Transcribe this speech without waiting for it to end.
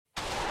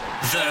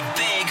The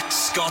Big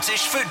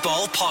Scottish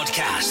Football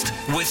Podcast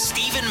with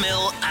Stephen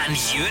Mill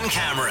and Ewan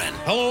Cameron.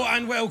 Hello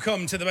and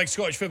welcome to the Big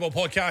Scottish Football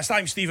Podcast.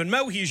 I'm Stephen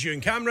Mill, he's Ewan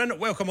Cameron.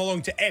 Welcome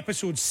along to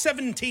episode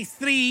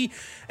 73.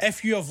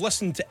 If you have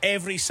listened to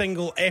every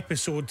single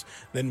episode,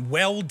 then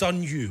well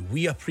done you.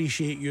 We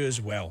appreciate you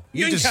as well.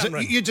 You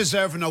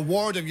deserve an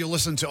award if you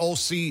listen to all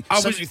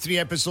 73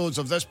 episodes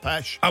of this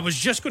pish. I was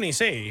just going to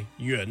say,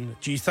 Ewan,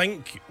 do you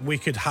think we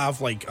could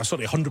have like a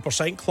sort of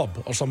 100%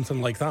 club or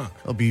something like that?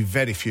 There'll be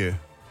very few.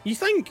 You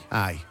think?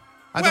 Aye.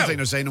 I don't think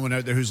there's anyone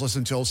out there who's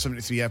listened to all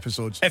 73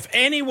 episodes. If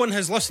anyone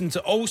has listened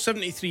to all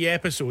 73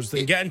 episodes,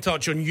 then get in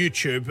touch on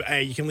YouTube.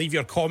 You can leave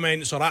your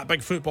comments or at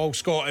Big Football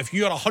Scott. If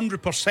you're a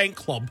 100%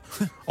 club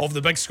of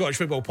the Big Scottish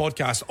Football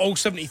Podcast, all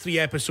 73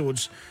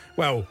 episodes,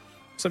 well,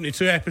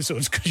 72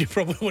 episodes, because you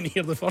probably won't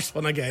hear the first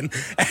one again.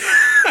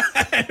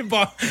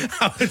 But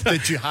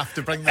did you have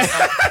to bring that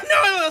up?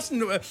 No,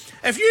 listen.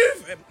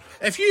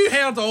 If you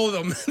heard all of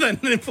them,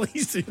 then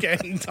please do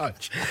get in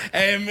touch.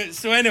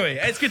 So anyway,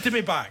 it's good to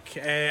be back.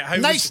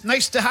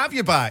 Nice to have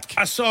you back.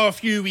 I saw a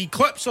few wee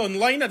clips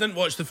online. I didn't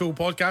watch the full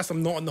podcast.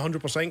 I'm not in the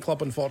 100%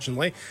 club,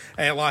 unfortunately,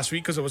 last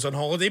week because I was on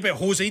holiday. But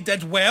Jose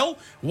did well,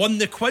 won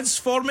the quiz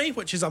for me,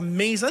 which is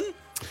amazing.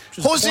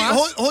 Jose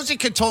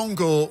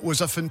Kitongo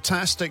was a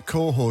fantastic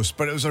co-host,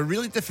 but it was a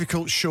really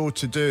difficult show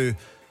to do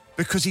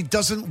because he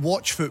doesn't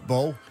watch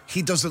football,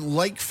 he doesn't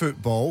like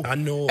football. I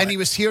know. And he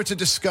was here to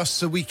discuss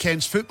the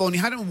weekend's football, and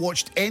he hadn't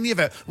watched any of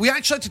it. We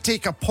actually had to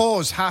take a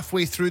pause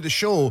halfway through the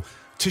show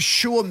to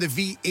show him the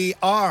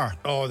VAR.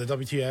 Oh, the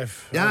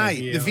WTF. Yeah,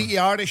 the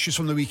VAR issues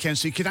from the weekend,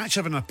 so he could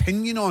actually have an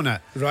opinion on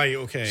it. Right,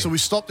 okay. So we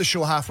stopped the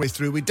show halfway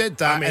through. We did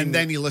that, and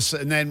then he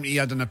listened, and then he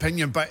had an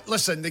opinion. But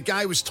listen, the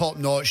guy was top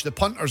notch. The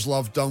punters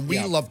loved him. We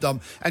loved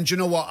him. And do you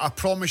know what? I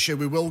promise you,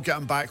 we will get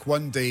him back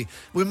one day.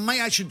 We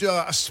might actually do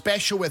a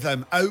special with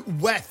him out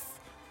with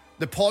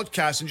the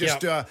podcast and just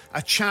do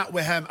a chat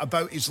with him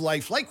about his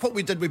life, like what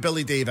we did with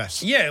Billy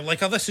Davis. Yeah, like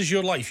This Is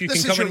Your Life. You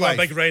can come in with a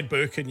big red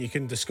book and you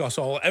can discuss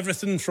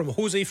everything from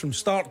Jose from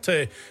start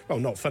to, well,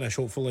 not finish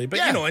hopefully,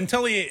 but you know,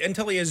 until he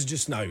is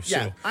just now.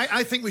 Yeah, so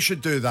I think we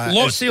should do that.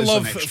 Lots of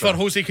love for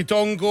Jose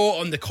Kitongo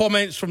on the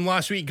comments from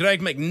last week. Greg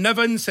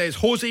McNiven says,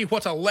 Jose,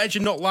 what a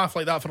legend, not laughed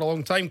like that for a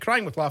long time,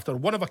 crying with laughter,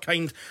 one of a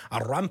kind,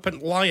 a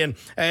rampant lion.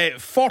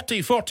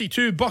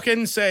 4042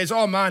 Buckin says,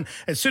 oh man,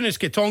 as soon as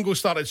Kitongo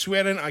started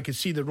swearing, I could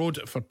see the road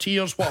for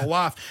tears. What a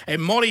laugh.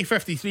 Maury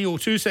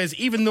 5302 says,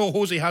 even though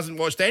Jose hasn't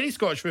watched any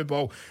Scottish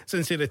football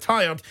since he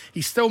retired,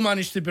 he still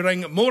managed to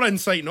bring more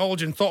insight,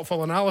 knowledge and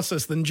thoughtful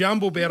analysis than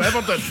Jambo Bear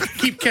ever did.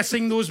 Keep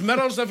kissing those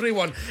mirrors,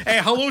 everyone.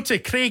 Hello to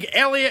Craig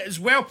Elliott as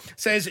well.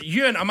 Says,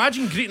 Ewan,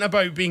 imagine greeting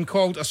about being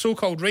called a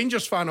so-called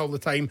Rangers fan all the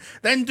time,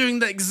 then doing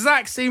the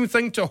exact same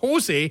thing to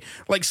Jose,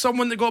 like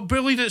someone that got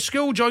bullied at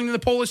school, joining the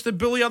police to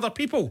bully other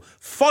people.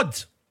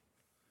 FUD.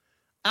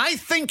 I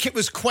think it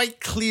was quite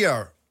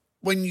clear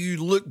when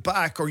you look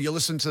back or you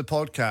listen to the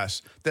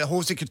podcast that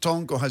Jose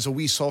Kitongo has a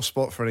wee soft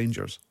spot for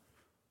Rangers.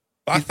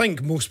 I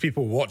think most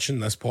people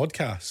watching this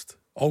podcast,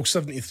 all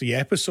 73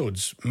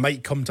 episodes,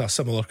 might come to a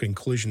similar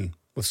conclusion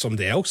with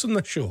somebody else on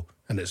the show,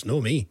 and it's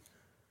no me.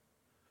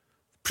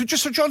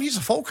 Producer John, he's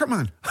a Falkirk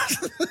man.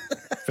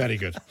 Very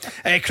good.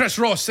 Chris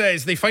Ross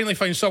says they finally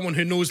found someone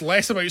who knows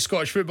less about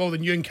Scottish football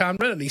than Ewan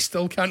Cameron, and he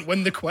still can't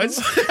win the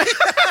quiz.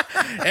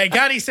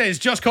 Gary says,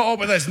 just caught up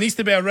with this. Needs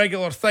to be a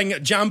regular thing.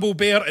 Jambo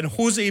Bear and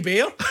Jose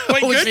Bear.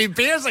 Quite Jose good.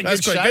 Bear's a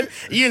That's good quite shout.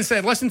 Good. Ian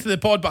said, listen to the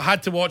pod but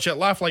had to watch it.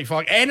 Laugh like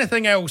fuck.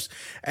 Anything else?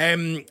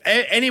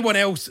 Anyone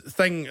else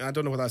think, I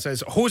don't know what that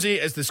says. Jose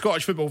is the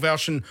Scottish football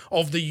version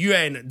of the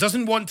UN.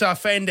 Doesn't want to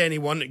offend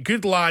anyone.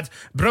 Good lad.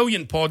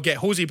 Brilliant pod. Get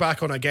Jose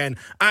back on again.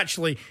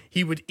 Actually,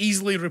 he would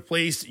easily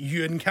replace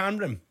Ewan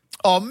Cameron.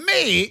 Oh,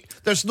 mate,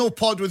 there's no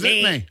pod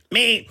without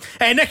me.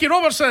 Nicky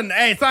Robertson,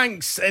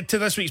 thanks to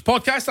this week's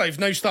podcast. I've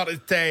now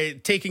started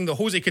taking the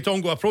Jose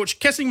Kitongo approach,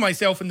 kissing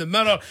myself in the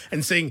mirror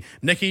and saying,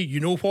 Nicky, you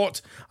know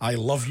what? I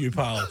love you,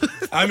 pal.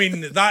 I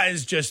mean, that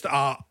is just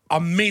a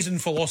amazing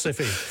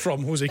philosophy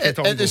from Jose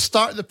Kitongo. At the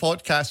start of the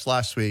podcast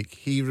last week,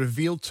 he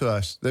revealed to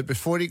us that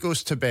before he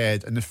goes to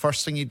bed, and the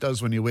first thing he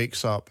does when he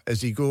wakes up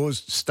is he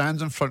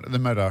stands in front of the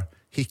mirror,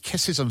 he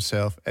kisses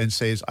himself and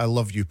says, I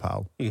love you,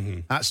 pal. Mm-hmm.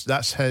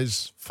 That's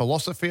his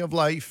philosophy of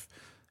life.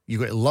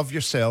 You've got to love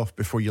yourself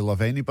before you love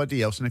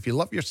anybody else. And if you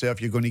love yourself,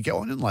 you're going to get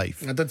on in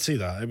life. I did see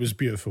that. It was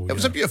beautiful. It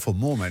was a beautiful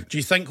moment. Do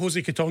you think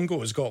Jose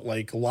Kitongo has got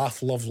like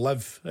laugh, love,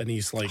 live? And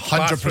he's like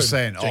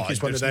 100%.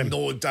 There's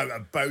no doubt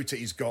about it.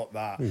 He's got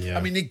that. Yeah.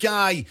 I mean, the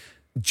guy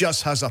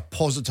just has a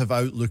positive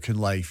outlook in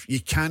life. You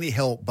can't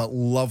help but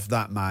love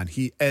that man.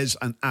 He is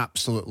an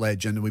absolute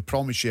legend, and we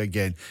promise you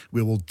again,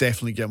 we will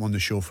definitely get him on the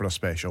show for a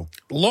special.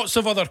 Lots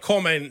of other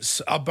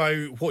comments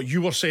about what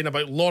you were saying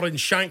about Lauren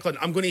Shanklin.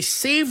 I'm going to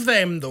save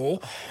them though,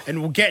 and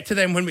we'll get to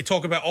them when we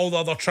talk about all the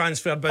other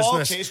transfer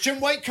business. Okay, is Jim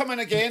White coming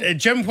again?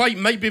 Jim White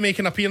might be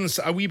making an appearance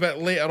a wee bit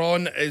later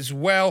on as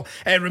well.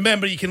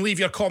 Remember, you can leave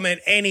your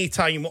comment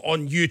anytime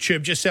on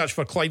YouTube. Just search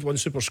for Clyde One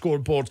Super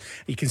Scoreboard.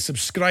 You can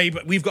subscribe.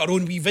 We've got our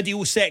own wee video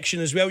video section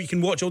as well. You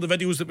can watch all the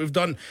videos that we've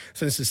done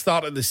since the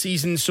start of the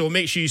season. So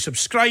make sure you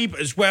subscribe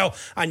as well.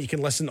 And you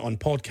can listen on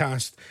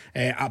podcast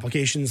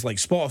applications like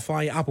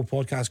Spotify, Apple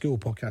Podcasts,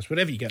 Google Podcasts,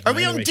 wherever you get them. Are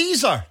we on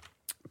Deezer?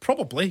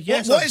 Probably,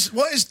 yes. What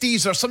is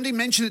Deezer? Somebody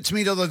mentioned it to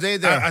me the other day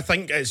there. I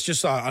think it's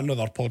just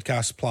another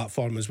podcast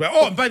platform as well.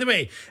 Oh, and by the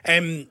way,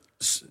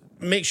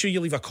 make sure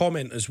you leave a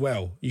comment as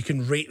well. You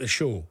can rate the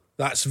show.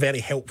 That's very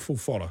helpful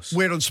for us.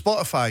 Where on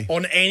Spotify?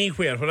 On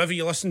anywhere, wherever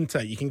you listen to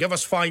it. You can give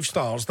us 5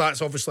 stars.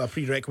 That's obviously a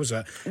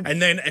prerequisite. And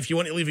then if you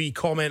want to leave a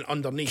comment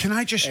underneath, can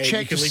I just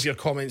check? You can leave your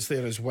comments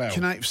there as well.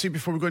 Can I see,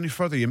 before we go any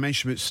further, you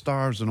mentioned about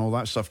stars and all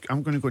that stuff.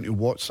 I'm going to go into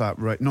WhatsApp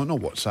right. No, not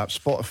WhatsApp.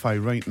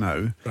 Spotify right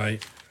now.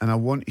 Right. And I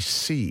want to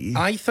see.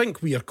 I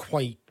think we are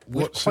quite.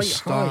 What's quite a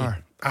star?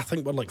 High. I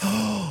think we're like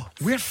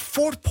we're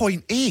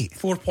 4.8.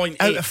 4.8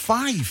 out of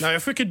 5. Now,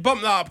 if we could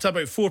bump that up to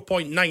about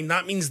 4.9,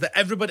 that means that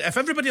if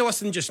everybody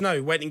listening just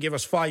now went and gave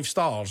us 5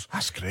 stars,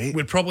 that's great.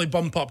 We'd probably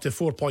bump up to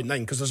 4.9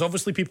 because there's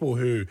obviously people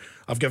who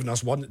have given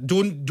us 1.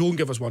 Don't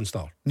give us 1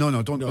 star. No,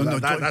 don't.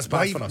 That's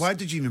bad for us. Why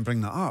did you even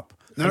bring that up?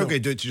 They're not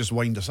going to do it to just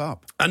wind us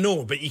up. I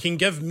know, but you can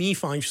give me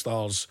 5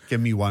 stars.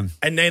 Give me 1.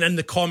 And then in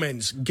the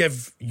comments,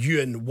 give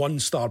Ewan 1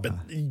 star, but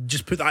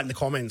just put that in the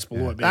comments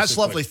below it. That's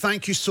lovely.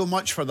 Thank you so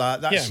much for that.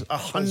 That's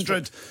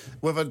 100.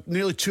 We've had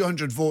nearly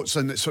 200 votes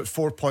and it's at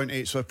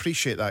 4.8, so I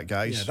appreciate that,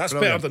 guys. Yeah, that's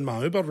brilliant. better than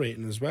my Uber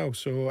rating as well.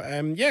 So,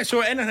 so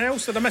anything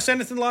else? Did I miss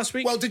anything last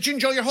week? Well, did you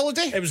enjoy your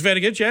holiday? It was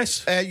very good,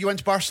 yes. You went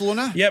to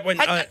Barcelona? Yeah,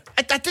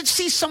 I did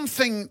see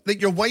something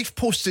that your wife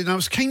posted and I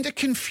was kind of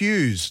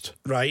confused.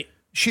 Right.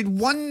 She'd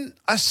won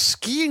a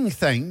skiing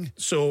thing.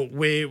 So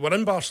we were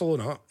in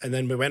Barcelona and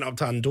then we went up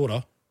to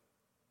Andorra.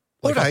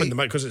 All right.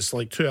 Because it's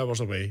like 2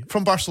 hours away.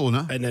 From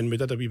Barcelona. And then we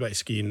did a wee bit of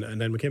skiing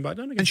and then we came back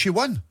down again. And she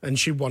won. And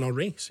she won our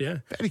race, yeah.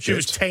 Very good. She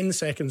was 10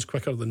 seconds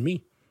quicker than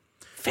me.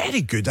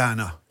 Very good,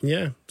 Anna.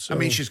 Yeah. So. I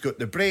mean, she's got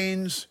the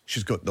brains,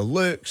 she's got the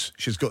looks,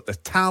 she's got the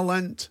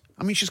talent.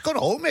 I mean, she's got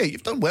it all, mate.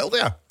 You've done well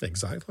there.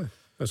 Exactly.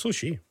 And so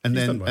she. And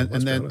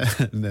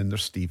then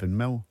there's Stephen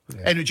Mill.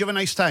 Yeah. Anyway, did you have a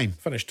nice time?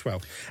 Finished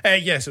 12.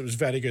 Yes, it was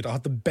very good. I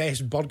had the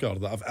best burger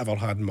that I've ever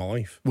had in my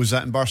life. Was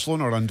that in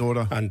Barcelona or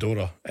Andorra?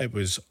 Andorra. It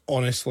was,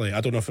 honestly,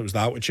 I don't know if it was the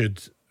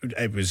altitude.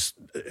 It was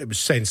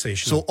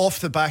sensational. So off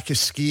the back of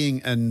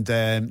skiing and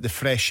the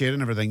fresh air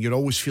and everything, you're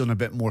always feeling a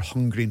bit more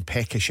hungry and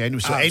peckish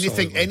anyway. So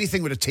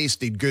anything would have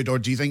tasted good, or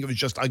do you think it was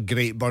just a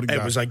great burger?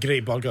 It was a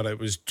great burger. It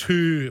was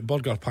 2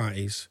 burger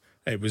patties.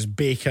 It was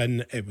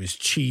bacon. It was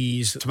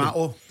cheese.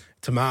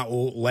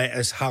 Tomato,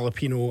 lettuce,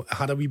 jalapeno. It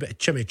had a wee bit of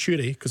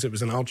chimichurri because it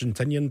was an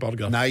Argentinian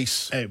burger.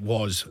 Nice. It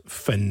was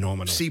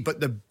phenomenal. See,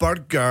 but the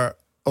burger,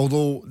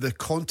 although the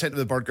content of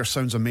the burger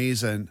sounds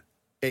amazing,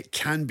 it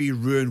can be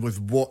ruined with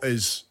what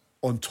is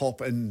on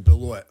top and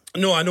below it.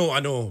 No, I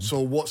know. So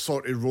what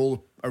sort of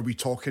roll are we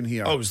talking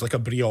here? Oh, it was like a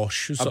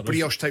brioche. A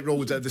brioche type roll.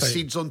 Was it the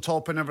seeds on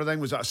top and everything?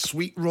 Was that a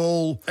sweet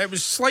roll? It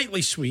was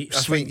slightly sweet.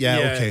 Sweet,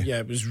 okay. Yeah,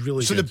 it was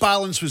really so good. The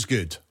balance was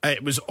good?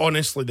 It was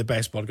honestly the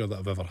best burger that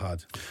I've ever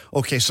had.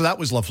 Okay, so that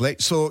was lovely.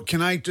 So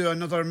can I do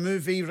another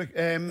movie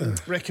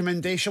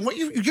recommendation? What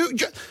you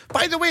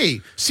by the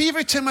way, see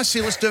every time I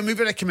say let's do a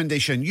movie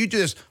recommendation, you do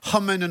this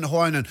humming and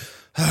hawing and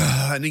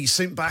then you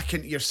sink back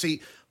into your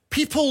seat.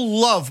 People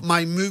love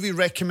my movie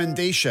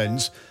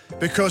recommendations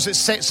because it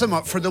sets them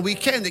up for the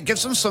weekend. It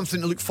gives them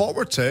something to look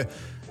forward to,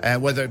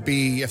 whether it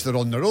be if they're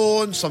on their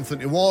own, something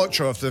to watch,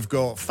 or if they've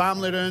got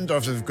family around, or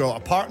if they've got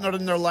a partner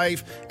in their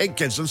life. It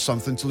gives them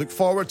something to look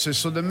forward to.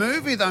 So the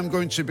movie that I'm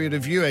going to be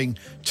reviewing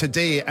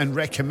today and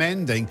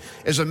recommending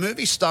is a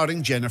movie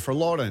starring Jennifer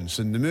Lawrence,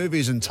 and the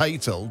movie is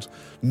entitled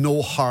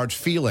No Hard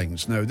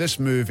Feelings. Now, this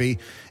movie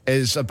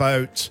is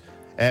about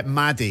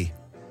Maddie,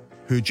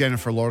 who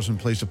Jennifer Lawrence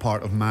plays the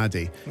part of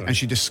Maddie. Right. And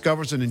she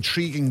discovers an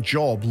intriguing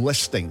job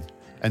listing.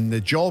 And the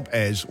job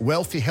is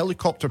wealthy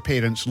helicopter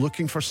parents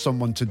looking for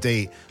someone to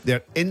date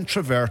their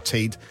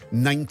introverted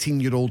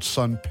 19-year-old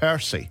son,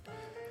 Percy.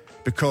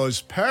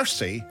 Because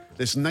Percy,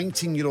 this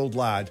 19-year-old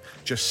lad,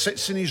 just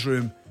sits in his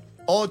room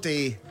all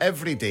day,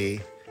 every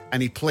day,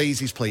 and he plays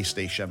his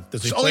PlayStation.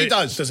 That's all he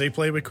does. Does he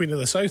play with Queen of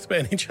the South by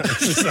any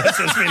chance? That's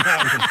what's been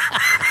happening.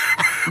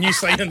 New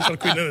signing for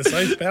Queen of the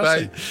South,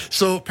 Percy. Right.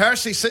 So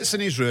Percy sits in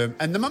his room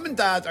and the mum and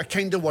dad are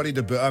kind of worried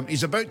about him.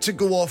 He's about to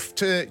go off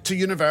to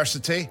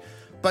university,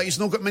 but he's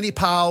not got many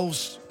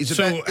pals. He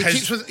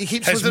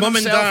keeps his mum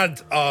and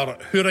dad are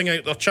hooring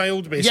out their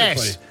child, basically.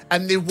 Yes,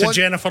 and they want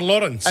to Jennifer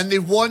Lawrence. And they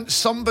want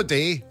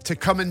somebody to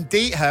come and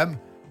date him,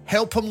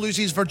 help him lose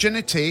his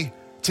virginity,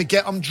 to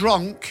get him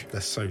drunk.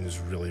 This sounds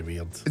really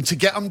weird. And to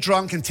get him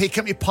drunk and take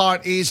him to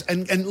parties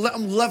and let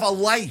him live a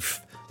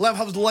life. Let him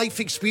have life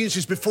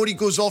experiences before he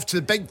goes off to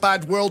the big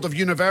bad world of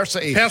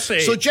university. Percy.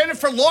 So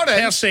Jennifer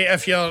Lawrence. Percy,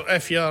 if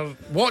you're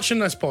watching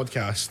this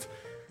podcast,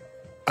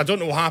 I don't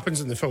know what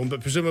happens in the film,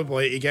 but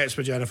presumably he gets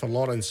with Jennifer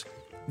Lawrence.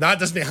 That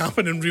doesn't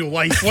happen in real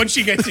life. Once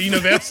you get to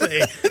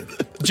university,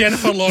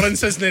 Jennifer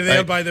Lawrence isn't there,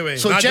 right. By the way.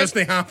 So that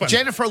doesn't happen.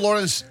 Jennifer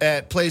Lawrence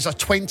plays a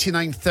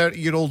 29,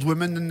 30-year-old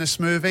woman in this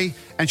movie,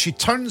 and she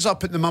turns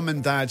up at the mum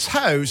and dad's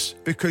house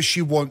because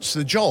she wants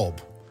the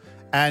job.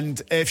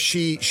 And if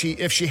she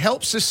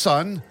helps the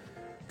son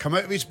come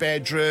out of his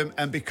bedroom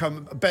and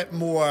become a bit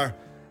more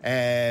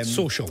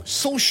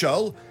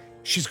social,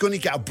 she's going to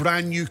get a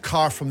brand new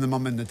car from the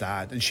mum and the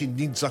dad, and she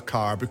needs a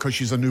car because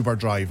she's an Uber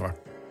driver,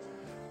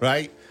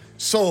 right?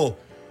 So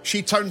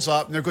she turns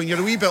up and they're going, you're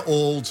a wee bit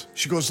old.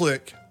 She goes,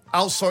 look,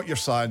 I'll sort your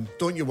son,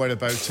 don't you worry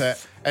about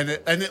it. And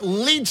it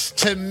leads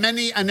to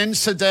many an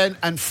incident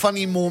and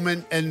funny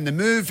moment in the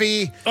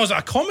movie. Oh, is it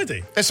a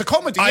comedy? It's a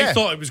comedy, yeah. I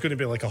thought it was going to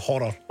be like a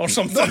horror or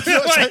something. No,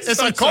 it's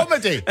a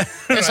comedy.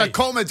 It's a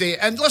comedy.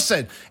 And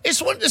listen,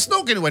 it's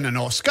not going to win an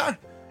Oscar.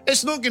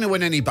 It's not going to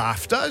win any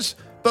BAFTAs.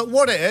 But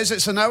what it is,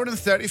 it's an hour and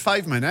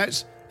 35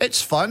 minutes.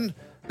 It's fun.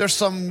 There's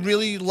some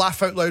really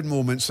laugh-out-loud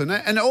moments in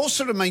it. And it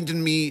also reminded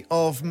me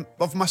of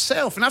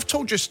myself. And I've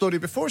told you a story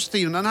before,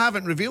 Stephen, and I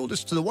haven't revealed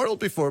this to the world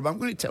before, but I'm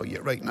going to tell you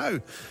it right now.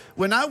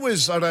 When I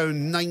was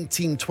around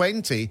 19,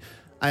 20,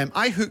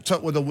 I hooked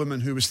up with a woman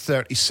who was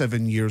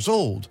 37 years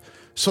old.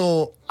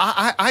 So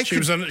she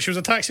was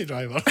a taxi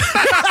driver.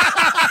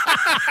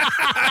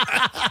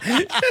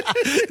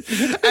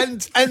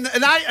 and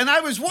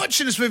I was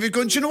watching this movie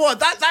going, do you know what?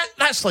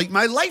 That's like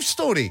my life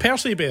story.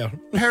 Percy Bear.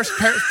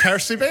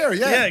 Percy Bear,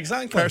 yeah. Yeah,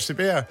 exactly. Percy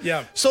Bear.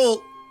 Yeah.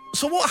 So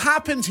what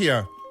happened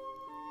here?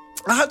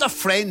 I had a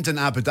friend in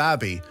Abu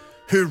Dhabi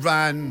who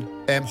ran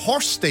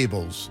horse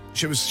stables.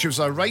 She was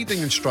a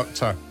riding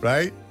instructor,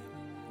 right?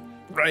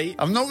 Right.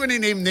 I'm not going to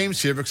name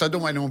names here because I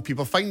don't want anyone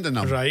people finding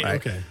them. Right,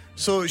 okay.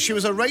 So she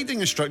was a riding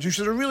instructor.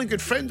 She was a really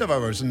good friend of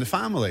ours in the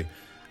family.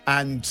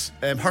 And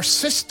her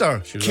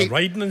sister... She was a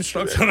riding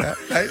instructor.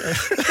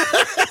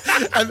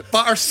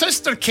 But her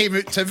sister came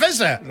out to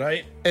visit.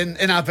 Right. In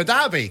Abu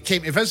Dhabi,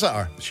 came to visit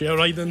her. She a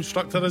riding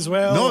instructor as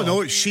well?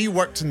 No, she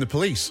worked in the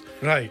police.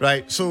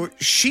 Right. So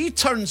she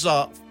turns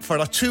up for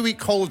a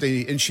 2-week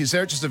holiday and she's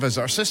there just to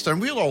visit her sister.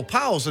 And we were all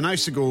pals and I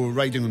used to go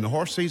riding on the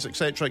horses,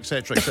 etc.,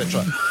 etc.,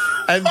 etc.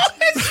 And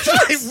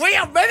wait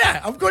a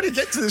minute, I'm going to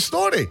get to the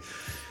story.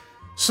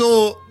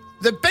 So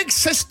the big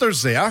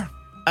sister's there.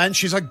 And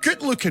she's a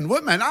good-looking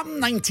woman. I'm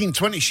 19,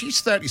 20.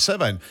 She's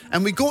 37.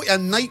 And we go to a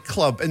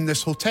nightclub in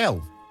this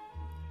hotel.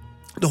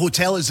 The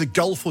hotel is the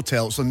Gulf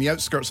Hotel. It's on the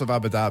outskirts of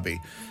Abu Dhabi.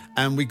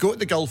 And we go to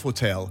the Gulf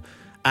Hotel.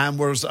 And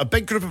there's a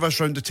big group of us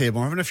around the table.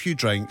 We're having a few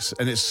drinks.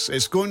 And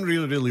it's going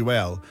really, really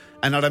well.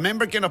 And I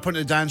remember getting up on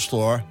the dance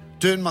floor,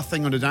 doing my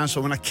thing on the dance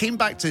floor. When I came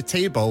back to the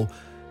table,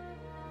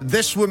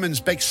 this woman's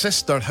big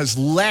sister has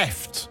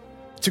left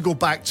to go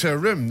back to her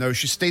room. Now,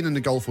 she's staying in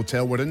the Gulf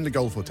Hotel. We're in the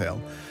Gulf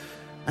Hotel.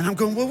 And I'm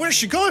going, well, where's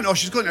she going? Oh,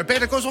 she's going to her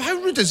bed. I goes, well, how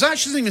rude is that?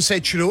 She hasn't even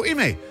said cheerio to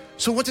me.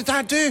 So what did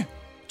I do?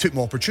 Took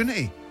my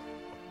opportunity.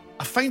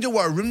 I find out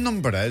what her room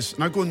number is,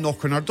 and I go and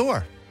knock on her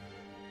door.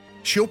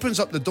 She opens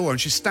up the door, and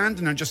she's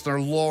standing there just in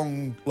her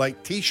long,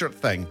 T-shirt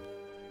thing.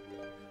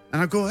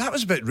 And I go, that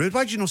was a bit rude.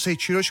 Why did you not say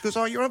cheerio? She goes,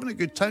 oh, you're having a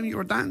good time. You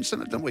were dancing.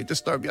 I didn't want to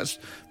disturb you. I was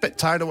a bit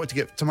tired. I wanted to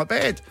get to my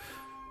bed.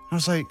 I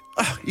was like,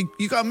 oh,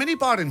 you got a mini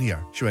bar in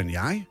here? She went,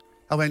 yeah.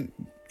 I went,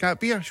 got a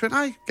beer? She went,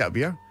 aye, got a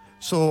beer.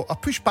 So I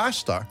pushed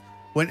past her.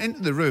 Went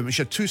into the room and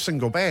she had 2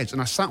 single beds,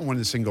 and I sat on one of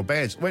the single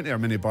beds, went to her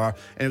minibar,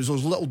 and it was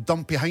those little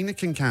dumpy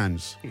Heineken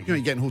cans. You know,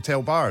 you get in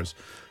hotel bars.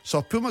 So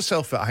I pulled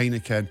myself out a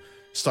Heineken,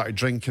 started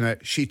drinking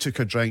it. She took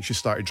a drink, she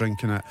started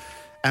drinking it.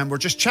 And we're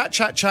just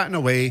chatting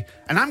away.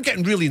 And I'm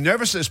getting really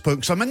nervous at this point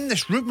because I'm in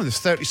this room with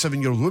this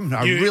 37-year-old woman who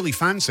I really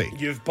fancy.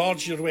 You've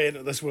barged your way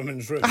into this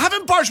woman's room. I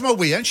haven't barged my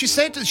way in. She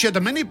said that she had a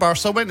minibar,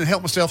 so I went and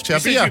helped myself to a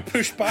beer. You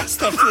pushed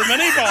past her to the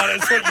minibar.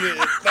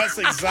 That's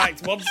the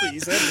exact words that you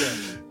said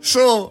there.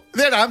 So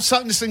there I am,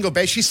 sat in the single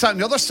bed. She's sat in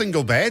the other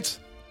single bed.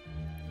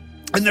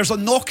 And there's a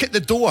knock at the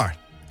door.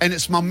 And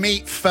it's my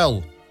mate,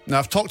 Phil. Now,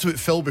 I've talked about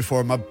Phil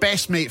before. My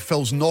best mate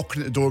Phil's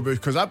knocking at the door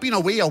because I've been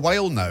away a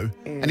while now,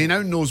 and he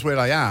now knows where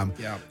I am.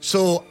 Yeah.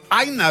 So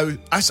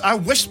I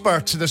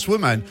whisper to this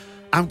woman,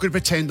 I'm going to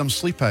pretend I'm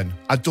sleeping.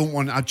 I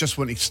just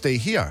want to stay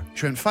here.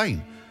 She went,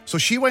 fine. So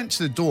she went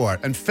to the door,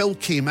 and Phil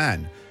came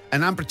in,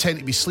 and I'm pretending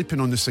to be sleeping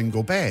on the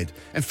single bed.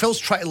 And Phil's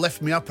trying to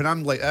lift me up, and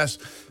I'm like this,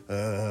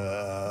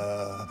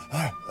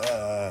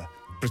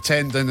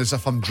 pretending as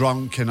if I'm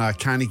drunk and I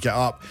can't get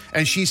up.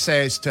 And she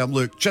says to him,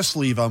 look, just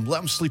leave him,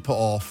 let him sleep it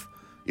off.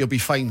 He'll be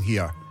fine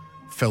here.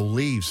 Phil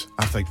leaves.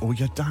 I think, oh,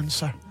 you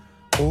dancer.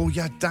 Oh,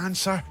 you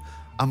dancer.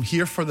 I'm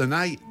here for the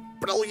night.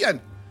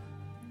 Brilliant.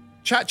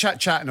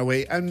 Chatting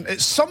away. And at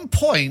some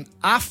point,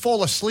 I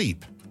fall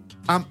asleep.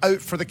 I'm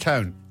out for the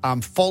count. I'm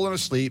falling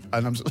asleep,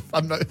 and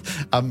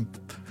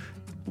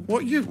why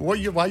are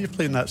you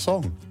playing that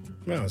song?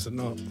 Well, is it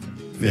not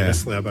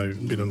famously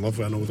about being in love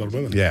with an older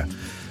woman? Yeah.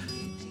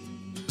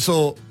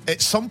 So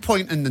at some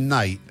point in the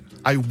night,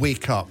 I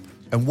wake up.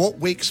 And what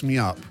wakes me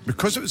up,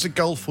 because it was a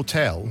Gulf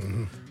Hotel,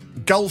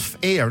 Gulf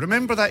Air,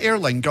 remember that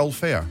airline,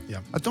 Gulf Air?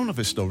 Yeah. I don't know if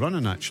it's still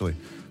running, actually.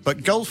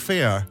 But Gulf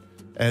Air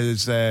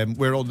is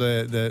where all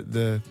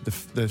the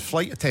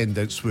flight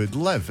attendants would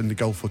live in the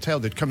Gulf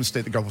Hotel. They'd come and stay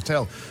at the Gulf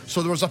Hotel.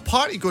 So there was a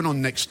party going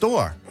on next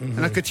door,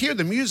 and I could hear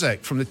the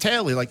music from the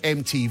telly, like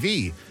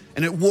MTV,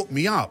 and it woke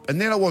me up.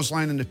 And there I was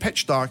lying in the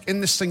pitch dark in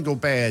the single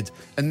bed,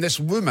 and this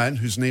woman,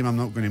 whose name I'm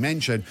not going to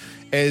mention,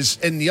 is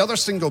in the other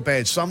single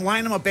bed. So I'm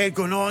lying in my bed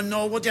going, oh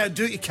no, what did I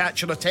do to catch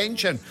her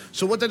attention?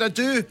 So what did I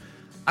do?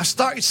 I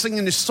started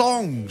singing the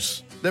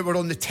songs that were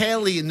on the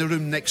telly in the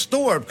room next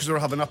door because we were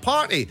having a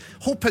party,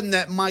 hoping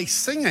that my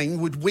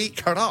singing would wake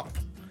her up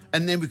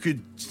and then we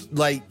could,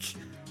 like,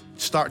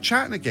 start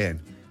chatting again.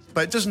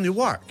 But it doesn't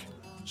work.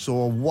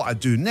 So what I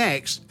do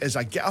next is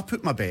I get up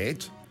out my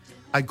bed,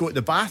 I go to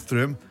the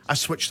bathroom, I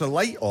switch the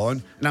light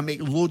on, and I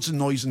make loads of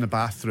noise in the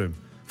bathroom.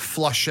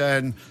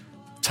 Flushing,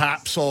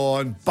 taps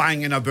on,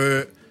 banging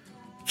about.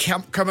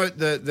 Come out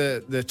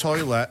the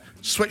toilet,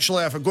 switch the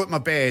light off, I go to my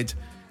bed,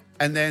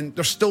 and then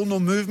there's still no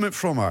movement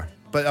from her.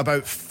 But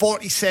about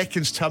 40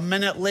 seconds to a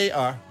minute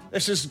later,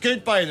 this is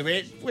good, by the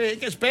way, wait,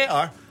 it gets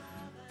better.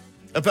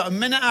 About a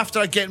minute after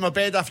I get in my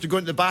bed after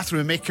going to the bathroom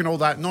and making all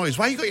that noise.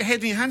 Why you got your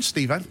head in your hands,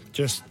 Stephen?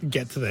 Just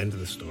get to the end of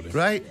the story.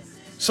 Right.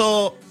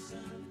 So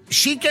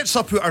she gets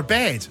up out her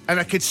bed, and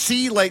I could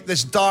see like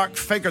this dark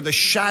figure, this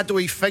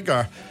shadowy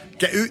figure,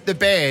 get out the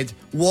bed,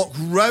 walk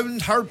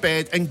round her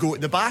bed and go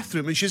to the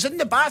bathroom. And she's in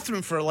the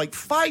bathroom for like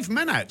 5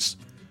 minutes.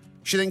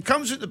 She then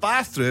comes out the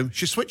bathroom,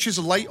 she switches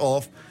the light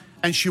off,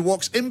 and she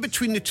walks in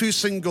between the two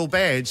single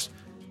beds,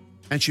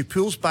 and she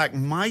pulls back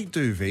my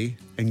duvet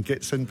and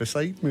gets in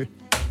beside me.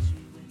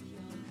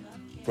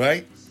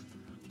 Right?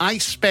 I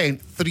spent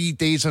 3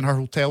 days in her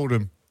hotel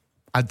room.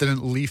 I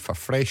didn't leave for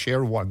fresh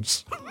air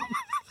once.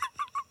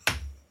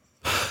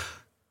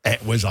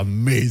 It was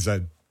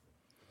amazing.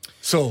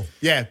 So,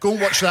 yeah, go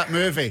and watch that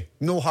movie.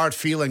 No hard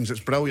feelings. It's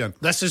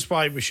brilliant. This is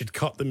why we should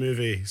cut the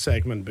movie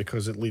segment,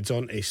 because it leads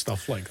on to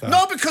stuff like that.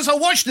 No, because I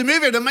watched the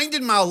movie. It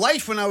reminded me of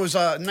life when I was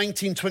a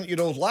 19,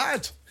 20-year-old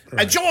lad.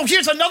 Right. And Joe,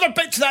 here's another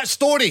bit to that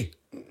story.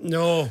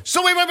 No.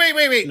 So wait.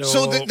 No,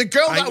 so the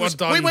girl that was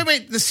done.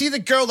 wait. See the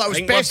girl that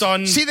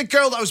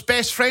was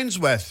best friends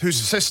with, whose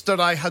sister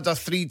I had a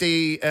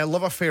 3-day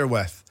love affair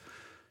with.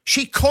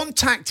 She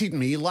contacted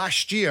me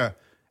last year,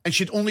 and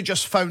she'd only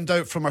just found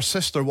out from her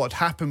sister what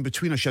happened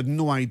between us. She had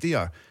no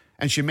idea,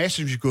 and she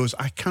messaged me. She goes,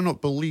 "I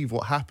cannot believe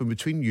what happened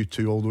between you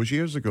two all those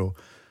years ago."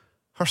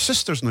 Her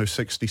sister's now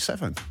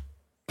 67.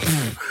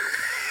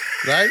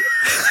 Right?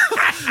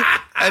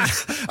 And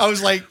I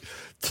was like,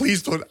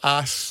 please don't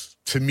ask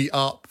to meet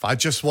up. I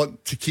just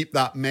want to keep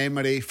that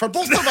memory for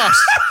both of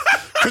us.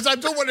 Because I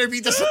don't want her to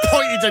be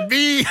disappointed in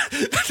me.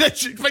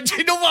 But do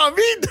you know what I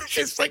mean?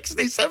 She's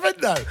 67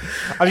 now.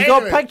 Have you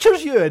got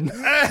pictures, Ewan?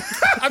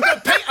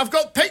 I've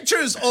got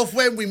pictures of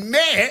when we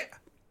met.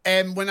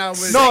 When I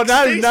was No. No,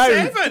 I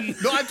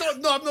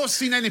don't. No, I've not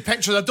seen any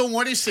pictures. I don't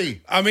want to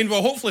see. I mean,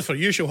 well, hopefully for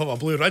you, she'll have a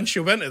blue rinse.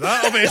 She'll be into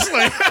that,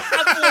 obviously.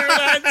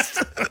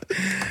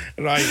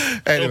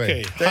 Right.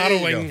 Anyway,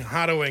 okay.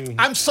 Harrowing.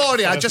 I'm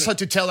sorry. I just had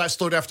to tell that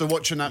story after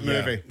watching that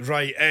movie. Yeah.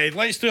 Right.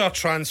 Let's do our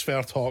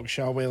transfer talk,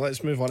 shall we?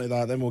 Let's move on to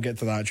that. Then we'll get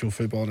to the actual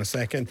football in a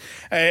second.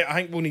 I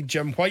think we'll need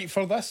Jim White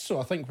for this, so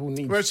I think we'll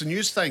need. Where's the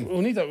news thing?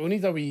 We'll need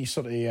a wee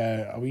sort of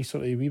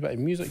wee bit of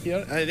music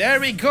here. There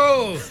we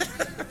go.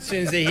 As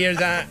soon as they hear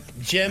that,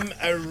 Jim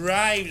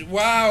arrived.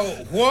 Wow,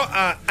 what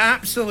a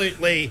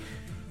absolutely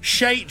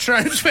shite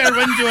transfer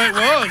window it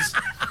was,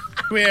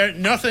 where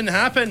nothing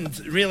happened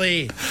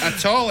really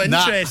at all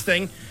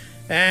interesting.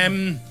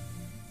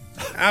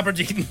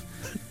 Aberdeen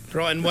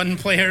brought in one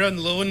player on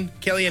loan,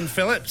 Killian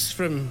Phillips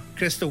from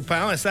Crystal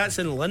Palace. That's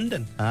in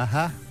London.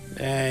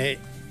 And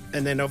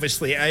then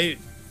obviously out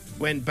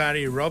went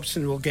Barry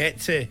Robson. We'll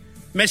get to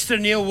Mr.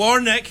 Neil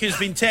Warnock, who's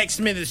been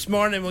texting me this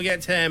morning. We'll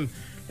get to him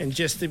in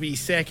just a wee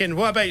second.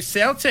 What about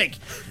Celtic?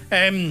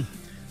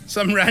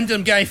 Some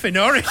random guy for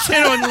Norwich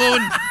here on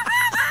loan.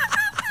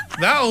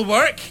 That'll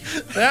work.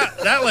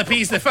 That'll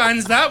appease the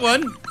fans, that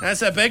one.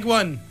 That's a big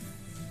one.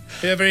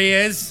 Whoever he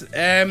is.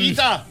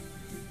 Ida.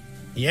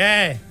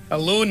 Yeah, a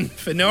loan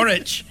for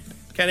Norwich.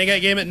 Can I get a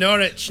game at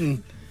Norwich?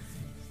 And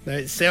now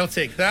it's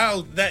Celtic.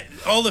 All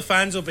the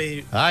fans will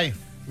be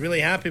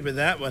really happy with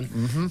that one.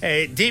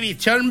 Mm-hmm. Davy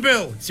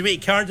Turnbull. It's away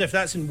at Cardiff.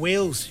 That's in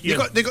Wales. They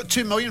got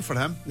 $2 million for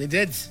him. They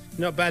did.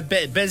 Not a bad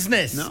bit of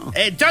business. No.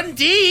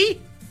 Dundee.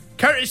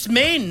 Curtis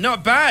Main.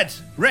 Not bad.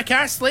 Rick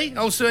Astley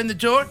also in the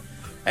door.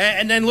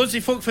 And then loads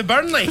of folk for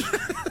Burnley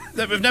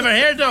that we've never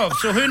heard of.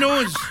 So who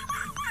knows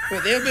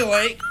what they'll be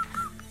like.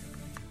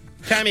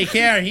 Cammy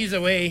Kerr, he's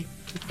away.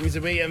 He's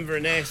away in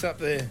Inverness up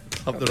the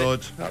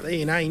road. Up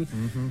the A9.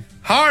 Mm-hmm.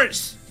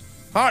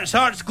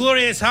 Hearts,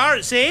 glorious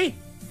Hearts, eh?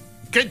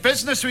 Good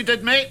business we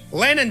did, mate.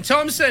 Lennon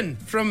Thompson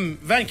from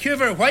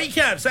Vancouver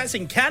Whitecaps. That's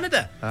in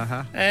Canada.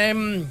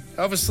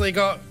 Obviously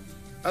got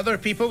other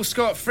people.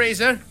 Scott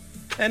Fraser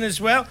in as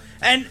well.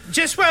 And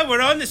just while we're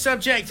on the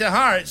subject of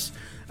Hearts,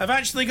 I've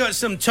actually got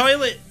some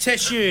toilet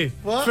tissue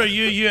for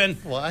you, Ewan.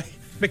 Why?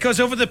 Because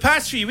over the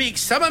past few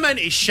weeks, some amount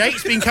of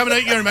shite's been coming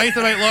out your mouth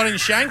about Lauren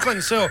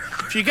Shanklin. So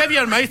if you give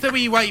your mouth a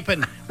wee wipe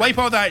and wipe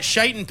all that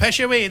shite and piss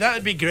away, that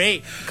would be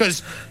great.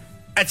 Because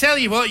I tell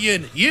you what,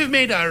 Ewan, you've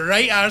made a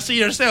right arse of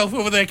yourself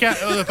over the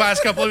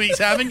past couple of weeks,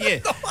 haven't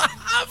you? No,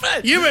 I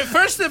haven't. You went,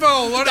 first of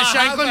all, Lauren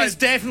Shanklin is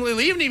definitely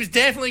leaving. He was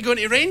definitely going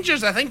to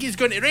Rangers. I think he's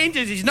going to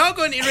Rangers. He's not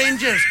going to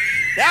Rangers.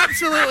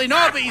 Absolutely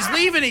not, but he's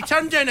leaving. He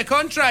turned down a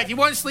contract. He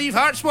wants to leave.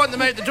 Hearts want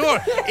him out the door.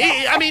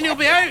 He'll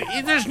be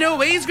out. There's no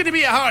way he's going to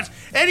be at Hearts.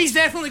 And he's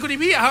definitely going to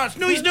be at Hearts.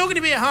 No, he's not going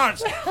to be at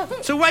Hearts.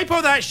 So wipe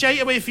all that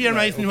shite away from your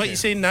mouth and what you're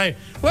saying now.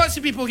 Lots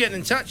of people getting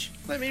in touch.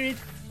 Let me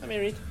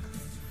read.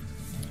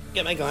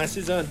 Get my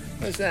glasses on.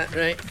 What's that?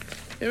 Right.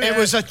 It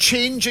was a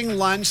changing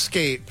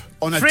landscape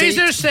on a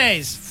Fraser date.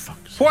 says,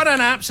 what an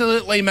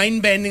absolutely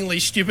mind-bendingly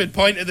stupid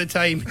point at the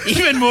time.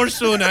 Even more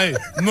so now.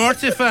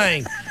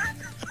 Mortifying.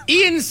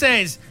 Ian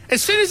says,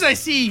 as soon as I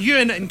see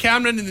Ewan and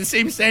Cameron in the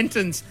same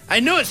sentence, I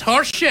know it's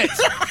horse shit.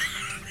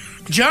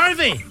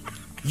 Jarvie,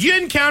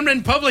 Ewan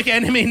Cameron public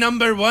enemy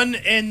number 1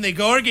 in the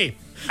Gorgie.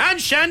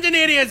 And Shandon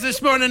areas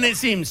this morning, it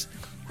seems.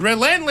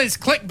 Relentless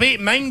clickbait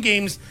mind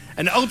games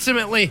and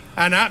ultimately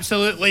an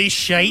absolutely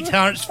shite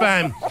Hearts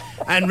fan.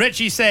 And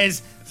Richie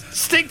says,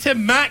 stick to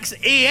Max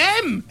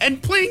AM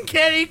and playing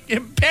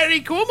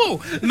Perry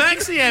Como.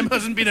 Max AM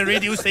hasn't been a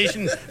radio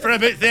station for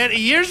about 30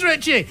 years,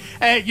 Richie.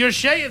 You're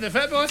shite at the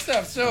football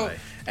stuff, so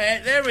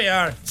there we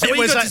are. So what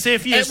you got to say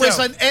for yourself?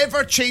 It was an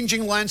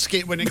ever-changing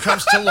landscape when it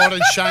comes to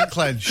Lawrence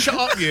Shanklin. Shut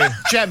up, you.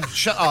 Jim,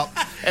 shut up.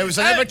 It was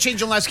an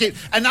ever-changing landscape.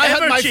 And I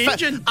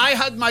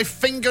had my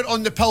finger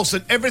on the pulse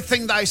and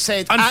everything that I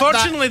said.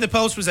 Unfortunately, the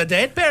pulse was a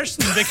dead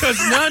person because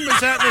none was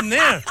happening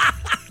there.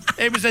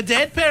 It was a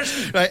dead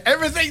person. Right,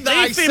 everything that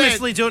I said... They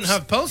famously don't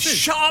have pulses.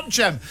 Shut up,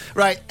 Jim.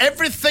 Right,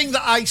 everything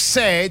that I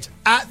said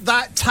at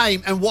that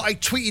time and what I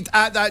tweeted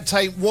at that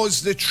time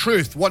was the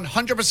truth.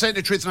 100%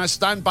 the truth, and I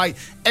stand by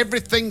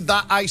everything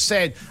that I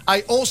said.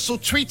 I also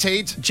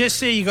tweeted... Just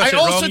say you got it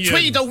wrong, I also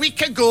tweeted a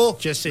week ago...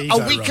 Just say you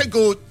got it wrong.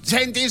 ago,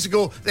 10 days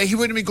ago, that he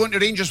wouldn't be going to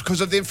Rangers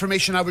because of the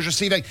information I was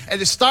receiving. At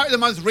the start of the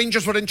month,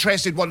 Rangers were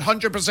interested.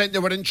 100% they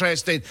were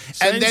interested.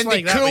 Sounds and then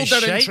like they cooled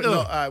their shite,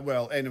 interest.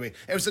 Well, anyway,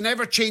 it was an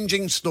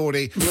ever-changing story.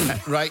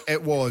 Right,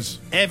 it was.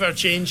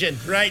 Ever-changing.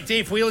 Right,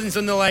 Dave Whelan's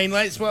on the line.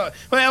 What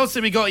else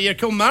have we got here?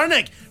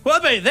 Kilmarnock.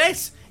 What about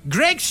this?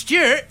 Greg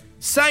Stewart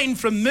signed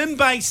from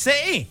Mumbai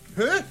City.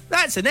 Who?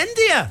 That's in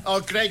India. Oh,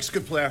 Greg's a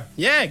good player.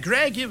 Yeah,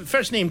 Greg,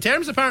 first name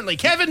terms apparently.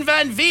 Kevin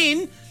Van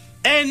Veen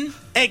in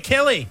at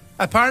Kelly.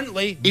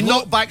 Apparently. He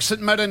knocked back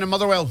St Mirren and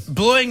Motherwell.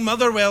 Blowing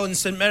Motherwell and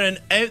St Mirren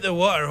out the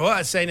water.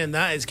 What a signing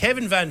that is.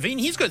 Kevin Van Veen,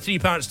 he's got 3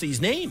 parts to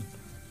his name.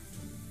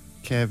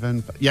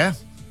 Kevin, yeah.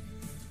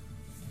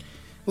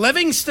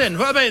 Livingston,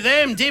 what about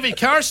them? David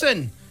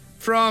Carson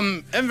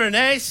from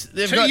Inverness.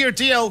 They've 2-year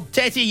deal.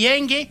 Tete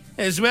Yengi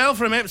as well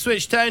from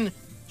Ipswich Town.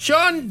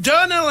 Sean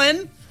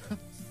Donnellan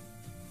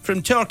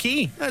from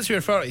Torquay. That's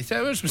where 40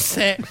 Towers was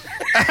set.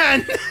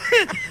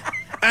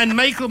 and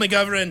Michael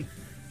McGovern,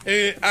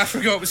 who I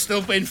forgot was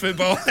still playing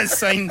football, has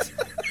signed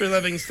for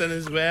Livingston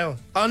as well.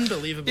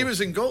 Unbelievable. He was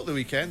in goal at the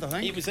weekend, I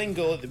think. He was in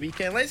goal at the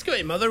weekend. Let's go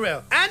to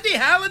Motherwell. Andy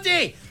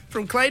Halliday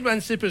from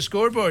Clydebank Super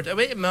Scoreboard.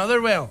 Away to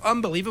Motherwell.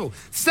 Unbelievable.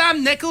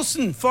 Sam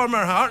Nicholson,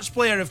 former Hearts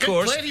player, of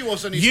course. Good player he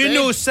was on his You day.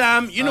 know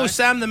Sam. You know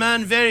Sam the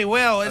man very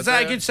well. Is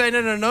that a good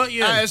signing or not,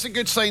 you? It's a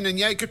good signing,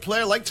 yeah. Good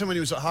player. Liked him when he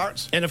was at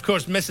Hearts. And, of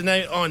course, missing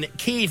out on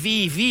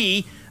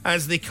KVV,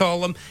 as they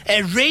call him.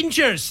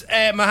 Rangers,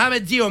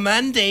 Mohamed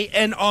Diomande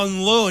in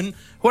on loan.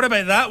 What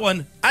about that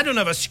one? I don't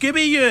have a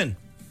Scooby, Ewan.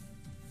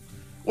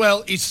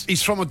 Well,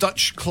 he's from a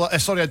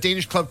a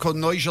Danish club called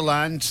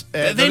Neuseeland.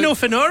 They know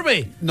for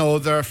Norway. No,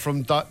 they're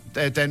from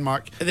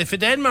Denmark. They're for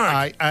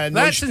Denmark.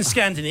 That's in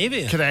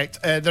Scandinavia. Correct.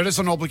 There is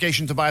an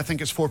obligation to buy. I think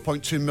it's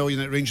 4.2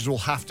 million that Rangers will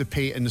have to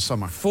pay in the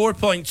summer.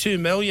 4.2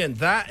 million.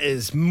 That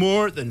is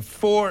more than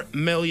 £4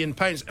 million.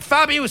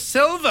 Fabio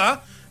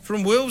Silva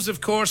from Wolves,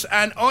 of course,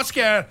 and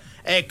Oscar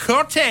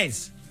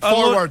Cortez.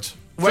 Forward.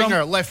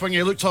 Winger, left winger.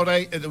 He looked all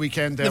right at the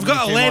weekend. They've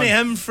got a loan of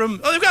him from...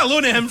 Oh, they've got a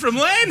loan of him from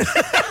Len.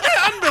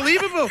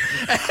 Unbelievable.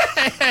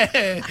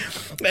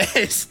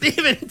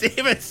 Stephen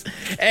Davis.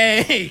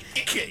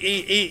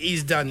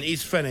 He's done.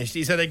 He's finished.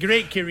 He's had a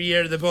great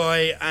career, the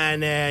boy.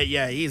 And,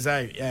 he's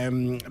out.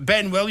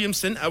 Ben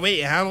Williamson,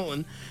 away to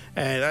Hamilton.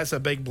 That's a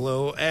big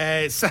blow.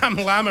 Sam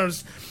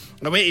Lammers,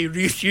 away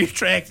to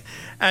Utrecht.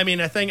 I mean,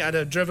 I think I'd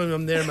have driven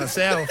him there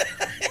myself.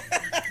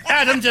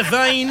 Adam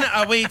Devine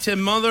away to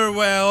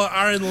Motherwell.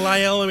 Aaron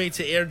Lyle away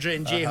to Airdrie,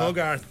 and Jay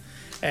Hogarth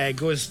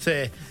goes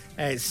to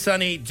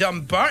sunny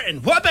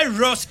Dumbarton. What about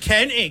Ross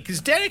County?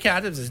 Because Derek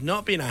Adams has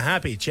not been a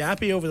happy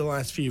chappy over the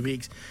last few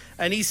weeks,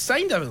 and he's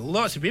signed up with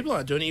lots of people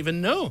I don't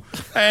even know.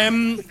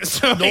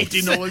 So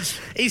nobody knows.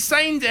 He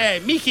signed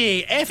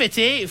Miki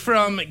Efete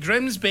from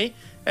Grimsby.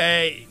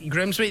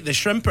 Grimsby, the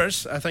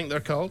Shrimpers, I think they're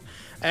called.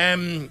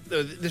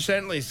 There's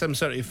certainly some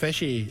sort of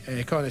fishy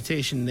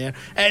connotation there.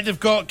 They've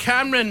got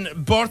Cameron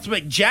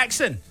Borthwick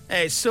Jackson.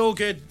 So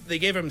good, they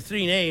gave him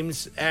 3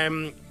 names.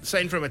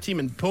 Signed from a team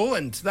in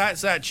Poland.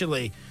 That's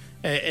actually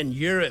in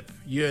Europe,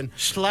 Ewan.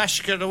 Yes,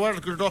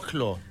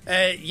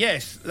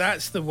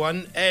 that's the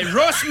one.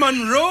 Ross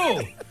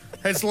Munro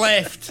has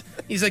left.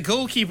 He's a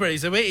goalkeeper.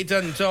 He's away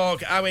to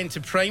Dundalk. I went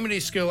to primary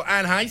school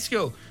and high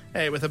school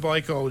with a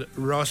boy called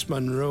Ross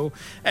Munro.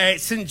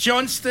 St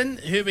Johnstone,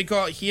 who we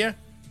got here?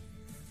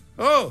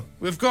 Oh,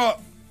 we've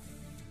got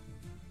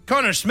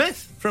Connor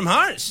Smith from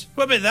Hearts.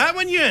 What about that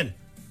one, Ewan?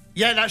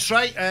 Yeah, that's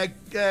right.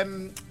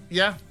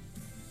 Yeah.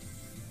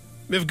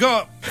 We've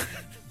got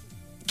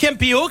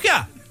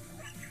Kimpioka.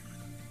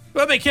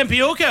 What about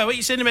Kimpioka? What are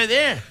you saying about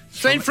there?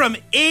 Signed from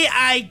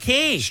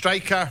AIK,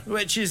 Striker.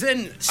 which is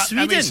in Sweden.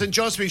 I mean, St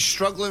John's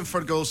struggling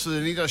for goals, so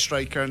they need a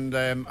striker.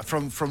 And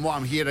from what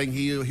I'm hearing,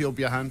 he'll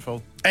be a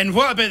handful. And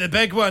what about the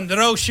big one?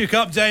 They're all shook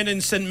up down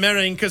in St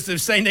Mirren because they've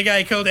signed a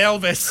guy called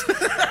Elvis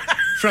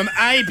from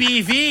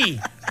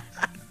IBV.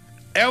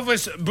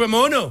 Elvis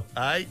Bumono.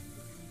 Aye.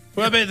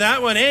 What about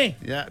that one, eh?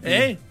 Yeah.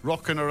 Eh?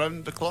 Rocking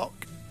around the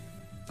clock.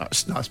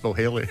 That's Bill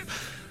Haley.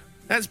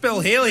 That's Bill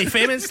Haley,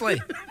 famously.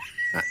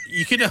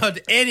 You could have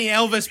had any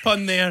Elvis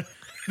pun there,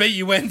 but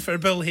you went for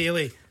Bill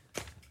Haley.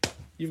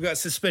 You've got a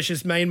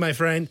suspicious mind, my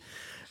friend.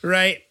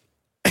 Right.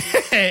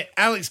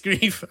 Alex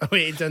Grieve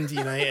away to Dundee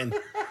United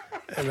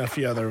and a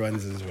few other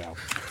ones as well.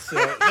 So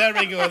there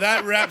we go.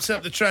 That wraps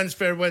up the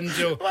transfer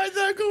window. Why did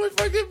I go with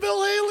fucking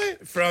Bill Haley?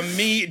 From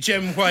me,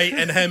 Jim White,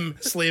 and him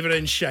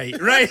slavering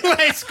shite. Right,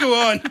 let's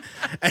go on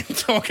and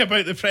talk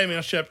about the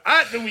Premiership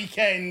at the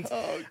weekend.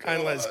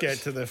 And let's get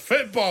to the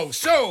football.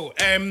 So,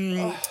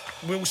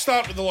 we'll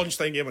start with the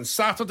lunchtime game on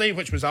Saturday,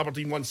 which was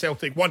Aberdeen 1,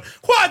 Celtic 1.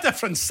 What a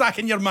difference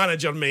sacking your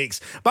manager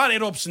makes. Barry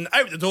Robson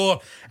out the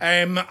door.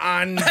 And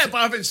But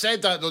having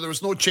said that, though, there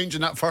was no change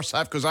in that first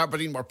half because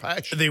Aberdeen were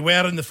pish. they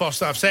were in the first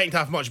half. Second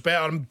half, much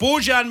better. And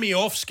Bojan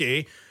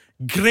Miovski,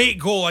 great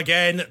goal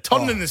again,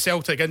 turning the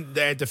Celtic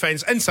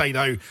defence inside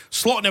out,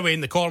 slotting away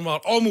in the corner,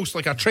 almost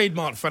like a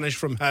trademark finish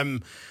from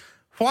him.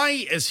 Why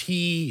is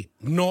he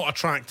not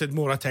attracted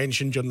more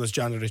attention during this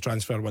January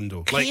transfer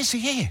window?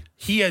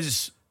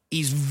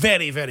 He's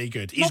very, very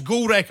good. His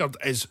goal record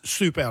is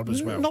superb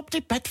as well. Nobody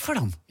bid for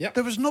him. Yep.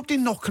 There was nobody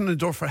knocking on the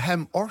door for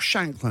him or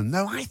Shanklin.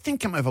 Now, I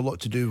think it might have a lot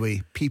to do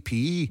with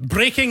PPE.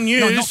 Breaking news.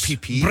 No, not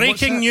PPE.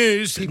 Breaking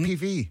news.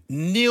 PPV.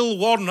 Neil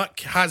Warnock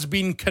has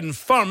been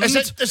confirmed. Is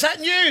that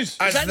news?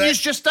 as Is that the news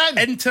just in?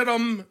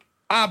 interim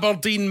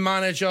Aberdeen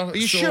manager. Are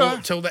you sure?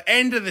 Till the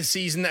end of the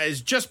season, it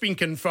has just been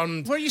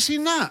confirmed. Where are you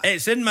seeing that?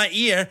 It's in my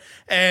ear.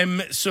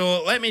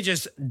 So let me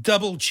just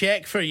double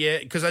check for you,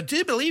 because I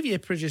do believe you,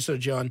 producer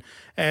John.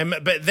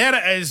 But there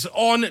it is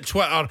on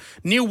Twitter.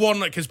 Neil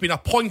Warnock has been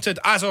appointed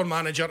as our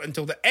manager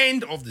until the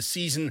end of the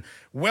season.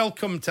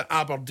 Welcome to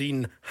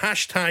Aberdeen.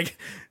 Hashtag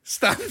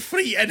stand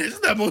free. And it's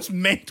the most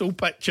mental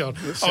picture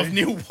of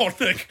Neil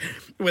Warnock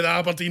with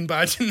Aberdeen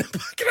badge in the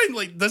background.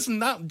 Like, doesn't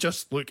that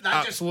just look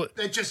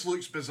absolutely... It just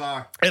looks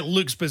bizarre. It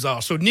looks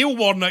bizarre. So Neil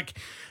Warnock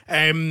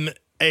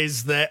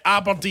is the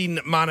Aberdeen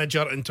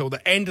manager until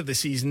the end of the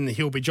season.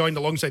 He'll be joined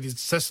alongside his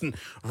assistant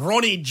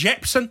Ronnie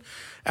Jepson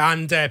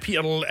and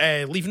Peter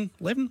Leven,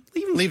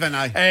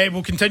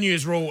 will continue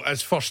his role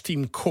as first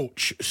team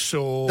coach.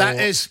 So That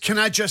is, can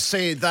I just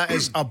say, that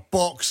is a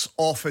box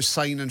office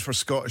signing for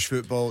Scottish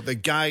football. The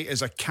guy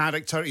is a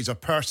character, he's a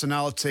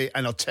personality,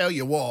 and I'll tell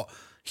you what,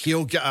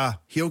 he'll get a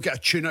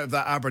tune out of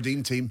that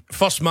Aberdeen team.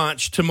 First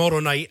match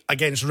tomorrow night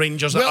against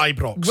Rangers at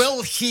Ibrox.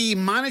 Will he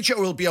manage it,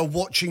 or will it be a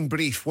watching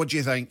brief? What do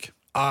you think?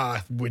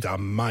 I would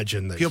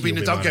imagine that He'll be in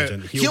the dugout.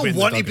 He'll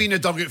want to be in the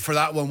dugout for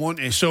that one, won't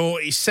he? So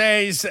he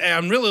says,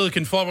 I'm really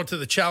looking forward to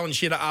the challenge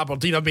here at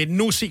Aberdeen. I've made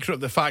no secret of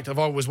the fact I've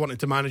always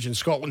wanted to manage in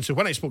Scotland. So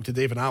when I spoke to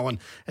Dave and Alan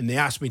and they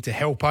asked me to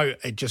help out,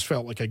 it just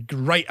felt like a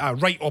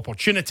right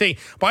opportunity.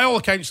 By all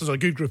accounts, there's a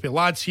good group of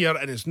lads here,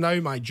 and it's now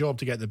my job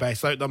to get the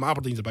best out of them.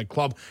 Aberdeen's a big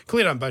club,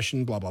 clear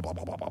ambition, blah, blah, blah,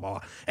 blah, blah, blah, blah.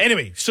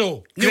 Anyway,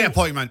 so... Great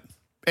appointment.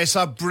 It's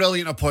a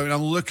brilliant appointment.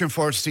 I'm looking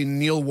forward to seeing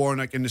Neil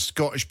Warnock in the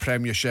Scottish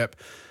Premiership.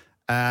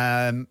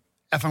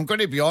 If I'm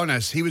going to be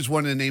honest, he was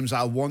one of the names that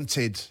I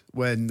wanted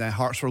when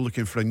Hearts were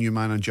looking for a new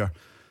manager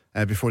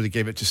before they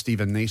gave it to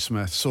Stephen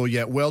Naismith. So,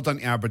 yeah, well done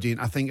to Aberdeen.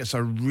 I think it's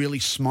a really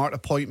smart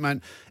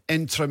appointment,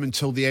 interim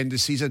until the end of the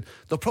season.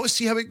 They'll probably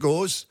see how it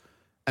goes,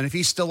 and if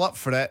he's still up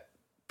for it,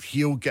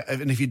 he'll get.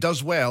 And if he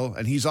does well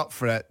and he's up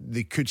for it,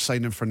 they could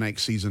sign him for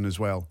next season as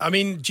well. I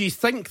mean, do you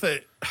think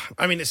that...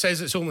 I mean, it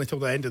says it's only till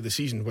the end of the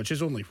season, which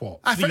is only, 3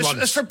 months?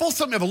 It's for both of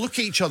them to have a look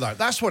at each other.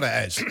 That's what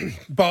it is.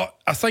 But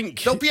I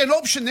think... There'll be an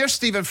option there,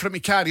 Stephen, for him to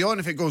carry on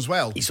if it goes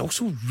well. He's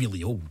also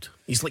really old.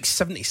 He's like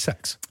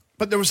 76.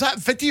 But there was that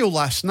video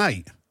last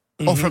night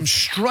of him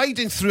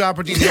striding through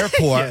Aberdeen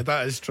Airport. Yeah,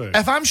 that is true.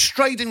 If I'm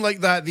striding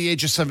like that at the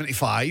age of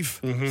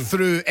 75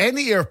 through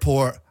any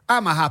airport,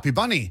 I'm a happy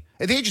bunny.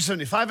 At the age of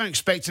 75, I'm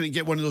expecting to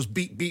get one of those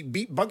beep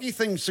buggy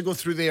things to go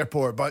through the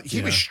airport, but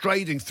he was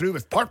striding through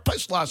with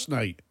purpose last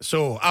night.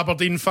 So,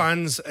 Aberdeen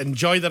fans,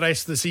 enjoy the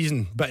rest of the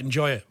season, but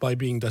enjoy it by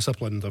being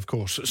disciplined, of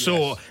course.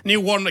 So,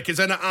 Neil Warnock is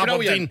in at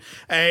Aberdeen.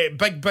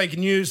 Big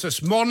news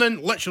this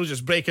morning, literally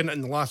just breaking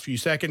in the last few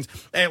seconds.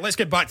 Let's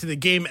get back to the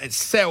game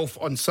itself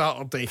on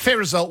Saturday. Fair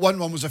result.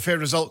 1-1 was a fair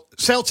result.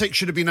 Celtic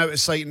should have been out of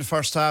sight in the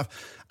first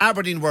half.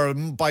 Aberdeen were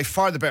by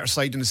far the better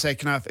side in the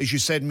second half. As you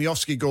said,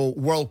 Miovski goal,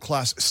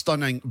 world-class,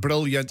 stunning,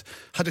 brilliant.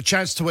 Had a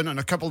chance to win on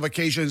a couple of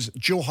occasions.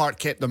 Joe Hart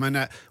kept them in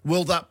it.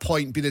 Will that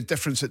point be the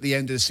difference at the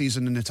end of the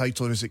season in the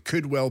title? As it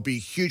could well be.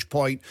 Huge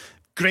point.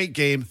 Great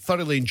game,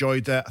 thoroughly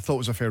enjoyed it. I thought it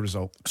was a fair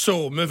result.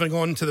 So, moving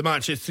on to the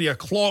match at 3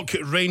 o'clock,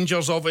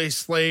 Rangers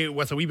obviously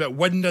with a wee bit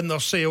wind in their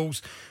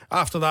sails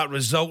after that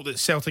result that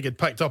Celtic had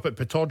picked up at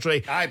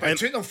Pittodrie. Aye, but it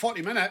took them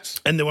 40 minutes.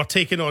 And they were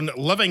taking on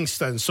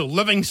Livingston. So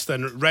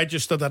Livingston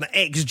registered an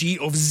XG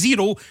of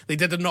 0. They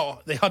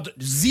had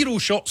 0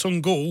 shots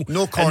on goal.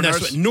 No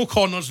corners. No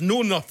corners,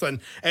 no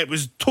nothing. It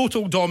was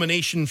total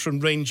domination from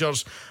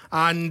Rangers.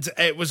 And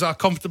it was a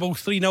comfortable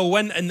 3-0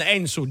 win in the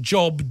end. So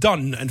job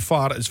done as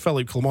far as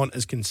Philippe Clement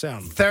is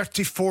concerned.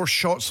 34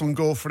 shots on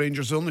goal for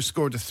Rangers. They only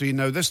scored a 3.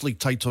 Now, this league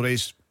title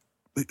race,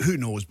 who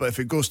knows, but if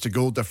it goes to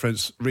goal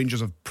difference,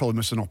 Rangers have probably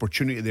missed an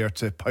opportunity there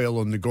to pile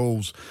on the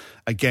goals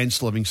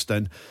against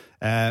Livingston.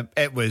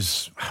 It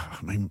was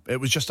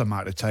just a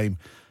matter of time.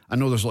 I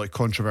know there's a lot of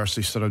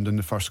controversy surrounding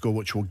the first goal,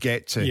 which we'll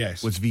get to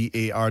with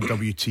VAR,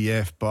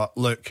 WTF, but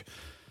look,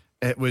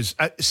 it was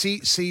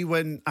see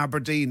when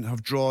Aberdeen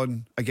have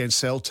drawn against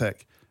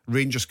Celtic,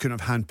 Rangers couldn't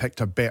have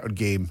handpicked a better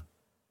game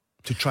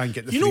to try and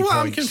get the 3 points. You know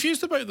what I'm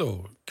confused about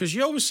though? Because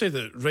you always say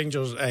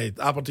that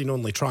Aberdeen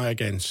only try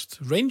against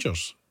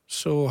Rangers.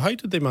 So how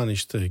did they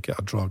manage to get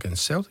a draw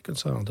against Celtic on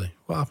Saturday?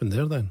 What happened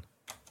there then?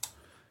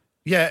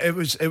 Yeah, it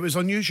was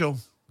unusual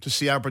to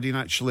see Aberdeen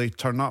actually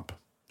turn up,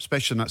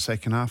 especially in that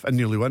second half, and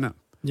nearly win it.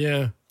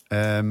 Yeah.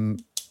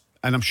 And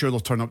I'm sure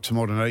they'll turn up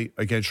tomorrow night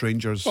against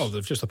Rangers. Well,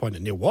 they've just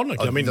appointed Neil Warnock.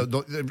 I mean,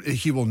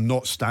 he will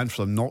not stand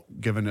for them not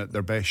giving it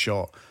their best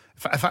shot.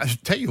 If I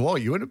tell you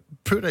what, you want to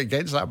put it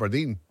against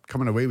Aberdeen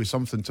coming away with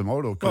something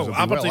tomorrow. Well,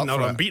 Aberdeen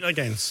are unbeaten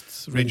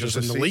against Rangers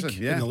in the league.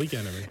 Season, yeah. In the league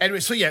anyway. Anyway,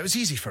 so yeah, it was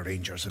easy for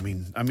Rangers. I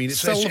mean, it's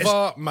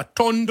Silva,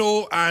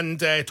 Matondo, and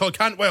Todd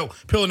Cantwell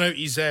pulling out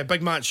his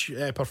big match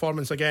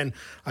performance again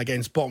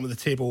against bottom of the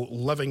table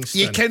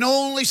Livingston. You can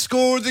only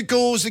score the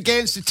goals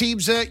against the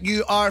teams that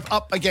you are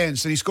up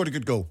against, and he scored a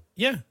good goal.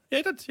 Yeah,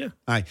 he did, yeah.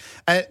 Aye.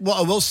 What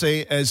I will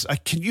say is,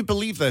 can you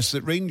believe this,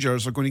 that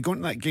Rangers are going to go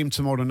into that game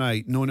tomorrow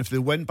night knowing if they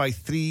win by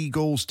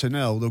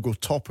 3-0, they'll go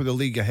top of the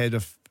league ahead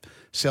of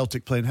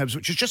Celtic playing Hibs,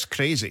 which is just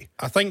crazy.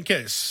 I think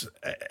it's,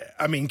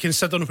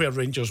 considering where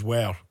Rangers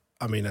were,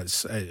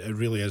 it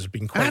really has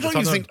been quite.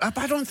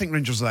 I don't think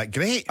Rangers are that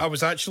great. I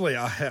was actually,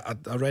 I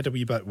read a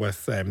wee bit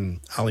with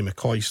Ali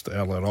McCoist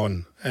earlier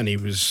on, and he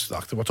was,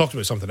 we're talking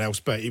about something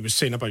else, but he was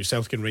saying about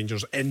Celtic and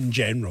Rangers in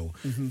general,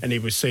 and he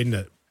was saying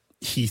that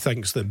he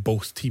thinks that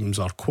both teams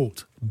are,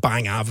 quote,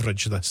 bang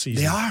average this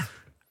season. They are.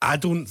 I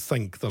don't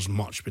think there's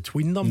much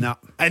between them. No.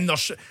 And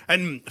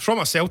from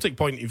a Celtic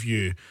point of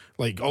view,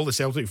 like all the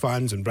Celtic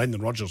fans and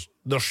Brendan Rodgers,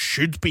 there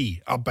should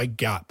be a big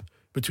gap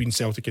between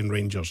Celtic and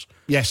Rangers.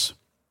 Yes.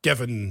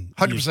 Given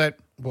 100%.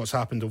 What's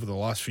happened over the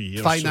last few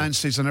years.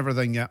 Finances and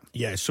everything, yeah.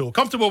 Yeah, so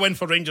comfortable win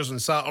for Rangers on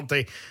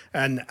Saturday.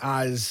 And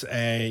as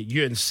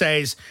Ewan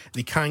says,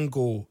 they can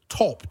go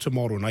top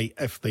tomorrow night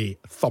if they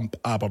thump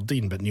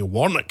Aberdeen. But Neil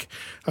Warnock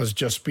has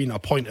just been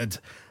appointed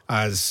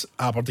as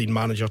Aberdeen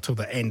manager till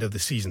the end of the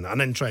season. An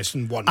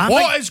interesting one.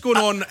 What is going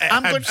on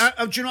at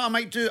Hibs? Do you know what I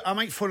might do? I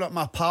might phone up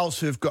my pals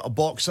who've got a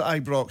box at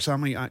Ibrox. I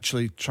might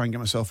actually try and get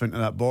myself into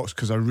that box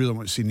because I really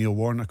want to see Neil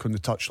Warnock on the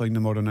touchline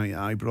tomorrow night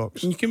at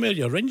Ibrox. And you can wear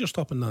your Rangers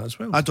top in that as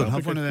well. I don't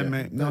have one of them,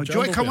 mate. No. Do you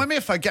want to come with me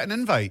if I get an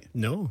invite?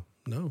 No.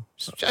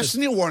 It's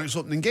Neil Warnock's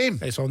opening game.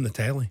 It's on the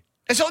telly.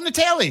 Is it on the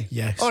telly?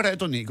 Yes. All right, I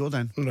don't need to go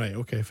then. Right,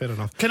 okay, fair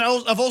enough.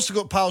 I've also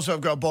got pals who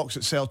have got a box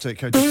at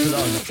Celtic. I just put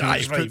that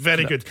on. Right,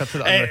 very good.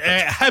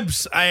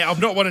 Hibs, I've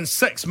not won in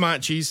 6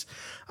 matches.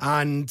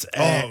 And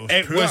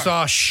it was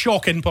a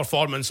shocking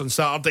performance on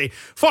Saturday.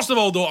 First of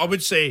all, though, I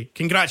would say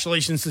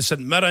congratulations to St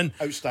Mirren.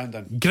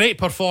 Outstanding. Great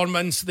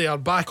performance. They are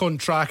back on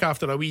track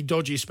after a wee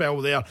dodgy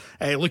spell there.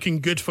 Looking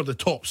good for the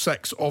top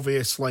 6,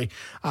 obviously.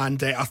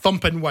 And a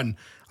thumping win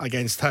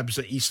against Hibs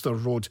at Easter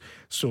Road.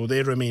 So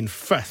they remain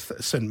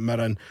 5th, St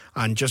Mirren,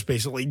 and just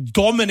basically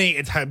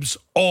dominated Hibs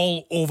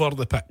all over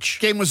the pitch.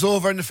 Game was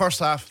over in the first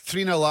half.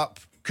 3-0 up.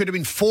 Could have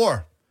been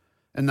 4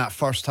 in that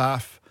first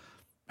half.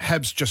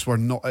 Hibs just were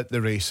not at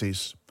the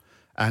races.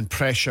 And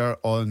pressure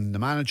on the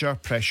manager,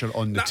 pressure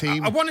on the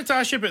team. I wanted to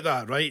ask you about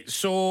that, right?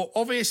 So,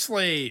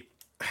 obviously,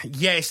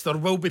 yes, there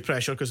will be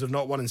pressure because they've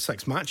not won in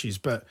 6 matches,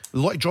 but a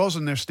lot of draws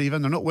in there,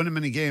 Stephen. They're not winning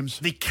many games.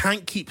 They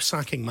can't keep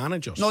sacking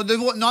managers. No,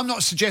 I'm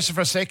not suggesting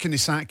for a second they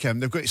sack him.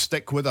 They've got to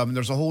stick with him.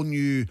 There's a load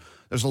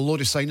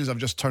of signings have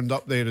just turned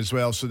up there as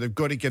well, so they've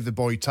got to give the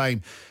boy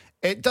time.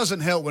 It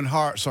doesn't help when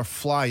Hearts are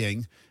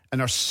flying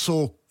and are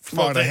so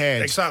far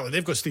ahead. Exactly.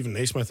 They've got Stephen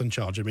Naismith in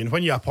charge. I mean,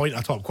 when you appoint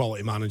a top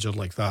quality manager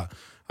like that,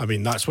 I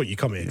mean, that's what you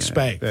come to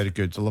expect. Very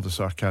good. I love the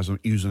sarcasm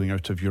oozing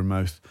out of your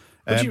mouth.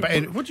 What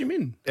do you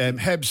mean?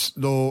 Hibs,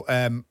 though,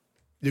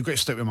 they've got to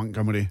stick with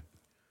Montgomery.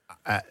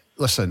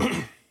 Listen,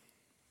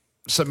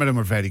 St Mirren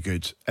were very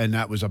good, and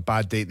that was a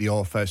bad day at the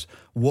office.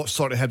 What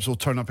sort of Hibs will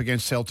turn up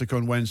against Celtic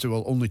on Wednesday?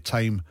 Well, only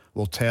time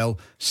will tell.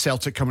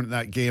 Celtic coming to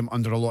that game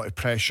under a lot of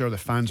pressure. The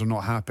fans are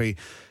not happy.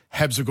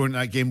 Hibs are going to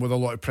that game with a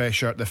lot of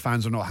pressure. The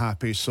fans are not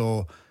happy.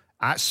 So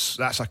that's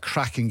a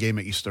cracking game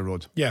at Easter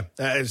Road. Yeah,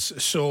 it is.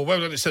 So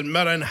well done to St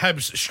Mirren.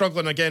 Hibs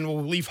struggling again.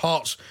 We'll leave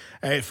Hearts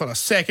for a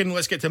second.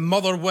 Let's get to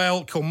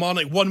Motherwell.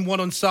 Kilmarnock 1-1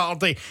 on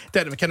Saturday.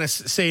 Derek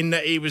McInnes saying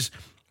that he was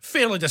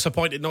Fairly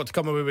disappointed not to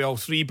come away with all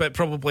three, but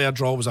probably a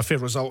draw was a fair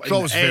result.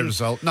 Draw was a fair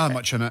result. Not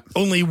much in it.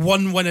 Only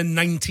one win in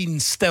 19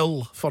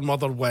 still for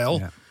Motherwell.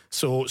 Yeah.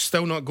 So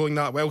still not going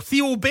that well.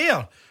 Theo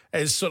Bair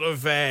is sort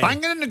of...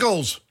 Banging in the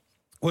goals.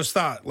 what's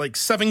that? Like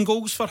 7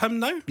 goals for him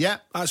now? Yeah.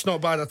 That's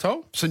not bad at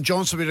all. St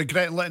Johnstone will be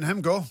regretting letting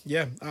him go.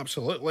 Yeah,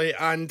 absolutely.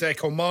 And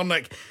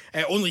Kilmarnock,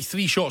 only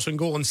 3 shots on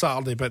goal on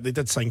Saturday, but they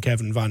did sign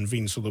Kevin Van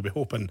Veen, so they'll be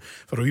hoping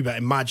for a wee bit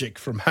of magic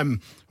from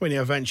him when he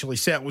eventually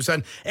settles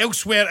in.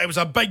 Elsewhere, it was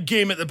a big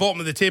game at the bottom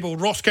of the table.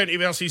 Ross County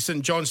versus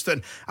St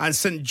Johnstone, and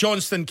St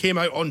Johnstone came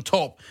out on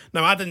top.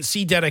 Now, I didn't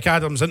see Derek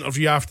Adams'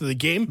 interview after the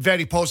game.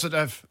 Very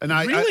positive. And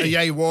Really?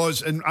 he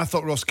was. And I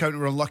thought Ross County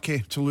were unlucky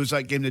to lose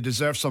that game. They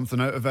deserved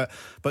something out of it.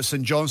 But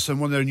St Johnstone,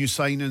 one of their new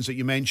signings that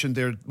you mentioned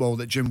there, well,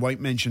 that Jim White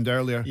mentioned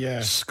earlier,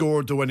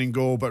 scored the winning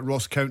goal. But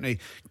Ross County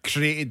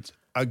created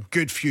a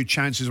good few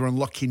chances, were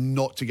unlucky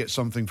not to get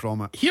something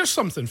from it. Here's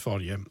something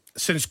for you.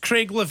 Since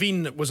Craig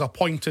Levine was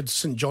appointed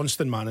St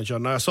Johnstone manager,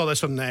 now I saw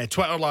this on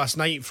Twitter last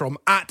night from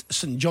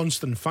 @St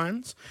Johnstone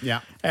fans.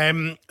 Yeah.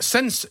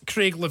 Since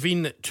Craig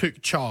Levine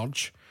took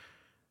charge,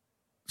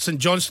 St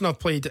Johnstone have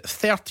played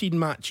 13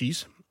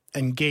 matches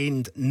and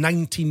gained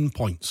 19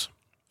 points.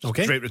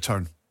 Okay. Great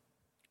return.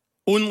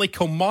 Only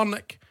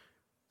Kilmarnock,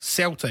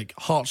 Celtic,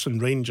 Hearts and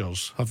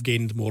Rangers have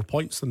gained more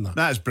points than that.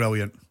 That is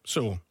brilliant.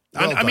 So,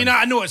 Well I mean,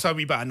 done. I know it's a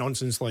wee bit of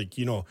nonsense, like,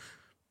 you know,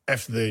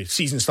 if the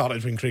season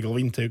started when Craig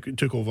Levine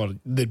took over,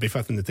 they'd be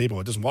 5th in the table.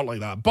 It doesn't work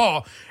like that.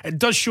 But it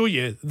does show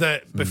you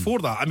that before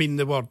that, I mean,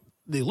 they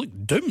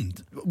looked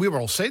doomed. We were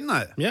all saying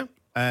that. Yeah.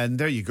 And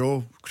there you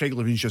go. Craig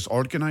Levine's just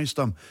organised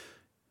them.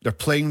 They're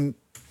playing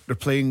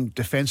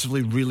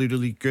defensively really,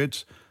 really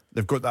good.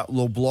 They've got that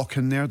low block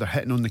in there. They're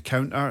hitting on the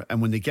counter, and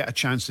when they get a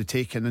chance to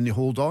take it and then they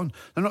hold on,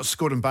 they're not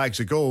scoring bags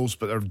of goals,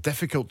 but they're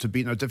difficult to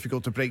beat and they're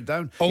difficult to break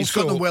down. He's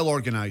got them well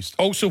organised.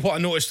 Also, what I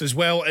noticed as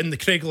well in the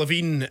Craig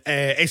Levine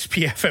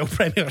SPFL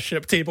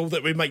Premiership table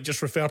that we might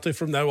just refer to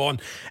from now on,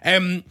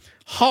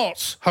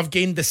 Hearts have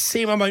gained the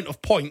same amount of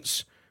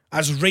points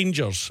as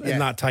Rangers in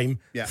that time.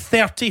 Yeah.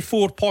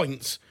 34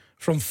 points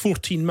from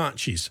 14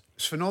 matches.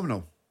 It's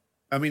phenomenal.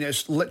 I mean,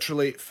 it's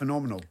literally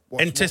phenomenal.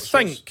 And to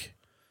think,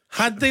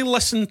 had they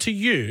listened to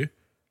you,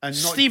 and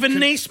Stephen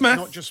Naismith,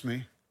 not just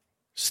me,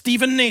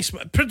 Stephen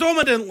Naismith,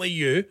 predominantly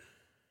you,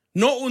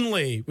 not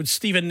only would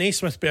Stephen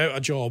Naismith be out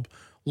of job,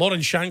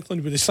 Lauren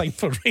Shanklin would have signed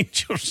for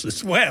Rangers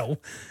as well.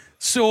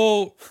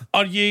 So,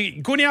 are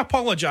you going to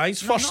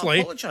apologise,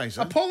 firstly? I'm not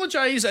apologising.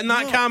 Apologise in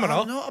that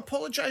camera I'm not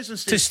apologising,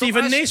 to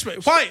Stephen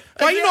Naismith. Why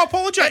are you not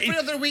apologising? Every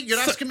other week you're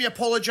asking me to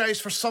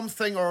apologise for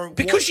something or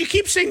Because you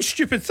keep saying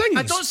stupid things.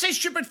 I don't say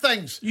stupid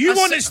things. You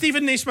wanted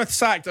Stephen Naismith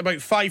sacked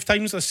about 5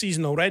 times this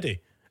season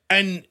already,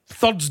 and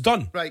third's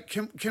done. Right,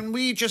 can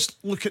we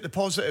just look at the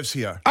positives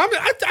here?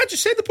 I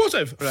just said the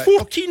positive. Right.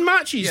 14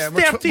 matches, Yeah,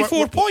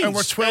 34 points, and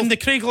we're 12 in the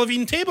Craig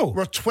Levine table.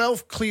 We're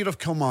 12 clear of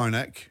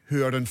Kilmarnock,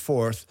 who are in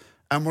 4th,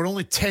 and we're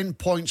only 10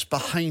 points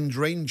behind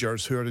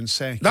Rangers, who are in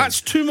 2nd. That's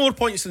 2 more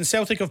points than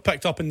Celtic have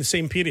picked up in the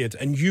same period,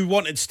 and you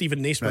wanted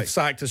Stephen Naismith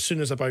sacked as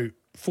soon as about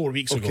 4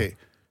 weeks ago. Okay,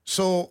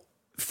 so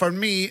for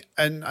me,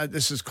 and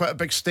this is quite a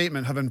big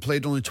statement, having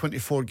played only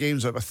 24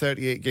 games out of a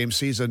 38-game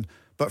season,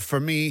 but for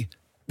me,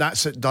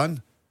 that's it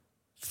done.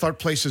 3rd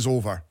place is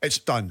over. It's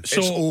done. It's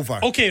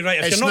over. Okay,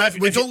 right.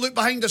 We don't look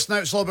behind us now.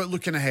 It's all about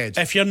looking ahead.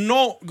 If you're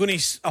not going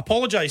to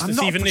apologise to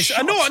Stephen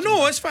Naismith,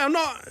 no, it's fine.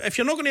 If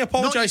you're not going to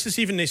apologise to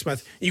Stephen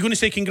Naismith, you're going to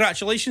say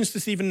congratulations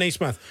to Stephen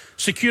Naismith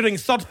securing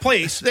 3rd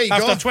place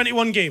after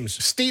 21 games.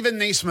 Stephen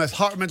Naismith,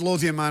 Heart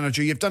Midlothian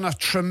manager, you've done a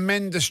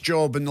tremendous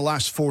job in the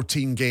last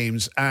 14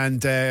 games,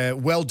 and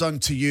well done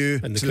to you.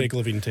 And the Craig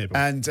Levine table.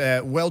 And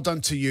well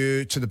done to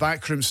you, to the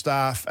backroom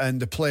staff and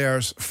the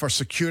players for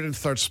securing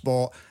 3rd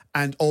spot.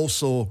 And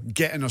also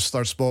getting us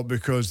 3rd spot,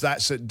 because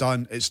that's it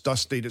done. It's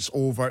dusted. It's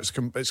over. It's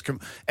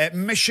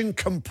mission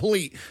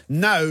complete.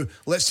 Now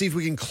let's see if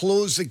we can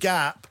close the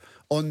gap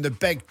on the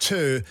big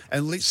 2,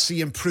 and let's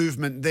see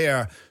improvement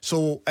there.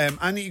 So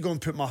I need to go and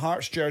put my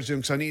Hearts jersey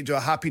on, because I need to do a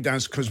happy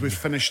dance because we've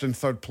finished in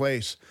 3rd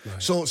place.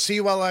 Right. So see,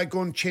 while I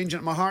go and change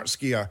into my Hearts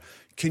gear,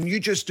 can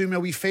you just do me a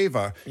wee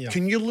favour? Yeah.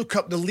 Can you look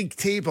up the league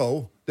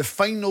table, the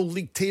final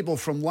league table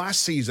from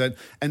last season,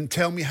 and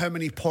tell me how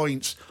many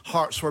points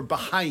Hearts were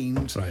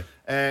behind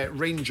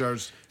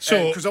Rangers?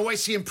 So, because I want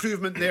to see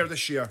improvement there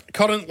this year.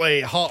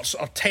 Currently, Hearts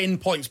are 10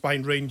 points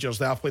behind Rangers.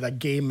 They have played a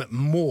game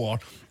more.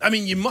 I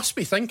mean, you must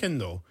be thinking,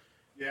 though,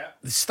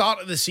 the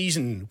start of the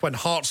season when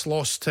Hearts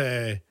lost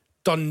to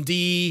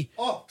Dundee,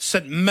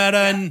 St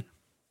Mirren.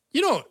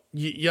 You know,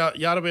 you're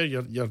aware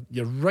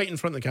you're right in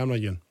front of the camera,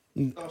 Ewan.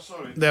 Oh,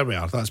 sorry. There we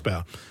are. That's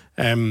better.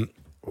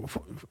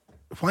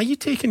 Why are you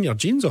taking your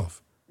jeans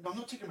off? No, I'm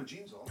not taking my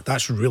jeans off.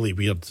 That's really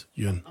weird,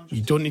 Ewan.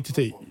 You don't need to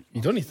take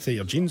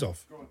your jeans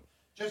off. Go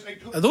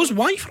on. Are those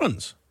Y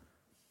fronts?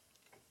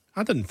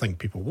 I didn't think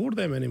people wore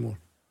them anymore.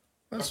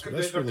 That's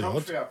really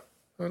odd.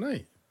 Oh,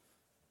 right.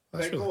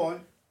 Go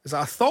on. Is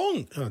that a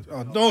thong?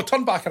 No,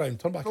 turn back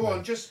around. Go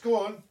on, just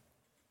go on.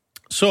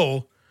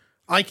 So,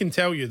 I can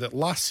tell you that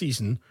last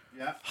season,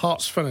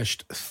 Hearts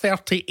finished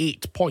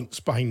 38 points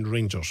behind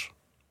Rangers.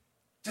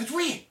 Did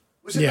we?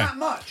 Was it that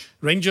much?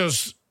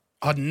 Rangers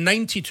had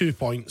 92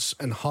 points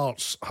and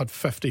Hearts had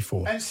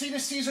 54. And see the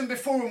season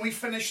before when we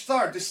finished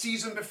third.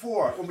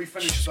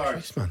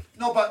 Christ, man.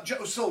 No,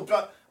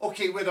 but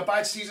okay, we had a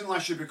bad season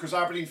last year because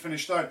Aberdeen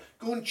finished third.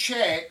 Go and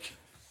check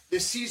the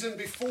season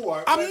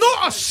before. I'm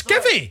not a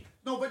skivvy.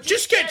 No, but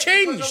just get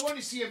changed. I want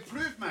to see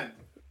improvement.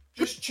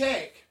 Just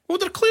check. Well,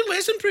 there clearly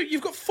is improvement.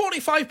 You've got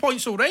 45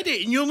 points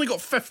already, and you only got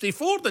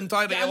 54 the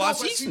entirety of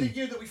last season. See the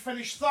year that we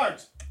finished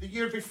third, the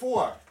year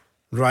before.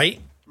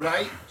 Right.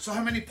 So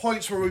how many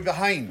points were we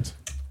behind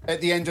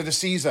at the end of the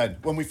season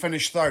when we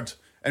finished third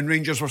and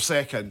Rangers were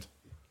second?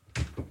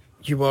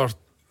 You were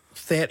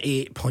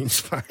 38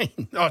 points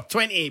behind. Oh,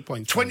 28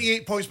 points.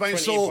 28 points behind.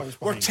 So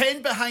we're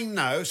 10 behind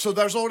now. So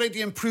there's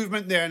already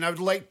improvement there, and I would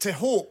like to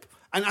hope,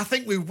 and I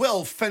think we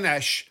will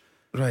finish.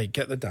 Right,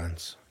 get the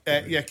dance.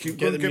 Get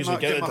the music,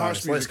 get the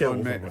dance. Let's get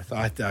over with.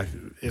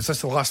 Is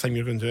this the last time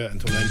you're going to do it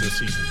until the end of the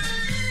season?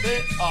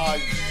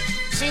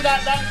 See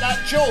that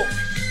joke?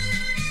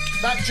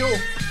 That joke.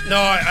 No,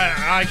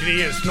 I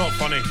agree. It's not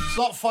funny. It's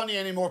not funny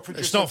anymore,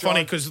 producer. It's not John.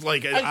 funny because,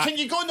 like... And can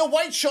you go in the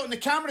wide shot in the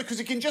camera because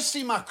you can just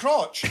see my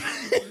crotch?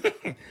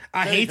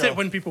 I hate it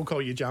when people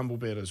call you Jambo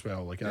Bear as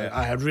well. Like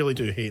I really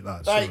do hate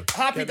that. Right, so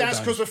happy dance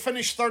because we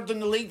finished third in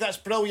the league. That's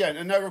brilliant.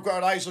 And now we've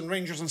got our eyes on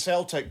Rangers and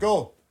Celtic.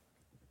 Go.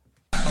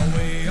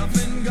 Away up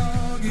in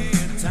Gorgie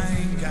in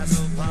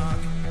Tynecastle Park,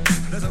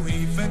 there's a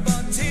wee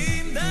football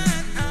team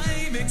that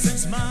I mix and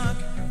smark.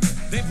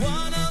 They've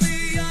won all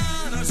the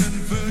honours in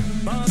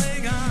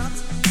footballing art.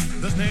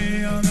 There's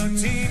no other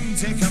team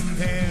to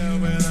compare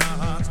with our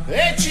heart.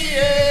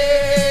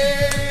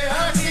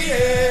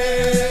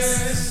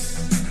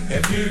 H-E-A-R-T-S.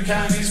 If you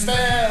can't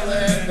spell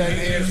it, then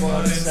here's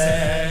what it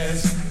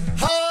says.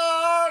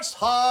 Hearts,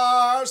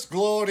 hearts,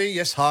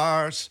 glorious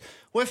hearts.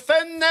 We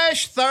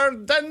finished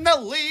third in the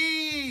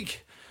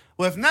league.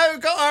 We've now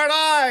got our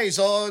eyes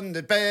on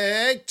the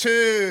big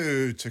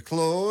two to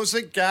close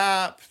the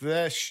gap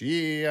this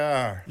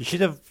year. You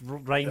should have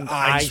rhymed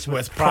eyes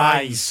with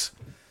prize.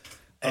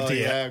 Oh,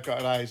 Idiot. yeah, I've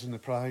got our eyes on the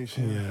prize.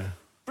 Yeah.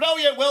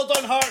 Brilliant, well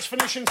done, Hearts,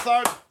 finishing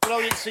third.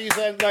 Brilliant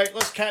season. Right,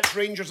 let's catch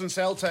Rangers and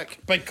Celtic.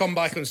 Big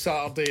comeback on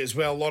Saturday as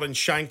well. Lawrence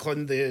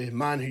Shanklin, the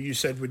man who you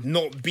said would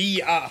not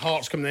be at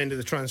Hearts coming the end of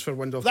the transfer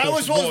window. Of That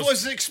course, was what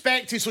was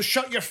expected, so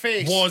shut your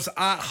face. Was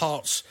at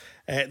Hearts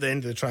at the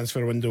end of the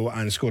transfer window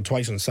and scored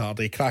twice on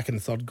Saturday. Cracking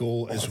third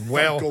goal as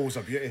well. Third goal's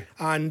a beauty.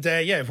 And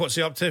what's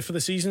he up to for the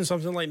season?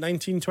 Something like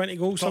 19, 20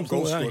 goals? Top something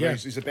goal like that. scorer. Yeah,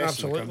 He's the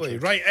best in the absolutely.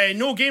 country. Right,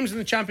 no games in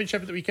the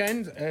Championship at the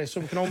weekend, so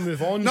we can all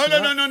move on. No.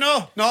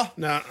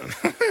 Nah.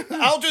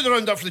 I'll do the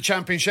roundup for the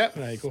Championship.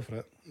 Right, go for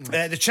it.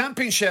 The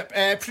Championship.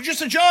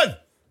 Producer John,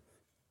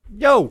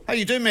 Yo, how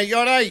you doing, mate? You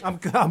all right? I'm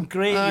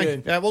great.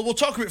 Ewan. Yeah, well, we'll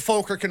talk about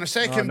Falkirk in a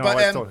second. Oh, no, but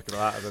let's talk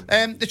about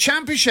that. the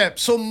Championship.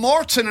 So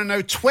Morton are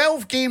now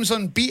 12 games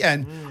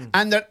unbeaten,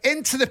 and they're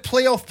into the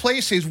playoff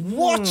places.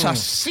 What a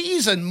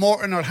season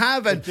Morton are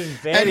having! They're doing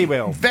very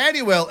well.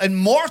 Very well. And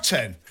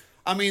Morton,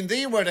 I mean,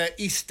 they were at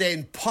East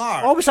End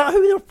Park. Oh, was that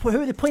who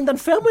they playing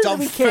Dunfermline at the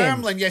weekend?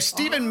 Dunfermline, yes.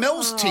 Stephen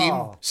Mills'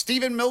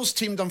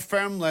 team,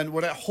 Dunfermline,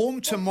 were at home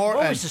to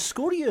Morton. What was the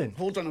score, Ewan?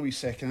 Hold on a wee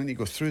second, I need to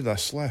go through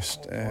this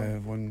list.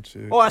 1,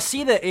 2. Oh, I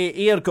see that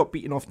Ayr got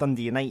beaten off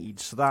Dundee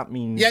United, so that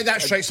means... Yeah,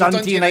 that's right. So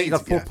Dundee United are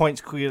 4 yeah.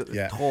 points clear at the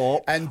Yeah.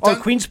 top. And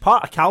Queen's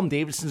Park, Callum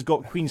Davidson's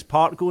got Queen's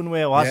Park going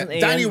well, hasn't he?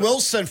 Danny And-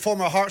 Wilson,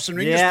 former Hearts and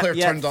Rangers player,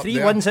 turned up 3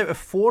 there. wins out of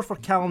 4 for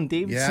Callum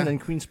Davidson Yeah. in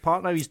Queen's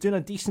Park. Now he's doing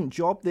a decent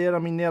job there. I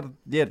mean, they're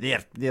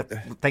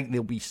think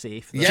they'll be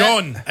safe. Yeah.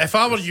 John, if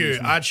I were you,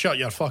 I'd shut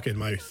your fucking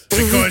mouth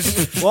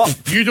because What?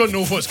 you don't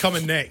know what's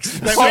coming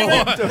next. Wait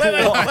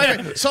a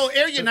minute. So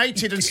Ayr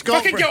United and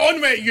Scott Fucking get on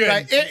with it, you.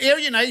 Right, Ayr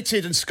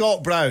United and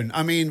Scott Brown,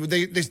 I mean,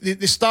 they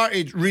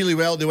started really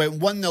well. They went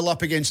 1-0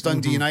 up against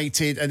Dundee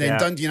United, and then Yeah.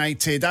 Dundee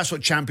United, that's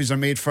what champions are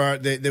made for.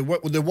 They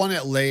won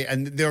it late,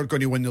 and they're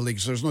going to win the league,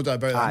 so there's no doubt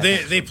about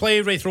that. They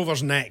play Wraith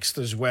Rovers next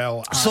as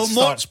well at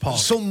Starts Park.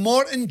 So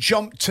Morton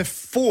jumped to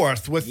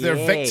 4th with their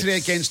Yes. victory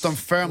against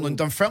Dunfermline.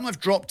 Dunfermline have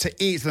dropped to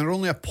 8th, and they're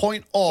only a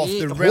point off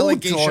the Hold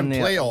relegation on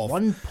there. playoff.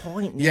 1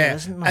 point, Yeah,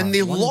 isn't that? and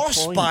they 1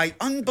 lost point. by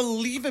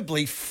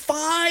unbelievably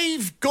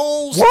 5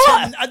 goals.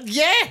 What?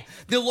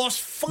 They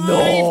lost 5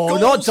 No,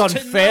 goals. not to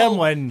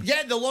Dunfermline. 0.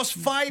 Yeah, they lost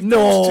 5 No,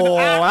 goals to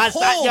at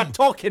home. you're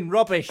talking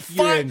rubbish,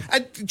 Ewan.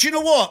 Do you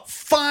know what?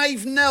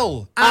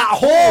 5-0 At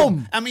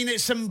home. I mean,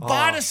 it's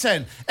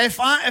embarrassing. If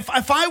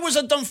I was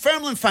a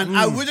Dunfermline fan,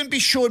 I wouldn't be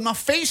showing my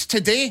face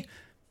today.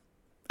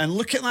 And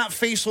look at that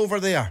face over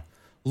there.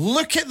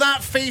 Look at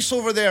that face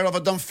over there of a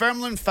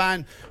Dunfermline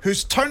fan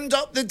who's turned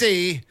up the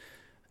day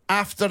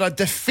after a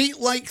defeat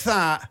like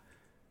that.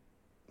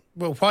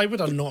 Well, why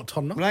would I not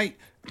turn up? Right.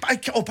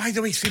 By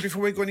the way, see,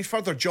 before we go any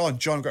further, John,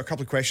 I've got a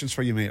couple of questions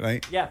for you, mate,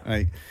 right? Yeah.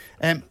 Right.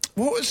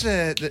 What was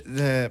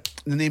the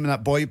name of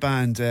that boy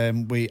band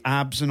with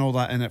abs and all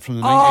that in it from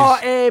the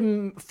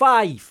 90s?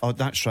 5. Oh,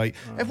 that's right.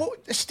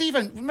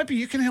 Stephen, maybe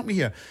you can help me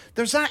here.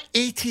 There's that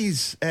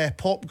 80s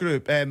pop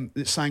group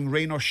that sang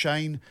Rain or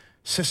Shine,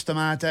 System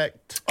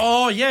Addict.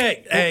 Oh,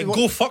 yeah. What-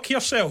 Go fuck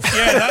yourself.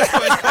 Yeah, that's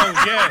what it's called.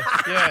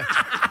 Yeah.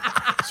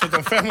 So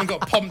Dunfermline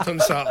got pumped on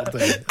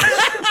Saturday.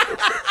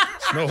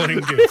 It's not looking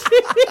good.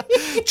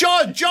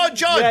 John.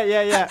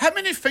 Yeah. How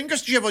many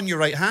fingers do you have on your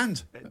right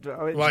hand?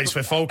 Well, he's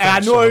for Falkirk. I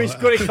know I was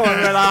going to come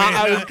with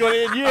that. I was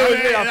going to.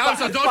 That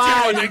was a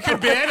dodgy one. It could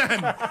be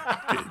anything.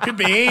 It could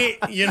be 8,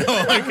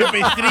 it could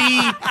be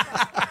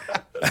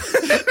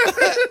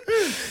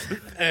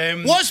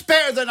 3. What's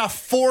better than a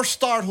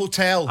 4-star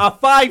hotel? A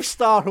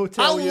 5-star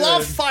hotel. I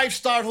love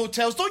 5-star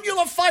hotels. Don't you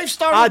love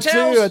 5-star I do,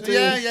 hotels? I do.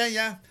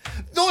 Yeah.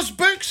 Those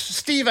books,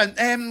 Stephen,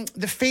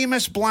 the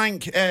famous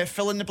blank,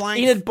 fill in the blank.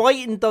 Enid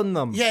Blyton done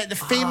them. Yeah, the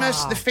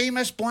famous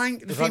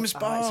blank, the famous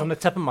It's on the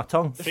tip of my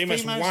tongue.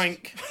 Famous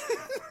wank.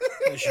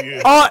 That's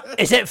you. Oh,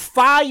 is it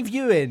 5,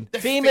 Ewan? The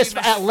famous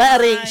famous at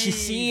Letter 5,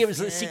 HCC. It was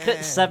the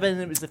Secret 7.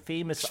 It was the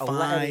famous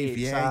 5,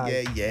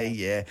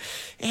 yeah.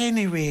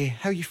 Anyway,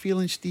 how you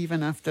feeling,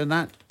 Stephen, after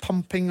that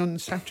pumping on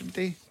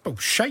Saturday? Oh,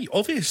 shite,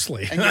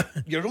 obviously. And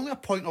you're only a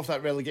point off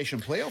that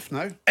relegation playoff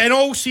now. In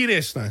all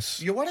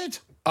seriousness, You worried?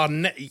 our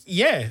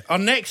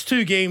next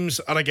 2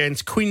 games are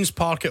against Queen's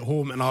Park at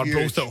home and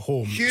Arbroath at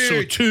home. Huge.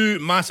 So 2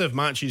 massive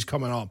matches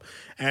coming up.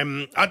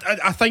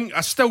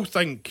 I still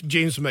think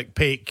James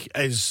McPake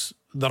is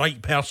the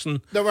right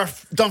person. There were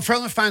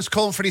Dunfermline fans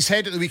calling for his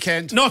head at the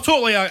weekend. No,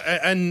 totally.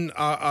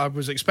 I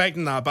was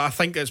expecting that, but I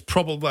think it's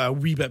probably a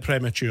wee bit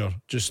premature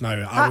just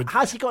now.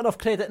 Has he got enough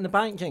credit in the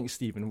bank, Jinx,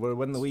 Stephen? We're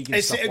winning the league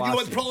and stuff You know last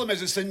what the year. problem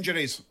is? It's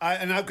injuries,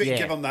 and I've got to Yeah.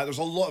 give him that. There's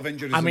a lot of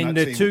injuries. I in mean,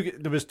 that team.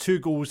 there was 2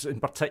 goals in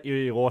particular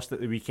he lost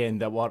at the weekend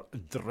that were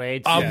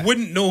dreadful. I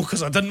wouldn't know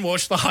because I didn't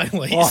watch the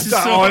highlights.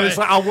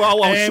 Honestly,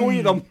 I'll show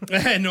you them.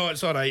 No,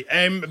 it's all right.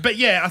 But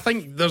yeah, I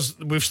think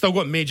we've still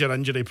got major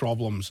injury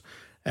problems.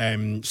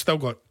 Still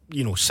got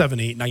 7,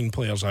 8, 9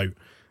 players out,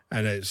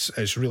 and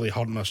it's really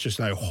hurting us just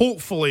now.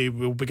 Hopefully,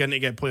 we'll begin to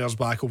get players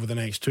back over the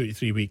next 2 to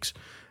 3 weeks,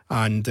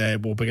 and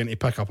we'll begin to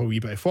pick up a wee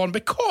bit of form.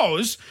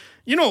 Because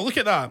look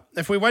at that.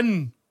 If we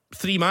win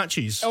 3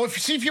 matches,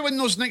 If you win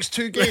those next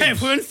 2 games,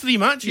 if we win 3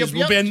 matches,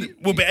 Yep,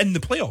 we'll be in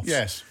the playoffs.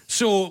 Yes.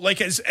 So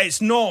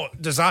it's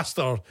not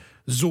disaster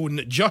zone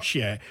just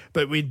yet,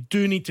 but we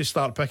do need to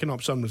start picking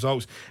up some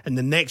results. And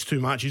the next 2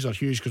 matches are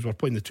huge because we're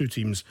playing the 2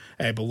 teams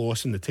below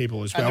us in the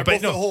table as well. and they're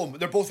both But at home.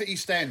 They're both at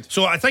East End.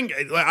 so I think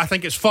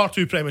it's far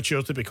too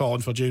premature to be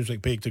calling for James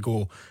McPake to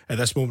go at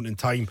this moment in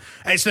time.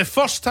 It's the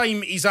first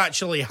time he's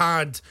actually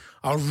had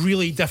a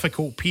really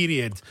difficult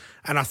period,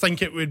 and I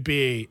think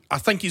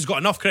he's got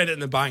enough credit in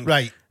the bank,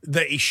 Right,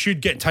 that he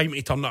should get time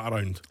to turn that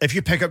around. If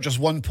you pick up just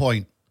 1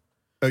 point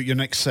out your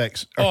next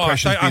 6, I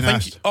questions being think.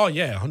 asked. Oh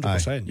yeah,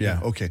 100%. Yeah,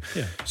 okay.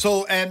 Yeah.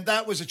 So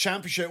that was a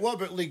championship. What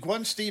about League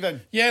One,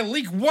 Stephen? Yeah,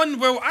 League One.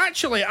 Well,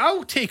 actually,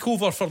 I'll take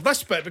over for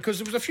this bit because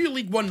there was a few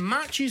League One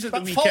matches at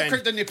But the weekend.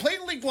 Falkirk, didn't they play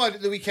in League One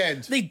at the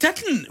weekend? They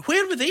didn't.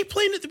 Where were they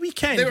playing at the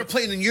weekend? They were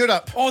playing in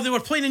Europe. Oh, they were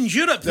playing in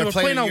Europe. They were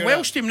playing a in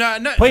Welsh team.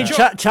 Playing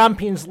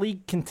Champions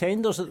League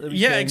contenders at the weekend.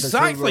 Yeah, is who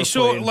we exactly. were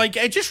So, playing.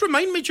 just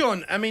remind me,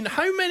 John. I mean,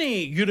 how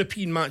many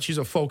European matches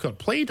have Falkirk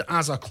played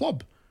as a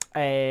club?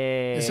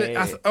 Is it,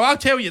 I'll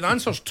tell you. The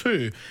answer's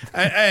 2.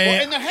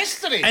 In their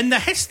history? In the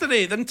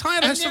history, the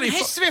entire In history. the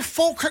history of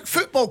Falkirk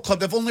Football Club,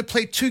 they've only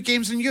played 2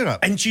 games in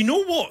Europe. And do you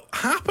know what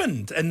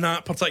happened in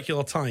that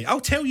particular tie? I'll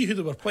tell you who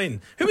they were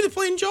playing. Who were they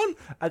playing, John?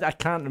 I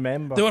can't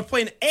remember. They were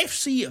playing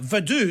FC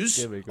Vaduz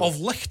There we go. of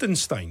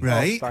Liechtenstein.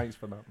 Right. Thanks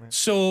for that, mate.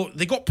 So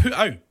they got put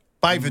out,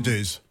 By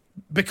Vaduz.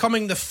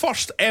 becoming the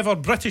first ever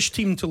British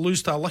team to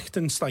lose to a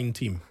Liechtenstein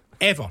team.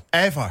 Ever.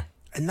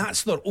 And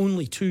that's their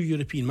only 2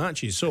 European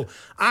matches. So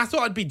I thought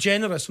I'd be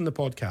generous on the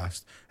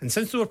podcast. And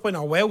since they were playing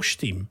a Welsh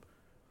team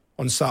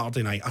on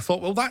Saturday night, I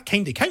thought, well, that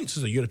kind of counts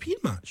as a European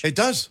match. It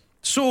does.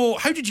 So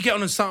how did you get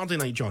on Saturday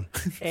night, John?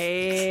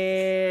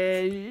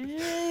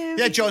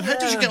 Yeah, John, how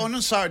did you get on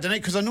Saturday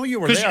night? Because I know you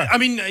were there.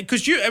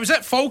 Because it was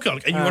at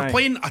Falkirk and you were Aye.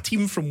 playing a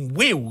team from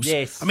Wales.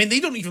 Yes. I mean, they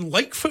don't even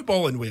like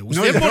football in Wales.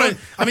 No, They're they more- don't.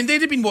 I mean,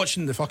 they'd have been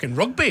watching the fucking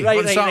rugby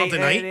on Saturday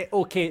night.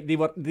 Okay,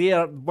 they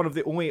are one of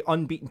the only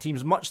unbeaten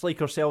teams, much like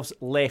ourselves,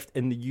 left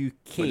in the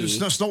UK. It's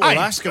not what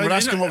we're asking. We're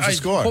asking what was the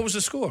score. What was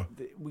the score?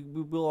 We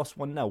lost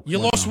 1-0. You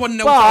lost 1-0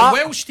 to a But-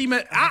 Welsh team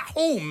at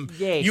home.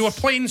 Yes. You were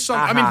playing some.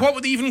 I mean, Uh-huh. what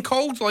were they even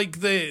called? Like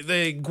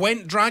the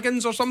Gwent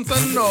Dragons or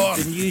something? Or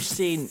The New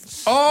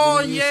Saints. oh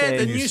The New yeah, the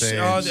Saints. new.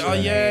 Saints,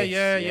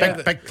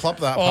 Yeah. Big club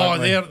that. Oh,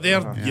 apparently.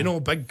 they're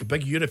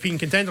big European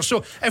contenders.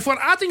 So if we're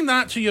adding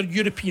that to your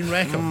European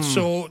record,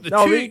 so the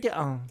No, two. we get.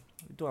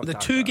 We don't have The to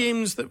 2 add that.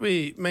 games that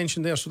we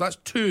mentioned there, so that's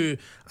 2.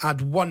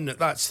 Add 1,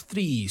 that's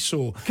 3.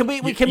 So Can we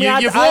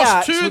add you've Ajax?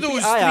 lost 2 We of those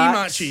beat 3 Ajax.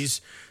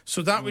 matches,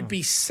 so that would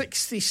be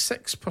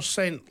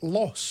 66%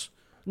 loss.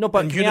 No,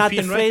 but in can we add the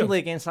European friendly record.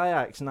 against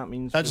Ajax, and that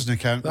means That doesn't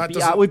count. That we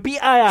doesn't- beat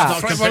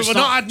Ajax. Right, well, we're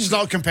not adding It's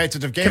not a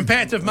competitive game.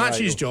 competitive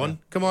matches, okay. John.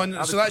 Come on,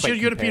 was so that's your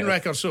quite European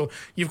competitive. record. So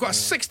you've got a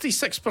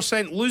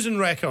 66% losing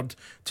record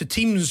to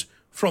teams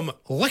from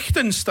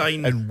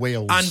Liechtenstein And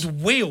Wales.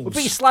 We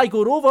beat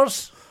Sligo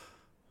Rovers.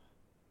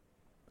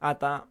 Add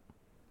that.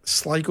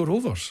 Sligo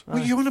Rovers.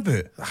 What are you on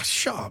about? Ah,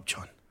 shut up,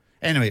 John.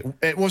 Anyway,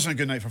 it wasn't a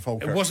good night for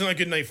Falkirk. It wasn't a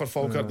good night for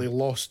Falkirk. They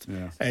lost.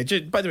 By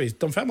the way,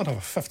 Dunfermline have a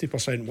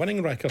 50%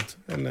 winning record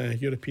in the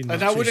European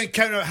And matches. I wouldn't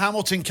count out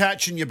Hamilton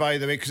catching you, by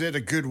the way, because they had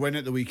a good win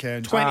at the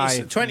weekend.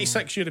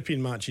 26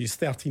 European matches,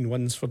 13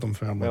 wins for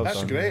Dunfermline.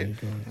 That's great.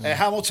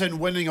 Hamilton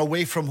winning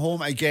away from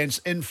home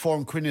against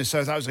informed Queen of the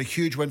South. That was a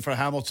huge win for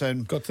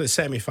Hamilton. Got to the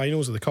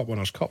semi-finals of the Cup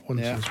Winners' Cup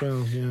once as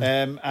well.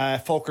 Yeah.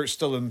 Falkirk's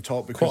still in the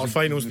top because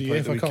Quarter-finals of the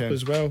UEFA Cup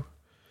as well.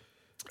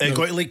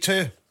 Go to League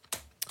Two.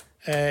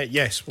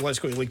 Yes, well, let's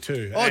go to League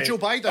Two. Joe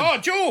Biden. Oh,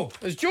 Joe!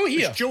 Is Joe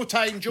here? It's Joe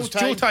time.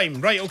 Joe time.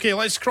 Right, okay,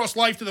 let's cross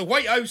live to the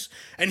White House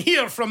and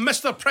hear from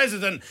Mr.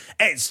 President.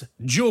 It's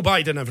Joe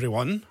Biden,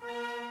 everyone.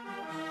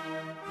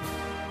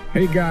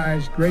 Hey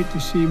guys, great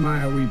to see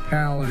my wee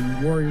pal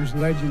and Warriors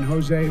legend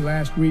Jose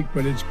last week,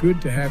 but it's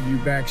good to have you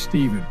back,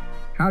 Stephen.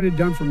 How did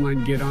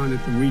Dunfermline get on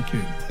at the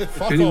weekend?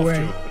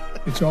 Anyway, off,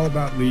 Joe. It's all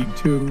about League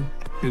Two,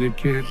 and it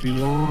can't be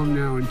long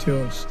now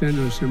until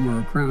Stenhousen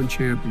were crowned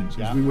champions,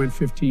 as we went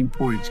 15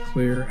 points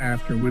clear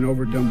after win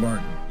over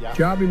Dumbarton.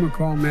 Jobby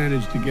McCall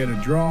managed to get a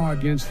draw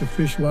against the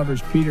Fish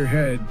Lovers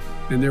Peterhead,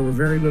 and there were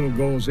very little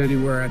goals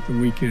anywhere at the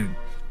weekend.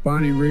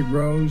 Bonnie Rig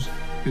Rose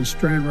and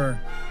Stranraer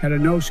had a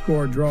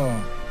no-score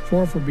draw.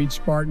 Forfar beat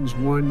Spartans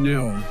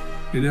 1-0,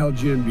 and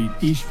Elgin beat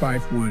East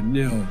Fife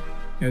 1-0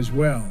 as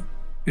well.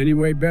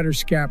 Anyway, better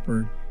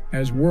scapper,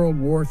 as World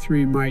War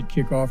III might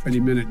kick off any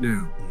minute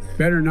now.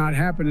 Better not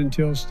happen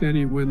until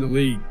Steny win the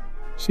league.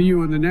 See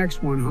you on the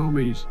next one,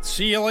 homies.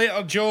 See you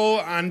later, Joe,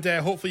 and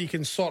hopefully you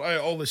can sort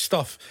out all the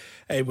stuff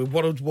with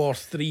World War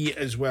III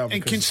as well.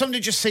 And can somebody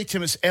just say to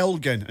him it's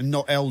Elgin and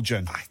not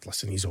Elgin?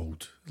 Listen, he's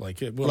old. We're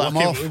Let him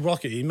off.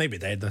 lucky. He may be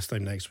dead this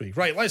time next week.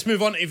 Right, let's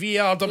move on to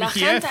VAR La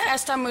gente WTF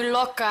está muy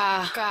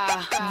loca.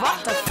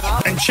 What the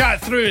fuck? and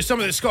chat through some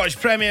of the Scottish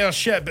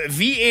Premiership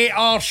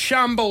VAR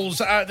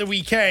shambles at the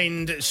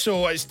weekend.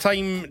 So it's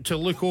time to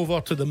look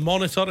over to the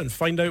monitor and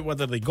find out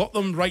whether they got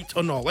them right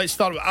or not. Let's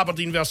start with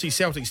Aberdeen versus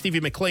Celtic.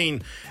 Stevie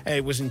McLean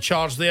was in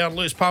charge there.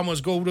 Lewis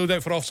Palmer's goal ruled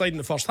out for offside in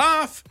the first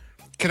half.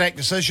 Correct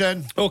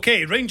decision.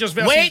 Okay, Rangers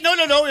versus... Wait, no.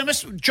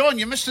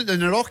 You missed it the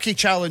Naroki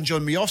challenge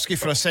on Miofsky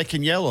for a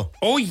second yellow.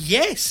 Oh,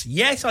 yes,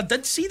 I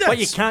did see that. But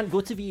you can't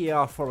go to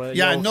VAR for a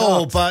Yeah, yellow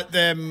no, card. but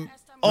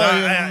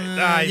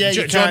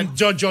you can't.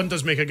 John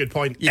does make a good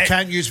point. You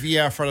can't use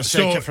VAR for a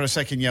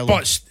second yellow.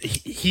 But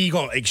he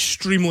got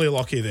extremely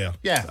lucky there.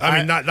 Yeah,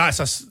 I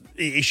mean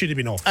he should have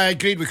been off. I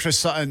agreed with Chris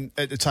Sutton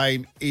at the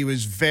time. He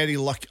was very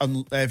lucky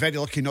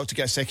not to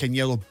get a second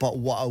yellow. But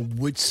what I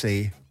would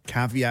say,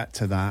 caveat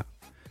to that,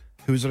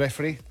 who was the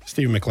referee?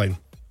 Stephen McLean.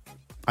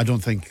 I don't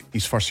think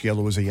his first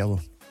yellow was a yellow.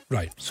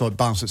 Right. So it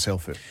balanced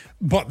itself out.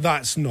 But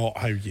that's not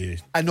how you...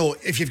 I know,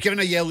 if you've given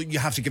a yellow, you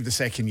have to give the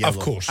second yellow.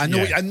 Of course, I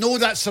know. yeah. I know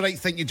that's the right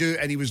thing to do,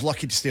 and he was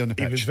lucky to stay on the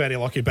pitch. He was very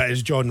lucky, but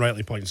as John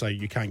rightly points out,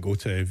 you can't go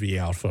to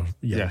VAR for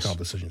yellow card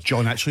decisions.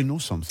 John actually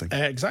knows something.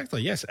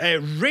 Exactly, yes.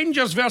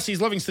 Rangers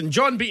versus Livingston.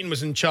 John Beaton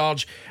was in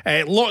charge.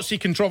 Lots of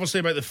controversy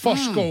about the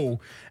first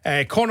goal.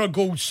 Connor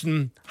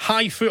Goldson,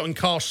 high foot on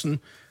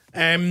Carson.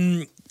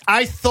 I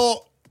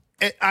thought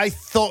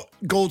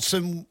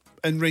Goldson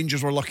and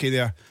Rangers were lucky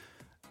there.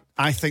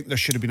 I think there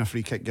should have been a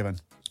free kick given.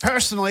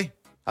 Personally,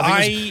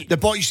 I think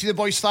you see the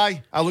boy's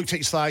thigh? I looked at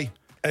his thigh.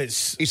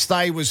 His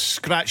thigh was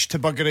scratched to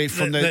buggery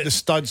from the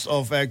studs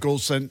of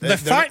Goldson. The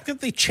fact that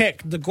they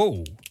checked the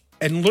goal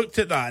and looked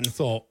at that and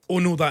thought, oh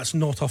no, that's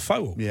not a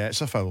foul. Yeah,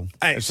 it's a foul.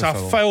 It's a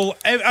foul.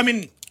 I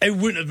mean, it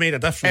wouldn't have made a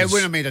difference. It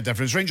wouldn't have made a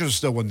difference. Rangers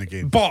still won the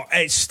game. But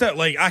it's still,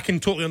 I can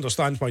totally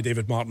understand why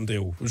David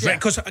Martindale was right.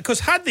 Because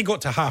had they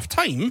got to half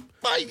time,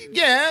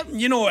 yeah,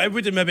 it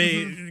would have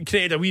maybe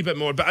created a wee bit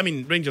more. But I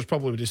mean, Rangers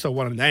probably would have still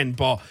won in the end.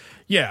 But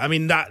yeah, I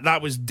mean,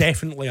 that was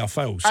definitely a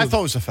foul. So, I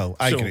thought it was a foul.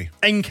 I agree.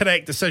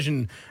 Incorrect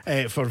decision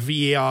for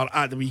VAR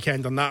at the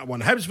weekend on that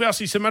one. Hibs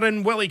versus St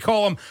Mirren. Willie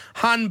Collum,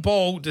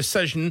 handball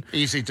decision.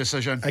 Easy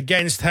decision.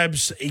 Against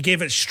Hibs. He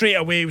gave it straight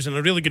away. He was in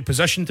a really good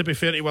position, to be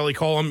fair to Willie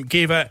Collum.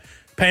 Gave it.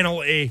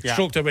 Penalty,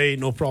 stroked away,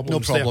 no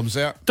problems. No problems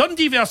there.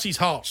 Dundee versus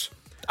Hearts.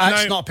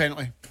 That's not a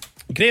penalty.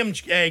 Graham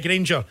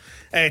Granger,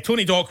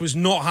 Tony Dock was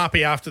not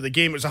happy after the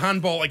game. It was a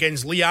handball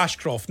against Lee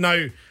Ashcroft.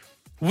 Now,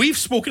 we've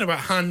spoken about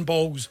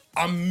handballs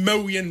a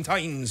million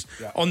times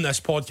on this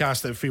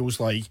podcast, it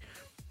feels like.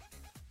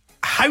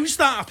 How's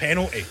that a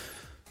penalty?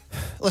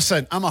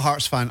 Listen, I'm a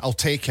Hearts fan. I'll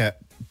take it,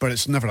 but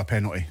it's never a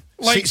penalty.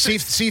 See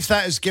if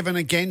that is given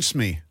against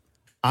me.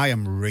 I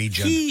am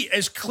raging. He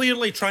is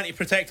clearly trying to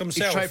protect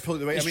himself. He's trying to pull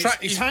it away.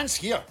 His hand's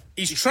here.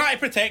 He's trying to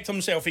protect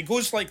himself. He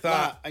goes like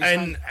that,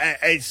 and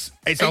it's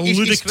a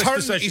ludicrous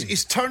decision.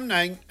 He's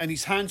turning, and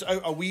his hand's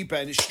out a wee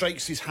bit, and it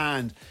strikes his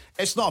hand.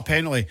 It's not a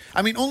penalty.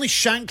 I mean, only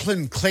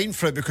Shanklin claimed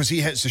for it because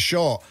he hits the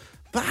shot,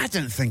 but I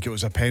didn't think it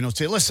was a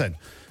penalty. Listen,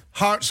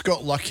 Hearts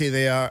got lucky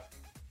there,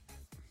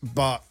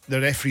 but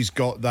the referee's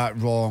got that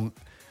wrong.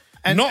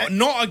 And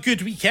not a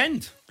good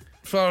weekend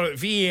for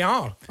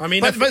VAR. I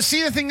mean, but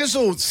see, the thing is,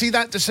 though, see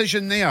that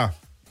decision there.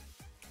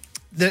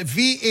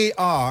 The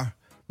VAR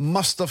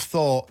must have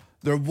thought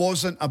there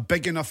wasn't a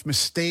big enough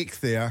mistake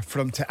there for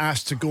him to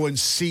ask to go and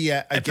see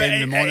it again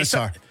in the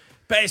monitor.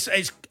 But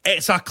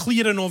It's a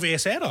clear and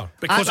obvious error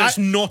because I- it's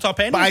not a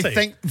penalty. But I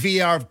think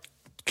VAR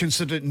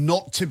consider it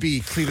not to be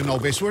clear and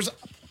obvious. Whereas,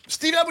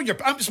 Steve,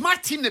 it's my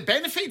team that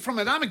benefited from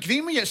it. I'm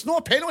agreeing with you. It's not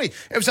a penalty.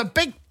 It was a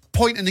big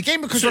point in the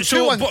game because we're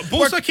 2-1.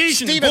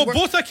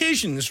 Both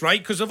occasions,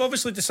 right? Because I've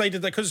obviously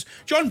decided that because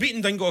John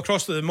Beaton didn't go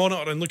across to the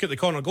monitor and look at the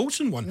Connor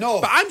Goldson one. No.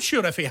 But I'm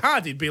sure if he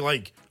had, he'd be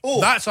like,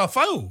 that's a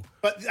foul.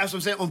 But as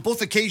I'm saying, on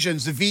both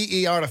occasions, the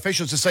VAR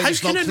officials decided How it's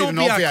can not it clear not and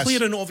be obvious. a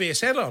clear and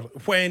obvious error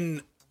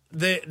when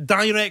the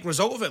direct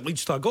result of it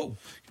leads to a goal?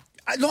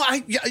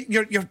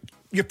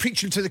 You're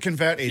preaching to the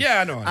converted.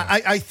 Yeah, I know.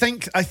 I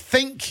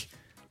think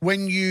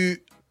when you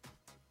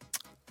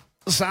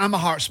listen, I'm a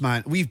Hearts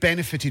man. We've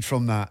benefited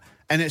from that,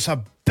 and it's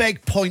a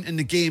big point in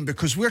the game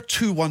because we're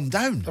 2-1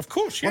 down. Of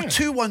course, yeah. We're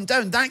 2-1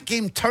 down. That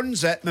game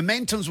turns it.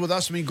 Momentum's with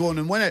us and we go on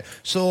and win it.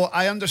 So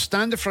I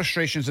understand the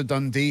frustrations of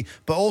Dundee,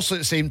 but also at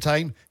the same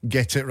time,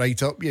 get it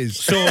right up, yes.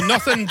 So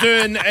nothing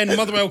doing in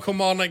Motherwell,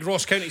 Kilmarnock,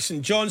 Ross County,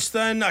 St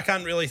Johnstone. I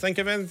can't really think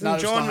of anything. No,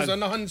 John, was there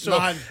nothing? So,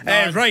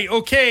 right,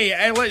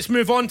 okay. Let's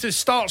move on to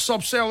Start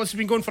Sub Sell. This has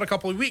been going for a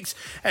couple of weeks.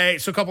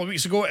 So a couple of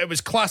weeks ago, it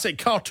was classic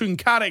cartoon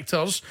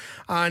characters,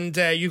 and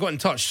you got in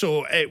touch.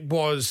 So it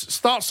was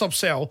Start Sub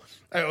Sell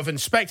out of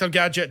Inspector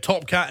Gadget,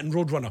 Top Cat, and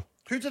Roadrunner.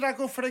 Who did I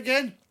go for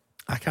again?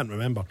 I can't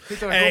remember. Who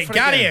did I go for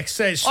Gary again?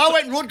 says I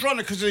went Roadrunner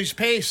because of his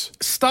pace.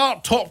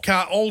 start Top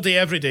Cat all day,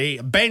 every day,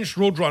 bench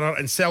Roadrunner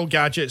and sell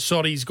Gadget.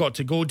 Sorry, he's got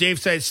to go. Dave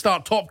says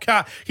start Top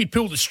Cat. He'd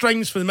pull the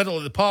strings for the middle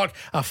of the park.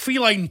 A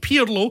feline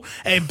Pirlo,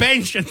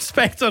 bench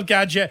Inspector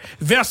Gadget.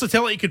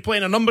 Versatility, could play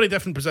in a number of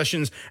different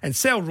positions, and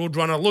sell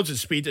Roadrunner, loads of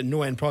speed and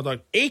no end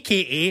product,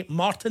 aka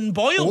Martin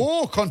Boyle.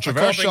 Oh,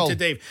 controversial. According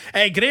to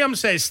Dave. Graham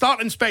says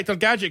start Inspector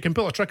Gadget, can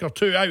pull a trick or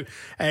two out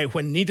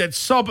when needed.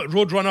 Sub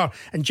Roadrunner,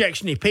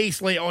 injection of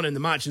pace late on in the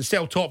match, and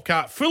sell Top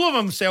Cat, full of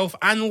himself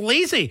and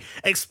lazy.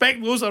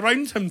 Expect those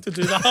around him to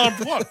do the hard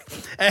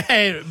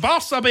work.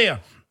 Barca Bear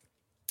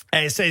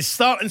says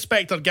start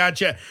Inspector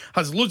Gadget,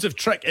 has loads of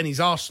tricks in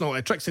his arsenal,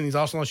 I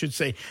should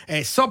say.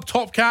 Sub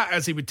Top Cat,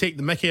 as he would take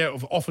the mickey out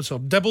of Officer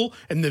Dibble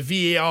in the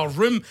VAR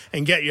room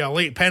and get you a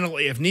late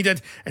penalty if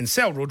needed, and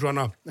sell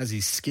Roadrunner as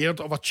he's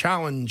scared of a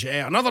challenge.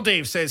 Another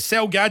Dave says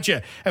sell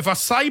Gadget. If a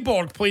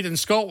cyborg played in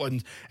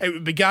Scotland, it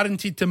would be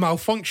guaranteed to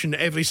malfunction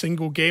every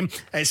single game.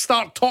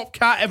 Start Top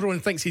Cat. Everyone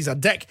thinks he's a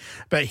dick,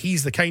 but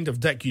he's the kind of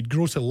dick you'd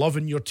grow to love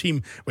in your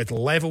team with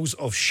levels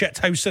of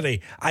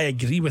shithousery. I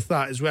agree with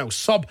that as well.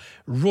 Sub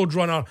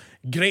Roadrunner,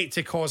 great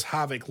to cause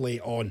havoc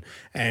late on.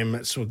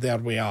 So there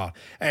we are.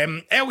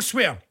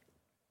 Elsewhere,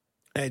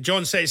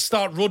 John says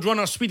start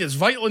Roadrunner. Speed is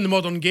vital in the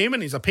modern game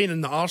and he's a pain in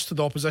the arse to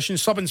the opposition.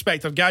 Sub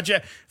Inspector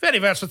Gadget, very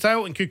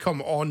versatile and could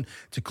come on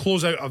to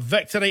close out a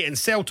victory. And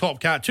sell Top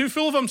Cat, too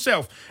full of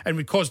himself and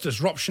would cause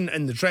disruption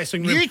in the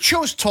dressing room. You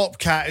chose Top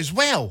Cat as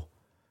well.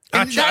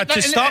 To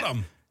start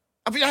him.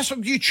 I mean, that's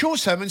what you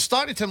chose him and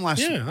started him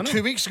last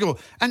 2 weeks ago.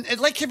 And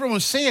like everyone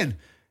was saying,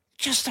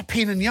 just a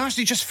pain in the arse.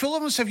 He's just full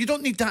of himself. You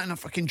don't need that in a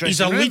fucking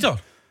dressing room. He's a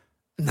leader.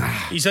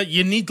 Nah.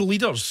 You need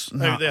leaders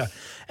out there.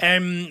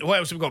 What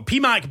else have we got?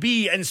 PMAC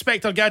B,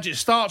 Inspector Gadget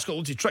starts, got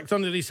loads of tricks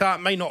under his hat,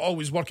 might not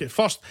always work at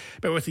first,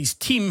 but with his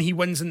team he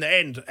wins in the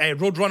end.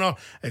 Roadrunner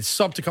is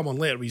sub to come on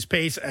later with his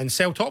pace, and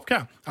sell Top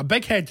Cat, a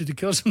big head who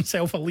declares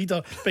himself a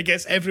leader but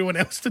gets everyone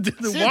else to do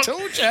the work. I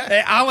told you.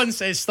 Alan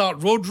says start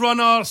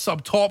Roadrunner,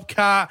 sub Top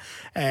Cat,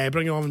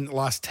 bring him on the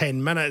last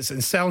 10 minutes,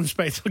 and sell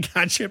Inspector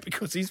Gadget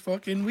because he's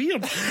fucking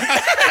weird.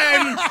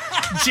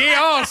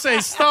 JR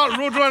says start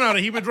Roadrunner.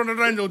 He would run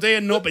around all day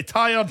and not be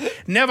tired,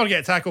 never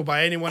get tackled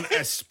by anyone,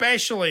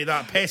 especially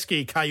that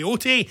pesky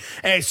coyote.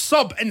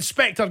 Sub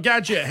Inspector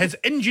Gadget, his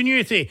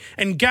ingenuity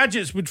and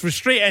gadgets would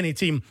frustrate any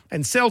team.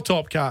 And sell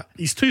Top Cat,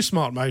 he's too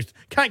smart-mouthed,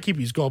 can't keep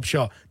his gob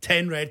shut.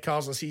 10 red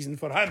cards a season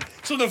for him.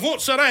 So the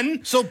votes are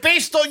in. So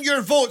based on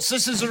your votes,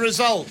 this is the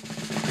result.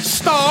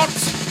 Start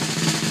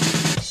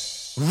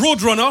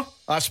Roadrunner.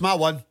 That's my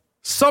one.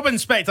 Sub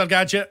Inspector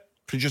Gadget.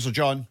 Producer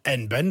John.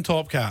 And bin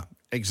Top Cat.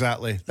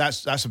 Exactly.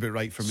 That's about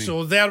right for me.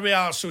 So there we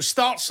are. So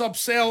start sub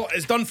sell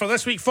is done for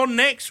this week. For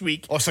next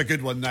week, oh, it's a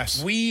good one.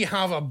 This we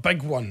have a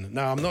big one.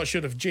 Now I'm not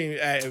sure if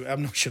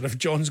if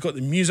John's got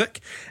the music.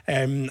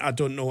 I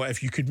don't know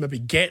if you could maybe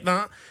get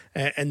that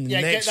in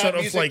the next sort of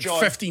music, like John.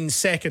 15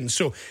 seconds.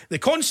 So the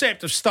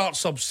concept of start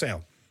sub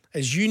sell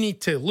is you need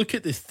to look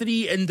at the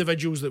three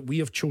individuals that we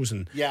have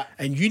chosen,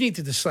 and you need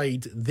to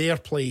decide their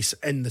place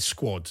in the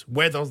squad,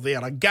 whether they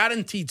are a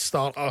guaranteed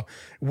starter,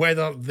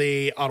 whether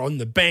they are on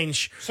the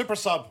bench, super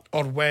sub,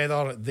 or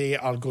whether they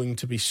are going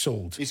to be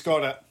sold. He's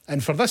got it.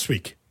 And for this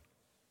week,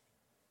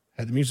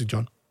 hit the music,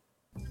 John.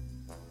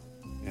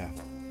 Yeah,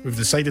 we've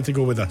decided to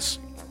go with this.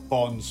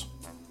 Bonds.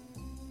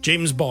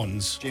 James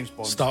Bonds.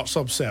 Start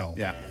sub sell.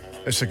 Yeah,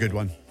 it's a good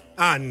one.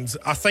 And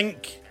I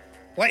think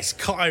let's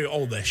cut out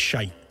all this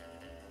shite.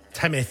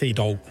 Timothy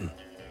Dalton.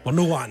 We're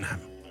no wanting him.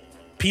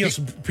 Pierce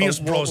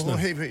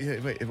Brosnan.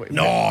 Wait.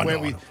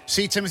 No.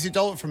 See, Timothy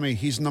Dalton for me,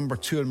 he's number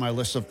 2 on my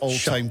list of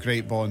all-time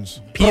great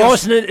Bonds.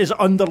 Brosnan is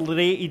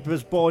underrated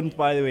as Bond,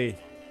 by the way.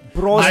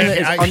 Brosnan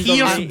is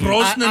underrated. Pierce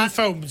Brosnan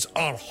films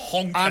are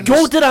honking.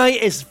 GoldenEye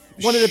is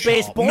one of the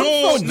best Bond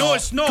films. No,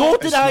 it's not.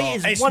 GoldenEye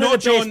is It's one not,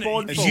 of the best John.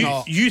 Bond It's films.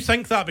 not. You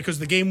think that because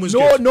the game was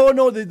No, good.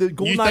 the You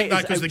GoldenEye think that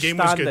is because the game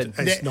was good.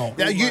 outstanding. It's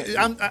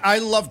not. I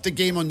loved the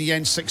game on the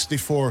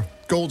N64.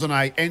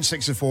 GoldenEye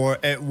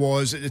N64. It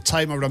was at the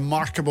time a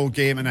remarkable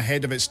game and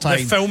ahead of its time.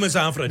 The film is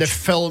average. The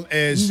film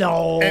is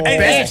No. at It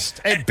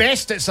best. At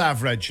best, it's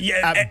average.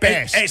 At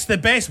best, it's the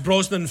best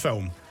Brosnan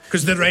film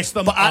because the rest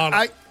of them But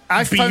are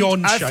I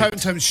beyond I shite.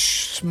 found him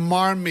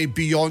smarmy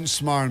beyond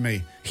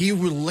smarmy. He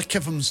would lick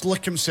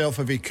himself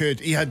if he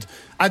could.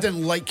 I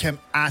didn't like him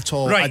at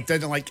all. Right. I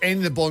didn't like any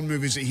of the Bond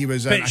movies that he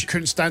was in. But I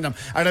couldn't stand him.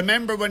 I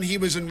remember when he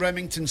was in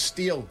Remington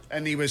Steele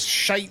and he was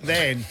shite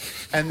then,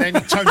 and then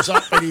he turns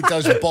up and he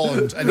does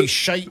Bond and he's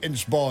shite in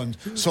Bond.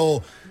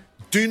 So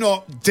do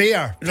not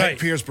dare pick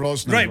Pierce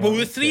Brosnan. Right, well,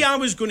 the three I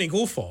was going to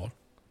go for.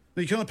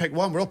 You can only pick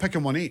one. We're all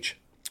picking one each.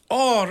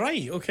 Oh,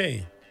 right,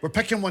 okay. We're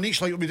picking one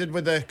each like we did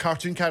with the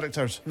cartoon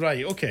characters.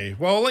 Right, okay.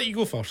 Well, I'll let you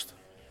go first.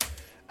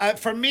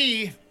 For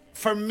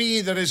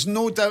me, there is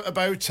no doubt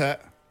about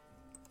it.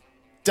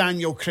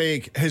 Daniel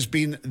Craig has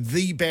been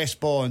the best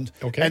Bond.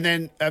 Okay. And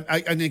then,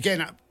 and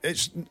again,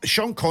 it's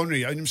Sean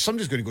Connery. I mean,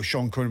 somebody's going to go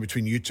Sean Connery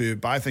between you two,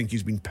 but I think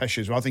he's been pish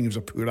as well. I think he was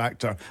a poor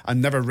actor. I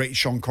never rated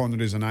Sean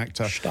Connery as an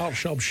actor.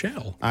 Starship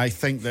Shell. I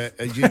think that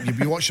you've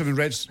been watching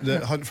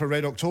The Hunt for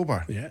Red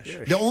October. Yes.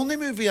 The only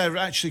movie I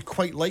actually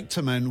quite liked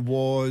him in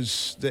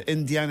was the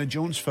Indiana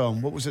Jones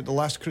film. What was it, The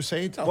Last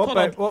Crusade? What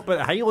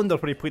about Highlander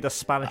where he played a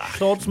Spanish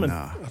swordsman?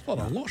 I thought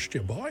I lost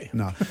you, boy.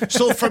 No.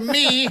 So for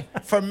me,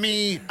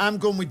 I'm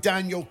going with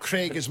Daniel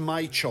Craig as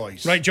my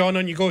choice. Right, John,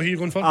 on you go. Who are you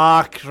going for?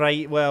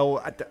 Right.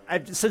 Well,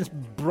 since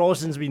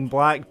Brosnan's been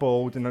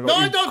blackballed and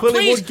No, clearly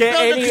please. won't get No,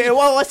 any.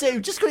 Well, listen,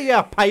 I'm just going to get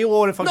a pile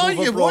on if I No, go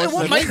for you Brosnan.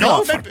 won't. Might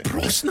No, not. for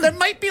Brosnan. There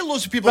might be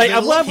loads of people Right, that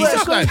I'm like level- he's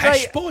it's not going-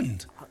 Pish right.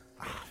 Bond.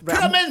 Put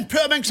him in. I'm No,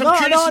 curious to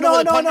know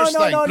what the punter's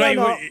think. Right,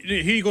 no. who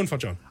are you going for,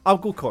 John? I'll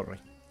go Connery.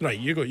 Right,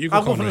 you go I'll go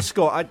for Connery. the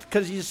Scot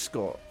because he's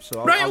Scot.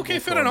 So Right, I'll okay, go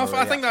fair Connery, enough.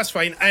 I yeah. think that's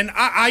fine. And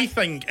I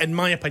think, in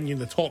my opinion,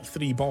 the top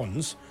three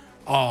Bonds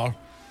are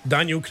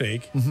Daniel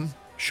Craig,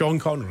 Sean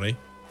Connery,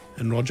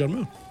 and Roger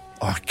Moore.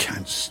 Oh, I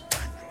can't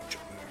stand Roger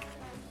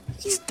Moore.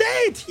 He's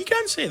dead. You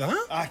can't say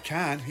that. I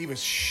can. He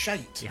was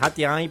shite. He had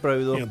the eyebrow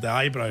though. You know, the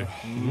eyebrow.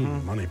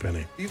 Money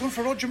penny. Are you going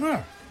for Roger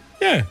Moore?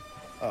 Yeah.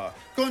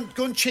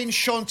 Go and change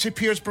Sean to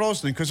Pierce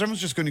Brosnan because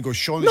everyone's just going to go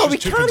Sean. No, It's we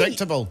just too can't.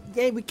 predictable.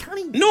 Yeah, we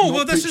can't. No, not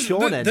well, this put is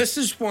Sean in. this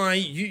is why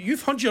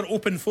you've had your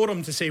open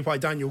forum to say why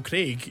Daniel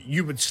Craig.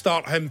 You would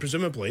start him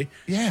presumably.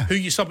 Yeah. Who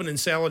you subbing and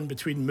selling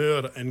between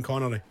Moore and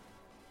Connery?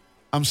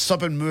 I'm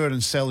subbing Moore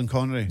and selling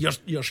Connery.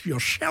 You're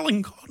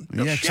shelling Con.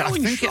 You're Yeah, 'cause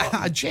shelling Sean.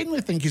 I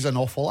genuinely think he's an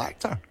awful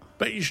actor.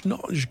 But he's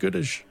not as good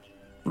as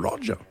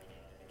Roger.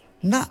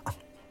 Nah.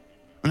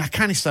 And I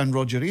can't stand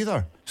Roger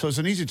either. So it's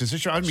an easy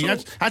decision. I mean,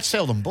 So- I'd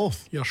sell them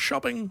both. You're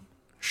shubbing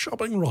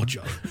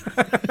Roger.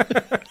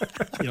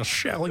 You're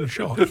shelling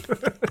Sean.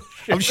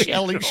 I'm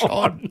shelling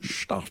Sean.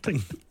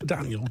 Starting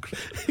Daniel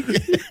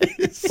Craig.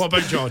 What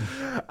about John?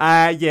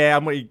 Yeah,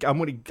 I'm going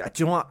to. Do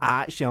you know what?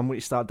 Actually, I'm going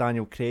to start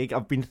Daniel Craig.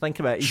 I've been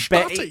thinking about it. He's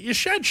Start it. You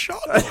said Sean.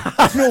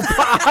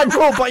 I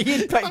know, but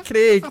you'd pick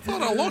Craig. I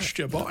thought I lost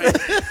you, boy.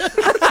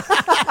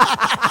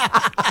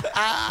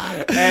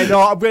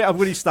 No, I'm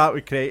going to start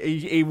with Craig.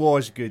 He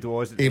was good,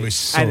 wasn't he? He was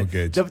so And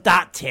good.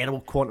 That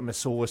terrible Quantum of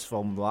Solace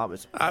film,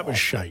 that was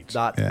shite.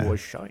 That Yeah. was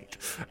shite.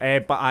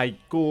 But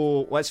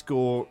let's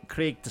go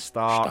Craig to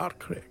start. Start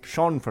Craig.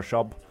 Sean for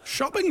Shub.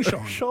 Shubbing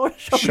Sean.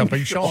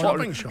 Shubbing Sean.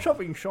 Shubbing Sean.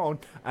 Shubbing Sean.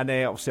 And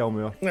I'll sell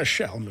more.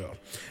 Shell Moore.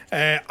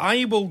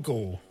 I will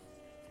go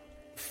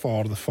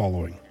for the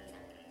following.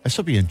 This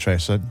will be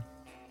interesting.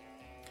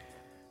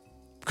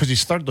 Because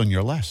he's third on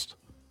your list.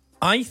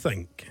 I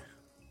think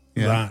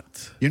Yeah.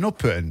 that You're not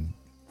putting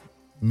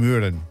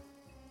Moore in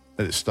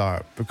at the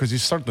start because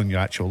he's third on your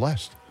actual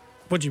list.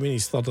 what do you mean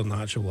he's third on the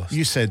actual list?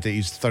 You said that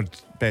he's third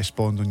best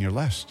Bond on your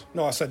list.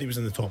 No, I said he was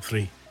in the top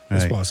three.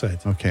 That's Right. what I said.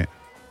 Okay.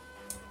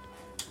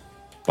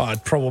 But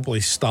I'd probably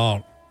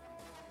start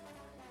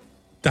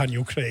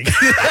Daniel Craig.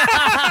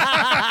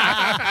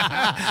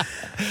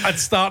 I'd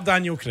start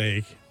Daniel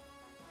Craig.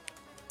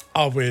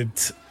 I would.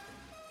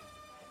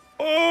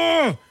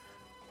 Oh!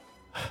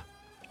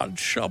 I'd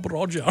shove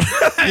Roger.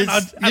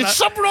 You'd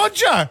sub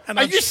Roger. and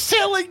Are I'd- you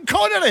selling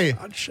Connery?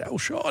 I'd shell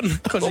Sean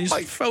because his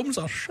my- films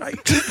are shite.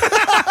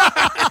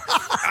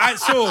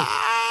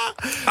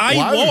 I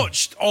Wow.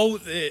 watched all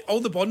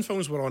the Bond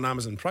films were on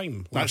Amazon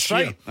Prime last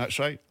year. That's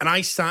right. And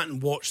I sat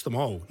and watched them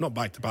all, not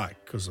back to back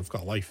because I've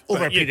got a life. Over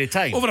But a period of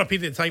time. Over a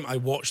period of time, I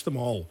watched them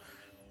all.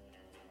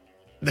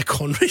 The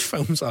Connery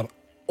films are,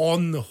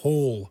 on the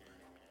whole,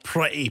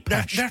 pretty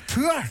pish. They're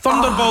poor.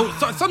 Thunderball,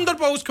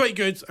 Thunderball's quite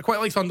good. I quite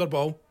like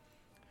Thunderball,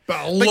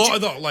 but a lot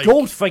of that, like.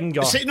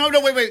 Goldfinger. See, no,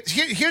 wait.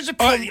 Here's the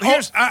problem.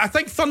 I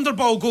think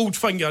Thunderball,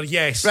 Goldfinger,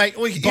 yes. Right,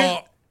 well,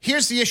 but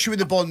here's the issue with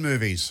the Bond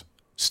movies,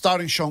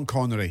 starring Sean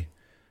Connery.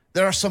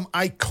 there are some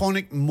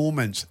iconic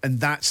moments, and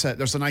that's it.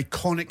 There's an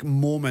iconic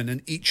moment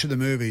in each of the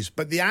movies.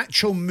 But the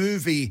actual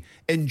movie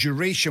in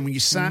duration, when you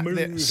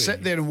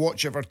sit there and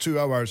watch it for 2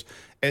 hours,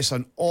 it's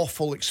an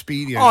awful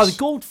experience. Oh, the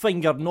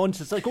Goldfinger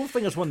nonsense. Like,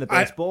 Goldfinger's one of the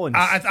best Bonds.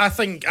 I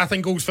think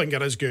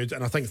Goldfinger is good,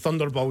 and I think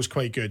Thunderball's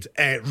quite good.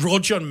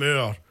 Roger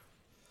Moore.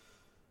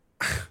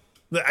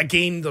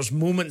 Again, there's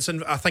moments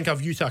in. I think A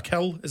View to a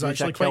Kill is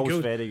actually quite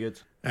good. Very good.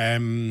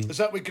 Is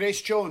that with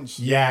Grace Jones?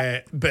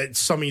 Yeah, but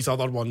some of his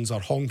other ones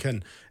are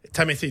honking.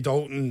 Timothy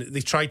Dalton,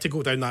 they tried to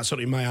go down that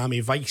sort of Miami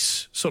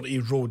Vice sort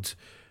of road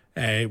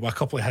with a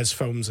couple of his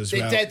films as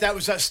well. They did. That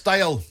was that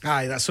style.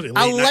 Aye, that's sort of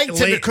I liked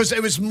it because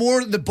it was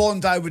more the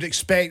Bond I would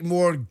expect,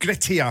 more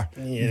grittier,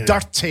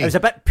 dirty. It was a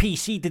bit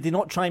PC. Did they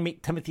not try and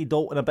make Timothy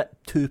Dalton a bit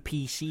too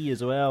PC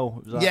as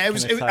well?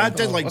 I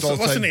did like Dalton.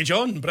 Listen to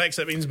John.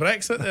 Brexit means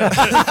Brexit.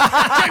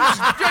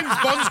 James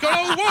Bond's got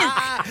all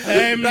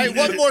woke. Right,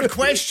 one more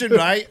question,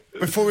 right,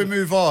 before we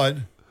move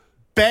on.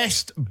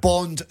 Best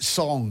Bond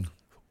song.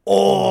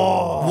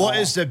 What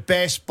is the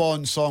best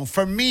Bond song?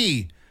 For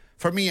me,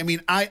 I mean,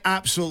 I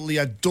absolutely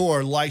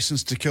adore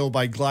License to Kill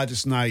by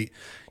Gladys Knight.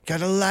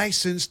 Got a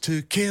license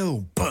to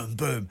kill. Boom,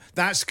 boom.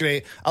 That's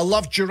great. I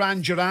love Duran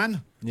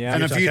Duran. Yeah.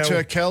 And A View to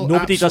a Kill.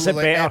 Nobody does it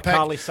Absolutely better. epic.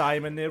 Carly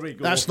Simon. There we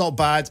go. That's not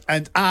bad.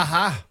 And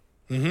Aha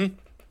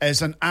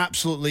is an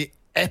absolutely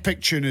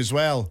epic tune as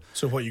well.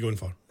 So what are you going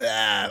for?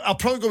 I'll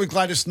probably go with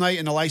Gladys Knight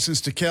and A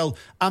License to Kill.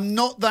 I'm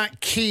not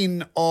that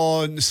keen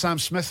on the Sam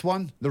Smith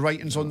one, The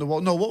Writings on the Wall.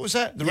 No, what was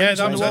it? The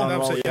Writings on the Wall? That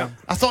was it, yeah.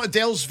 I thought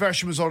Adele's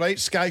version was all right.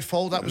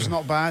 Skyfall, that was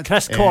not bad.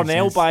 Chris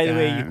Cornell, by the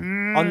way,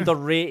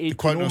 underrated. You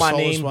Quantum know of my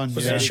Solace name. one,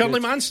 Was yeah. it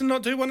Shirley Manson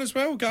not do one as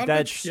well?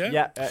 Garbage.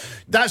 Yeah.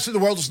 That's The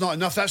World Is Not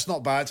Enough. That's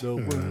not bad.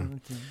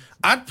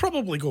 I'd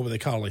probably go with the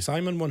Carly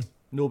Simon one.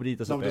 Nobody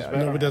does it better.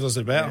 Nobody does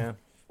it better. Yeah.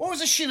 What was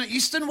the Sheena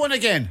Easton one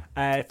again?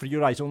 For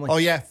Your Eyes Only. Oh,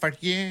 yeah. For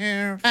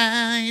your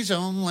eyes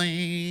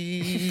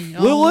only.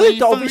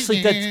 Lulu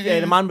obviously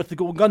did The Man with the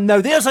Golden Gun.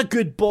 Now, there's a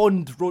good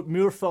Bond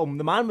Moore film.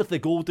 The Man with the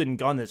Golden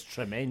Gun is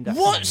tremendous.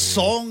 What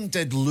song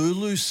did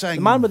Lulu sing?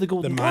 The Man with the The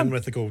Golden Man Gun.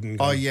 with the Golden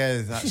Gun. Oh,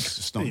 yeah,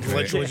 that's not He great.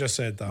 literally just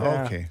said that.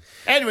 Okay.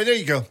 Anyway, there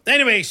you go.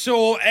 Anyway,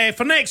 so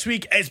for next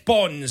week, it's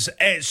Bonds,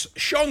 it's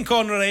Sean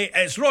Connery,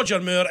 it's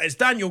Roger Moore, it's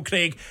Daniel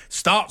Craig.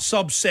 Start,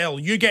 sub, sell.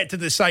 You get to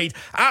decide.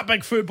 At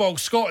Big Football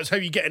Scott is how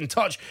you get in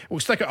touch. We'll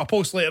stick out a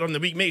post later on the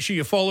week. Make sure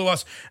you follow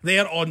us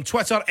there on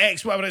Twitter,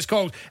 X, whatever it's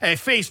called,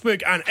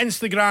 Facebook and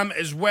Instagram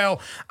as well.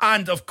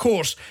 And of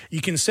course,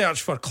 you can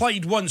search for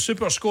Clyde One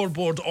Super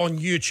Scoreboard on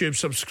YouTube.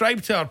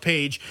 Subscribe to our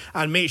page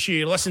and make sure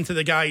you listen to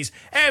the guys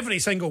every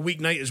single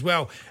weeknight as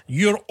well.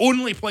 Your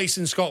only place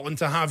in Scotland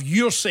to have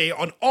your say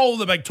on all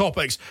the big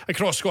topics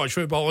across Scottish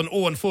football on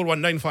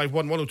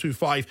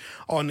 01419511025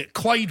 on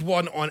Clyde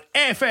One on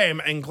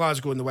FM in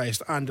Glasgow in the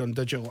West and on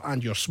digital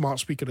and your smart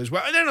speaker as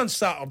well. And then on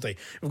Saturday,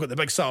 we've got the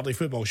big Saturday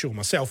football show,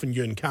 myself and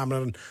Ewan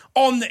Cameron,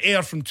 on the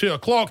air from 2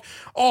 o'clock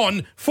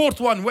on Fourth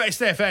One,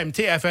 West FM,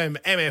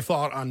 TFM,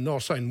 MFR and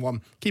North Sound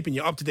 1, keeping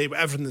you up to date with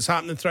everything that's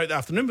happening throughout the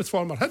afternoon with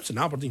former Hibs and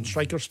Aberdeen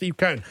striker Steve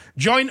Cowan.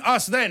 Join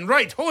us then.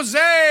 Right,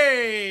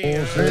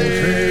 Jose!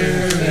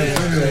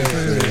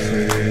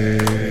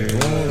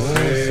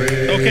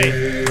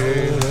 Okay.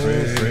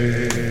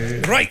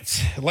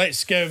 Right,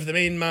 let's give the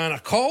main man a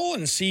call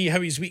and see how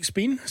his week's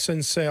been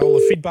since all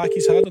the feedback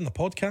he's had on the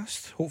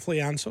podcast. Hopefully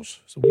he answers.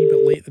 It's a wee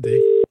bit late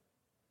today.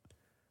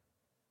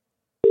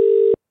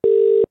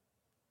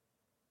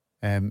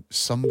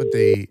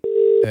 Somebody.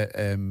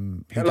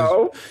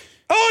 Hello?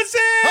 Jose!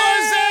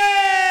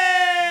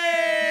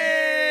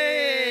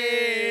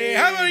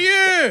 How are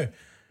you?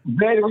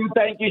 Very well,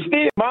 thank you,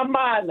 Steve. My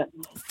man.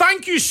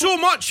 Thank you so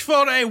much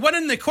for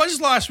winning the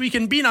quiz last week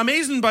and being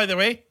amazing, by the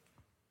way.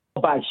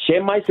 I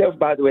shame myself,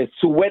 by the way.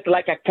 Sweat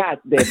like a cat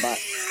there,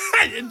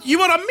 man. You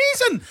were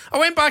amazing. I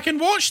went back and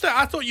watched it.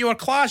 I thought you were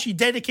class. You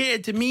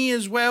dedicated to me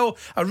as well.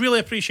 I really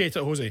appreciate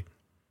it, Jose.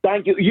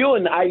 Thank you.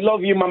 Ewan, I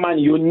love you, my man.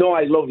 You know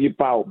I love you,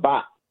 pal.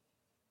 But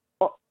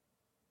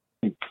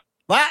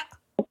What?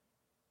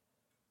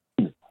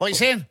 What are you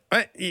saying?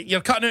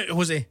 You're cutting out,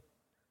 Jose.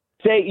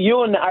 say,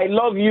 Ewan, I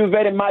love you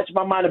very much,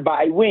 my man, but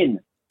I win.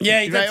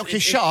 Yeah, he did. Right, okay,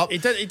 shut up. He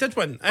did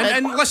win.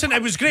 And listen,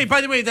 it was great.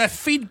 By the way, the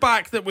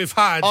feedback that we've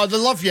had... Oh, they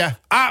love you.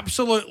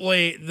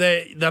 Absolutely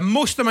the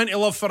most amount of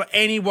love for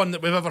anyone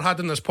that we've ever had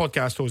in this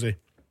podcast, Jose.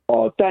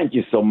 Oh, thank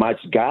you so much,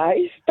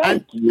 guys.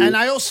 Thank you. And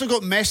I also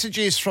got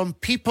messages from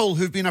people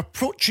who've been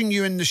approaching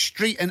you in the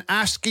street and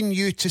asking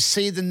you to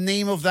say the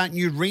name of that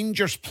new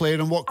Rangers player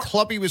and what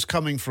club he was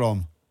coming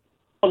from.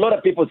 A lot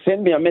of people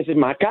send me a message,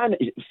 man.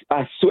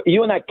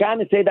 You and I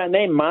can't say that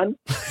name, man.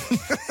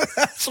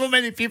 So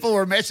many people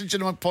were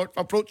messaging him,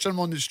 approaching him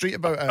on the street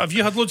about it. Have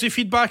you had loads of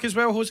feedback as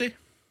well, Jose?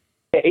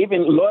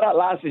 Even Laura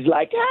Lass is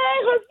like, hey,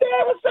 Jose,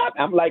 what's up?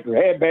 I'm like,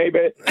 hey,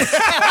 baby.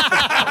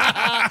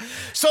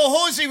 So,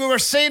 Jose, we were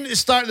saying at the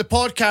start of the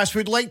podcast,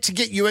 we'd like to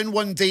get you in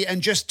one day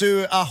and just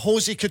do a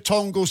Jose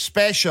Katongo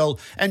special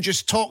and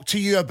just talk to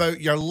you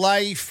about your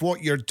life,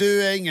 what you're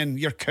doing and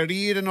your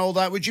career and all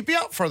that. Would you be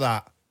up for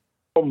that?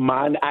 Oh,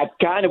 man, I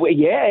can't wait.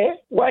 Yeah,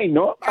 why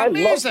not? I love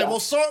Amazing. that. We'll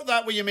sort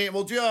that with you, mate.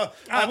 We'll do a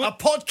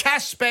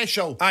podcast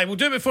special. Aye, we'll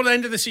do it before the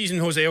end of the season,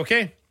 Jose,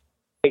 okay?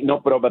 No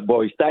problem,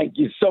 boys. Thank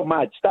you so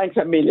much. Thanks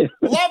a million.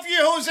 Love you,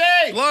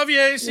 Jose. Love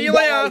you. See you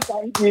Bye, later.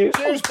 Thank you.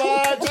 Cheers,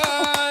 bud.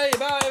 Bye.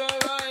 Bye.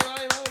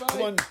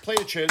 Come on, play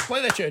the tune.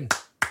 Play the tune.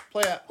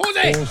 Play it.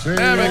 Jose.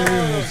 There we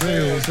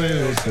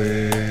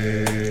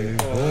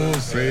go.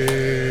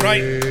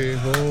 Right.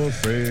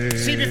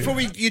 See, before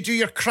you do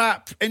your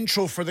crap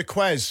intro for the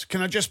quiz,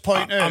 can I just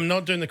point out? I'm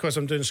not doing the quiz.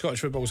 I'm doing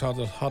Scottish football's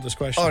hardest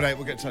question. All right,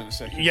 we'll get to that in a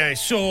second. Yeah,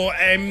 so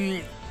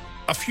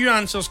a few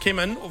answers came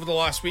in over the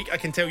last week. I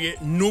can tell you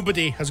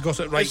nobody has got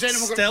it right. Has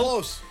anyone still. got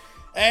close?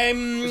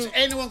 Has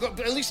anyone got?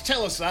 At least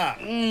tell us that.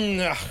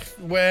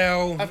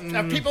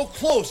 Are people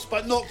close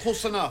but not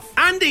close enough?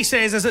 Andy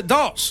says, is it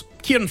darts?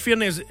 Kieran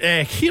Tierney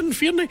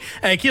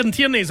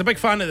is a big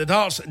fan of the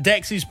darts.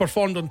 Dexys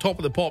performed on Top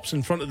of the Pops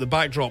in front of the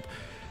backdrop.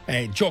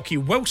 Jockey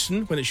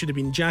Wilson, when it should have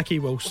been Jackie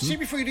Wilson. See,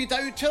 before you read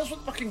out, tell us what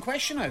the fucking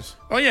question is.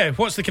 Oh yeah,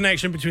 what's the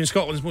connection between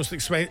Scotland's most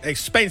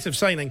expensive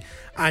signing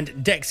and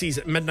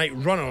Dexy's Midnight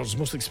Runners'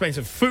 most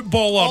expensive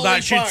footballer? Ollie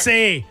that should Burke.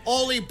 say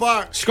Ollie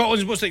Burke.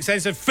 Scotland's most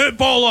expensive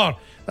footballer.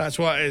 That's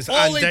what it is.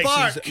 Ollie and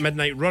Dexy's Burke.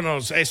 Midnight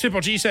Runners. Super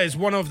G says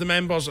one of the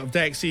members of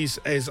Dexy's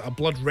is a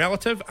blood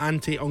relative,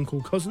 auntie,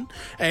 uncle, cousin.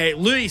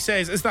 Louis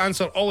says, is the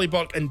answer Ollie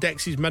Burke and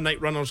Dexy's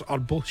Midnight Runners are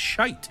both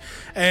shite?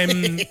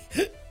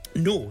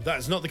 No, that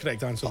is not the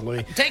correct answer,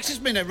 Louis. Texas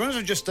Midnight Runners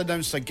have just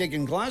announced a gig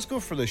in Glasgow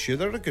for this year.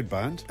 They're a good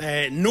band.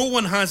 No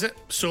one has it,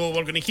 so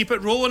we're going to keep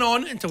it rolling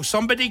on until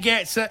somebody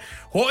gets it.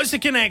 What is the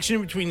connection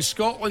between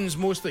Scotland's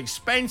most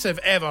expensive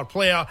ever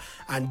player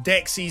and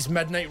Dexy's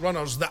Midnight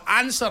Runners? The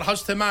answer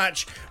has to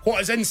match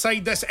what is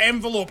inside this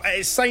envelope. It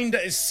is signed,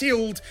 it is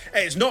sealed,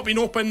 it has not been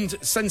opened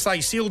since I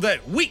sealed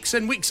it weeks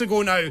and weeks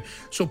ago now.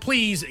 So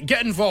please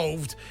get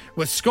involved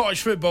with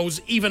Scottish football's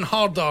even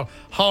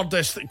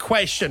hardest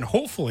question.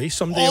 Hopefully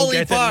somebody will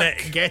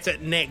get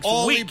it next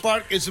Ollie week.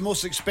 Burke is the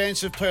most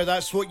expensive player.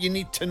 That's what you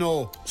need to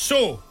know.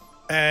 So,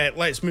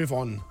 let's move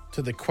on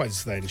to the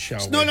quiz then, shall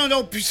we?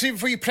 No. See,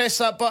 before you press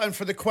that button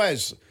for the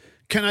quiz,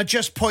 can I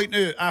just point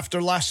out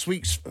after last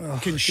week's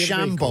fucking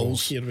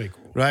shambles? Here we go.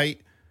 Right?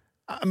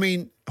 I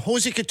mean,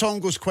 Jose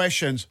Katongo's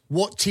questions,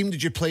 what team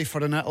did you play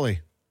for in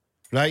Italy?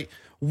 Right?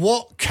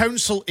 What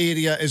council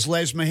area is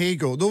Les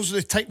Mahigo? Those are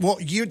the type.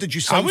 What year did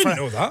you sign I wouldn't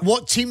for? know that.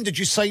 What team did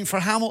you sign for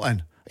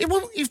Hamilton?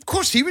 Well, of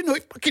course he would know.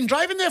 He's fucking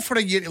driving there for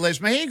a year to Les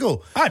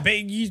Mahigo. I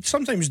bet you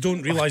sometimes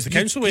don't realise the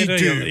council You area.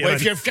 do. Well,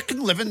 if you're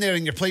fucking living there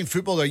and you're playing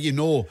football there, you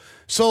know.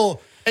 So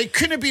it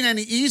couldn't have been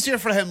any easier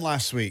for him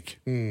last week.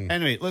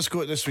 Anyway, let's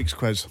go to this week's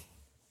quiz.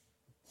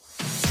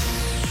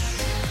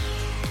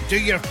 Do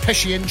your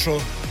pishy intro.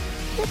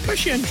 What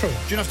pushy intro? Do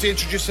you have to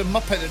introduce the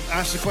Muppet and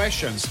ask the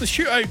questions? The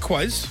shootout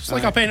quiz. It's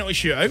like a penalty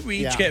shootout.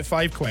 We each get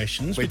 5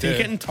 questions. We take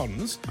do. it in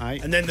turns. Aye.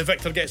 And then the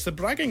victor gets the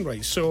bragging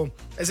rights. So,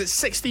 is it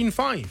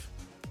 16-5?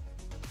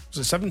 Is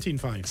it 17-5?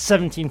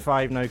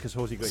 17-5 now because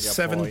Jose got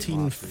your point last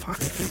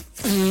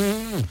week.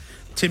 17-5.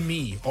 To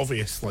me,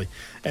 obviously.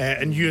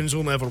 And Ewan's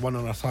only ever won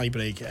on a tie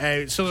break.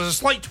 So there's a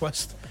slight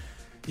twist.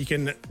 You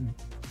can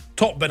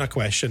top bin a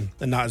question,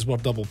 and that is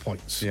worth double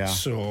points. Yeah.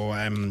 So,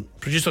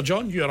 producer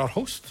John, you are our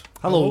host.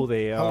 Hello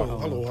there.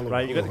 Hello.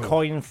 Right, you got the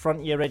coin in front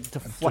of you ready to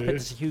flip it to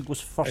see who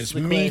goes first. It's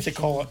in the me question. to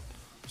call it.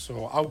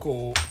 So I'll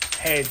go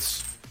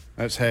heads.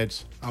 That's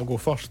heads. I'll go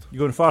first. You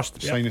going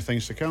first? Sign of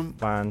things to come.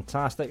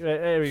 Fantastic. Right,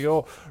 there we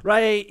go.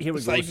 Right, here we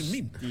What's go. that even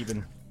mean?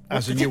 Stephen.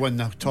 As in you win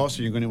the toss,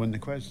 or you're going to win the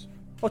quiz.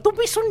 Oh, don't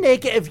be so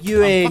negative,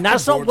 Ewan.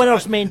 That's not bored.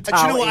 winner's Do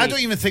mentality. you know what? I don't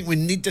even think we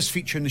need this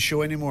feature in the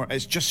show anymore.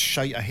 It's just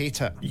shite. I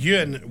hate it.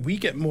 Ewan, we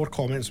get more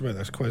comments about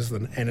this quiz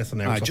than anything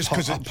else. Aye, just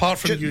 'cause it- apart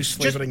from ju- you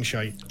just- slavering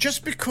shite.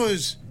 Just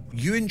because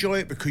you enjoy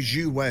it because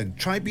you win.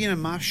 Try being in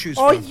my shoes.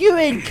 Oh, fam.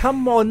 Ewan,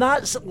 come on.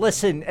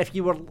 Listen, if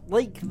you were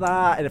like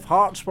that and if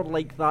Hearts were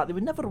like that, they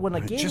would never win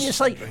a game. just- It's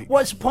like, right.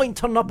 what's the point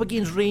turning up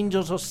against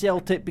Rangers or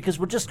Celtic because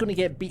we're just going to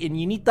get beaten?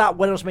 You need that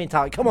winner's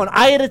mentality. Come on,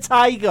 eye of the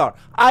tiger.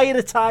 Eye of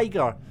the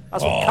tiger.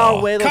 That's what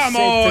Carl Weathers Come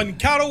said. on,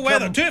 Carol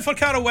Weathers. Do it for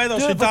Carol Weathers,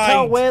 Do who it for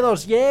Carl died.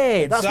 Weathers,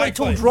 yeah. That's what he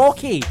Exactly. told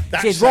Rocky.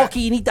 That's He said, it. Rocky,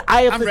 you need the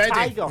eye of I'm the ready.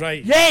 tiger.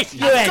 Right. Yes,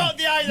 Ewan. got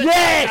the eye of the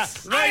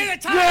yes. tiger. Eye Right.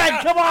 of the tiger.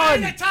 Ewan, come on. Eye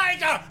of the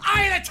tiger.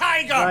 Eye of the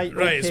tiger. Right,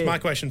 Right, it's okay. my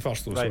question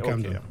first, though, so Right,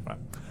 calm okay. down. Right.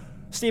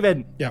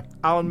 Stephen. Yeah.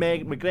 Alan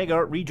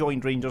McGregor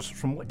rejoined Rangers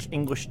from which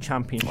English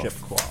Championship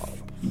club?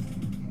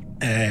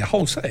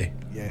 Hull City.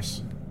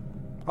 Yes.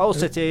 Hull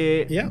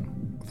City. Yeah,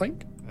 I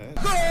think.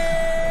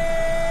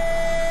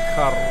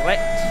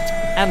 Correct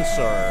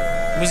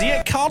answer. Was he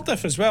at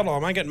Cardiff as well, or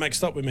am I getting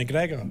mixed up with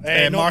McGregor?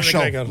 Not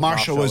Marshall. McGregor.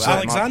 Marshall was there.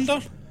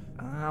 Alexander?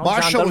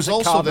 Marshall was at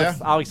also Cardiff.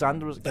 there.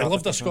 Alexander was at I Cardiff.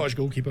 loved a Scottish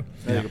goalkeeper.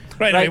 There you go.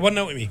 Right, Right.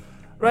 1-0 to me.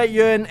 Right,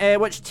 Ewan,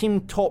 which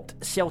team topped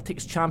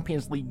Celtic's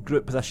Champions League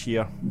group this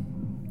year?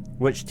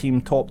 Which team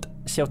topped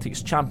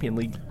Celtic's Champions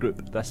League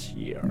group this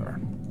year?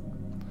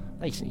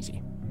 Nice and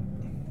easy.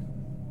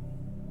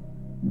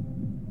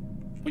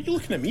 What are you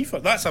looking at me for?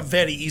 That's a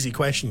very easy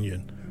question,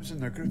 Ewan. Who was in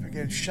their group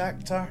again?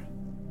 Shakhtar?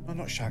 No,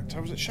 not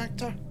Shakhtar. Was it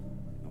Shakhtar?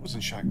 No, It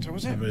wasn't Shakhtar,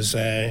 was it? It was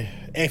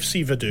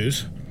FC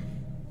Vaduz.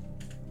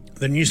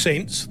 The New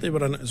Saints, they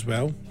were in it as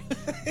well.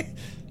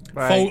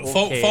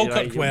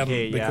 Falkirk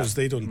weren't because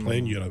they don't play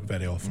in Europe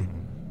very often.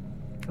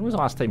 When was the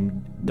last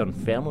time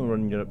Dunfermline were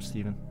in Europe,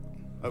 Stephen?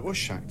 It was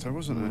Shakhtar,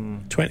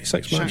 wasn't it?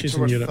 26 matches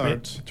Shakhtar in Europe,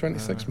 third. mate.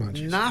 26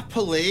 matches.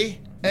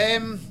 Napoli.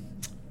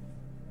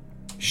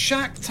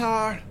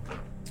 Shakhtar.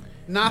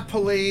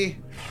 Napoli.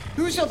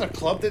 Who's the other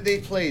club that they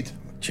played?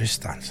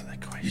 Just answer the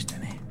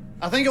question, eh?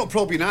 I think it'll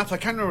probably be Napoli. I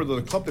can't remember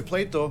the club they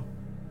played, though.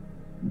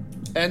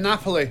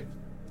 Napoli.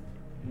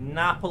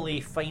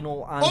 Napoli,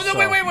 final answer. Oh, no,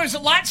 wait, was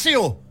it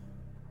Lazio?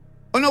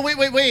 Oh, no,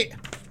 wait.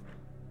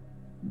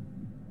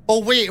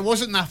 Oh, wait, it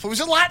wasn't Napoli. Was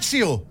it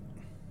Lazio?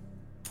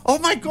 Oh,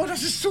 my God,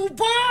 this is so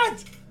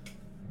bad.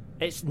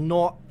 It's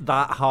not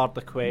that hard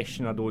a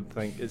question, I don't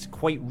think. It's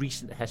quite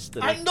recent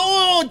history. I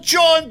know,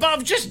 John, but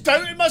I've just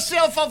doubted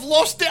myself. I've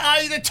lost the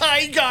eye of the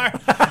tiger.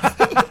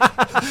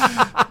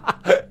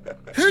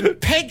 Who?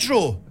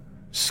 Pedro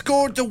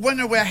scored the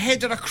winner with a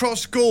header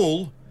across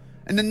goal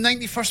in the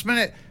 91st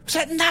minute. Was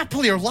that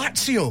Napoli or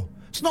Lazio?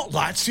 It's not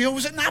Lazio.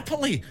 Was it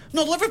Napoli?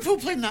 No, Liverpool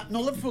played that. No,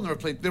 Liverpool never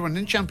played. They were in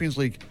the Champions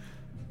League.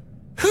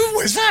 Who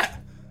was that?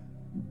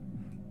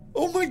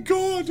 Oh my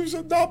God, it was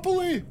at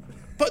Napoli.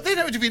 But then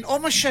it would have been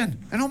Omashin,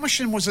 and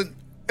Omashin wasn't.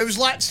 It was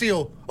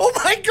Lazio. Oh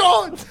my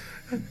God!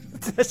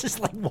 This is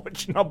like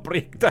watching a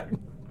breakdown.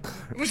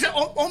 Was it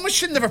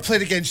Omashin never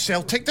played against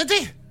Celtic, did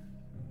he?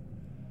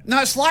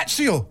 No, it's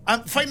Lazio.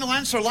 Final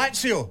answer,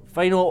 Lazio.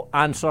 Final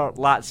answer,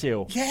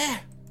 Lazio. Yeah.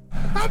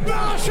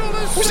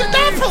 Was it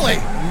Napoli?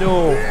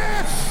 No.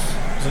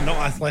 Was it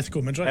not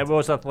Atletico Madrid? It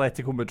was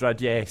Atletico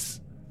Madrid, yes.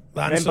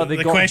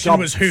 The question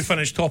was who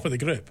finished top of the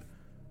group.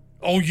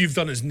 All you've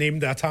done is name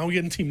the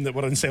Italian team that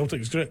were in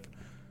Celtic's group.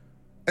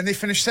 And they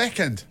finished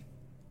second?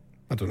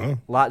 I don't know.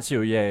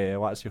 Lazio, yeah.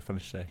 Lazio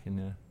finished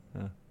second,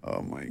 yeah.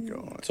 Oh my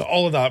God. So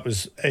all of that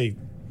was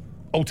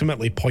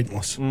ultimately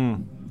pointless.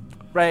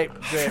 Right.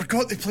 I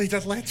forgot they played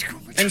Atletico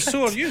Madrid. And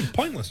so are you.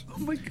 Pointless. Oh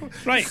my God.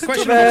 Right,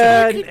 question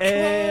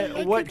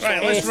Right,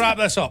 let's wrap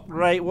this up.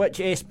 Right, which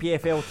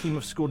SPFL team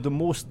have scored the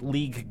most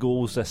league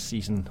goals this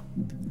season?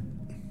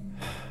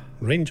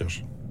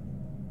 Rangers.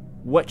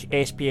 Which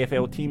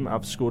SPFL team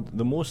have scored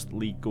the most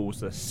league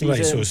goals this season?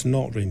 Right, so it's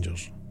not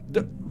Rangers.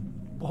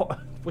 What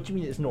do you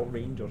mean it's not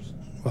Rangers?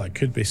 Well, it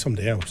could be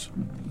somebody else.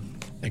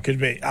 It could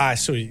be...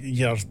 so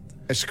you're...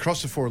 It's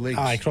across the 4 leagues.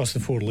 Across the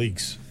 4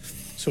 leagues.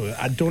 So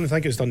I don't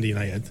think it's Dundee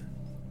United.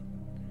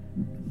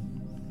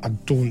 I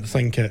don't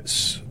think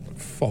it's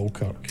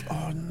Falkirk.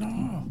 Oh,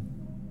 no.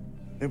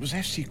 It was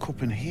FC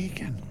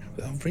Copenhagen.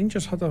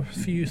 Rangers had a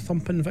few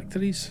thumping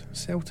victories.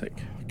 Celtic.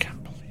 I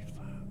can't believe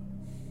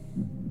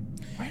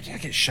that. Where did I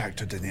get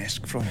Shakhtar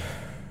Donetsk from?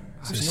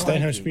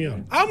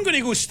 Stenhousemuir. I'm going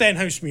to go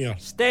Stenhousemuir.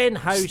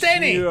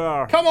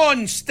 Stenhousemuir. Come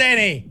on,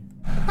 Stenny.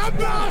 Thank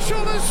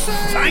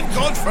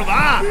God for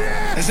that.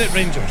 Yes. Is it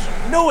Rangers?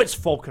 No, it's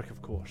Falkirk,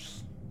 of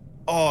course.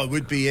 Oh, it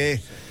would be,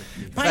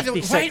 By the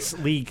way, 56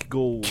 league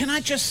goals. Can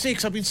I just say,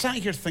 because I've been sat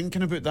here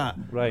thinking about that.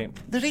 Right.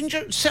 The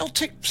Rangers,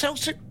 Celtic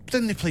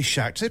didn't they play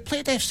Shakhtar? They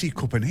played FC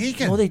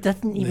Copenhagen. No, they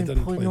didn't even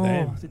didn't play. play No,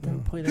 them. they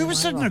didn't play them. Who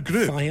was in their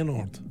group?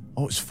 Feyenoord.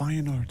 Oh, it's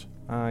Feyenoord.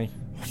 Aye.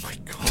 Oh my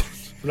God.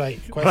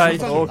 Right,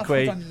 Right, I've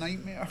okay. had a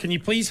nightmare. Can you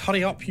please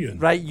hurry up, Ewan?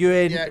 Right,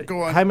 Ewan. Yeah,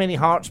 go on. How many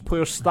Hearts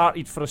players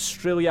started for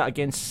Australia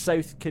against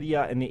South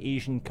Korea in the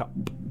Asian Cup?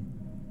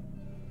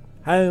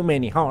 How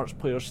many Hearts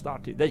players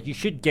started? That you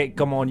should get.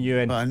 Come on,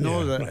 Ewan. But I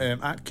know that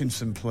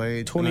Atkinson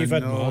played. Tony and I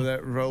know Vidmar.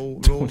 that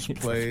Rolls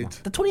played.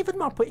 Did Tony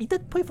Vidmar play? He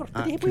did play for.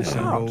 Did he play for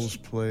Atkinson Hearts? Rolls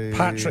played.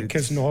 Patrick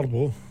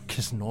Kisnorbo.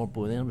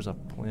 Kisnorbo, there was a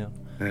player.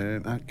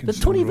 Atkinson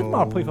Did Tony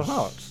Vidmar Rolls, play for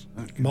Hearts?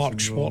 Atkinson Mark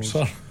Rolls.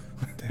 Schwarzer.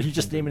 Are you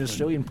just naming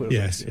Australian players?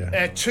 Yes,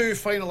 yeah. 2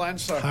 final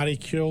answer. Harry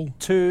Kuehl.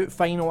 2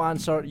 final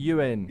answer,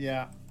 Ewan.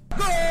 Yeah.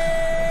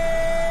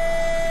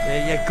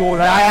 There you go.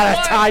 The Eye of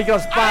the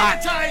Tiger's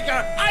back.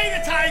 Eye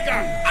the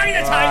tiger.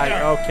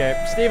 Right,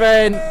 okay.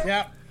 Stephen.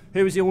 Yeah.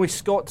 Who was the only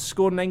Scot to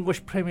score an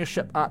English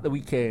Premiership at the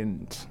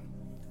weekend?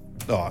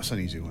 Oh, that's an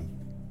easy one.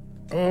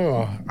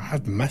 Oh, I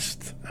had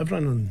missed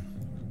everyone.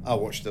 I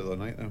watched it the other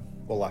night, though.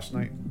 Well, last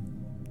night.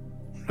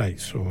 Right,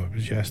 so it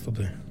was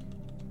yesterday.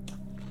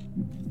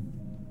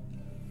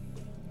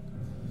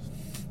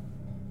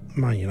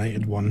 Man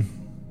United won.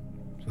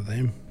 So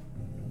them.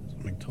 It's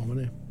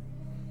McTominay.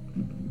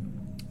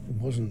 It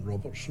wasn't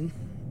Robertson.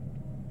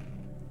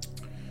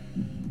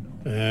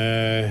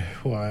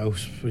 What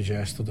else was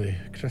yesterday?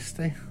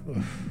 Christie?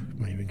 Oh,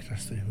 might have been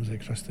Christie. Was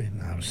it Christie?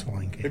 Nah, it was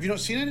Solanke. Have you not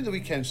seen any of the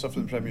weekend stuff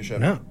in the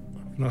Premiership? No,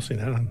 I've not seen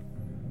anything.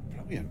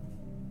 Brilliant.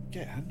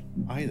 Get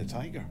in. Eye the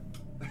tiger.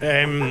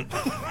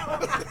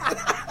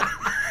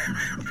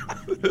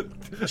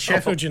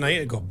 Sheffield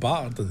United got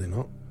battered, did they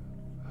not?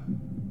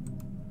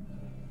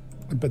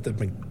 But did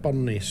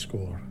McBurney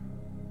score?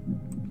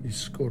 He's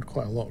scored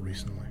quite a lot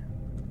recently.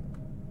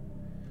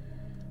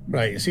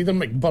 Right, it's either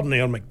McBurney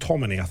or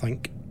McTominay, I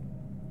think.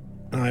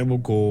 I will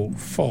go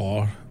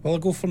for... Will I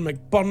go for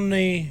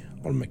McBurney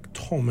or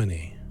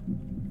McTominay?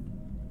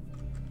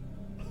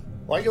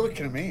 Why are you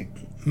looking at me?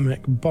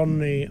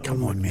 McBurney or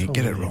Come on, mate.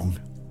 Get it wrong.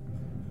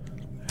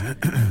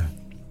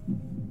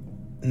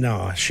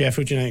 No,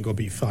 Sheffield United got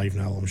beat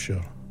 5-0, I'm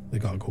sure. They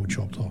got a goal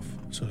chopped off.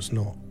 So it's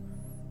not.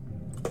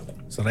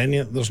 Is there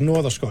any? There's no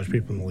other Scottish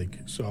people in the league.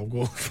 So I'll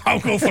go for I'll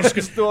go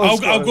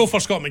for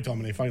Scott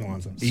McTominay, final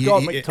answer.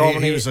 Scott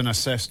McTominay. He was an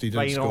assist, he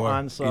didn't Final score.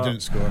 answer. He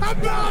didn't score.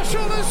 And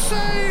Marshall is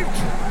saved!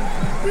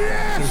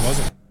 Yes! Who was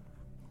it?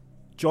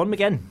 John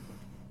McGinn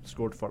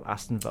scored for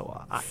Aston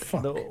Villa at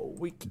the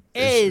weekend.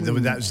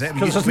 That was it.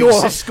 Because there's You no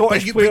other said-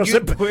 Scottish players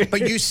that play.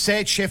 but you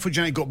said Sheffield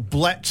United got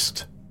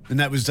blitzed, and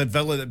that was the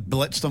Villa that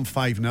blitzed them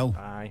 5-0.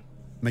 Aye.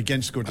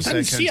 McGinn scored the I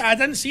second.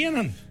 didn't see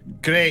anything.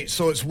 Great,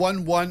 so it's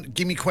 1-1.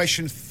 Give me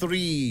question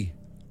 3.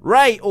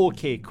 Right,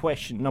 okay,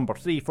 question number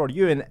 3 for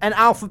you. In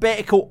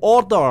alphabetical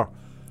order,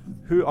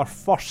 who are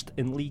first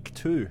in League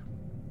 2?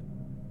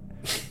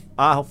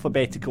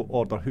 Alphabetical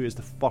order, who is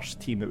the first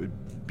team that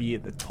would be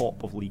at the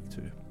top of League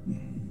 2?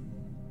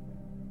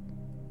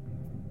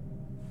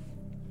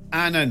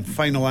 Annan,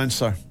 final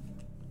answer.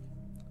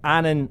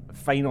 Annan,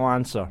 final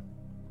answer.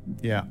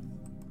 Yeah.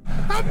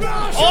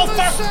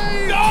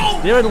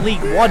 They're in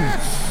League 1.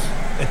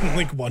 In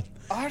League 1.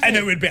 And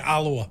it would be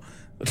Alloa.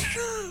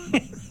 Who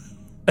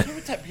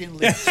would that be in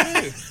League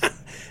 2?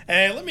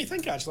 Let me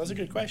think, actually. That's a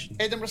good question.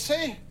 Edinburgh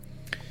City.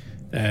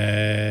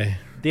 They're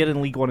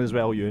in League 1 as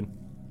well, Ewan.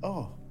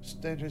 Oh,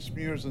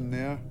 Stenhousemuir's in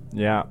there.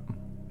 Yeah.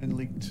 In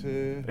League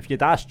 2. If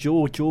you'd asked Joe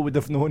would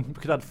have known. You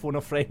could have phoned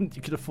a friend.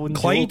 You could have phoned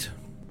Clyde? Joe.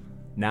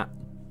 Nah.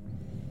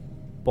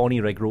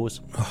 Bonnie Rigrose.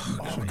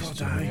 Oh,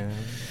 God, aye.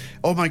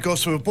 Oh, my God,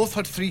 so we've both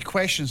had 3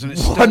 questions, and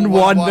it's still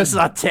 1-1. 1-1. This is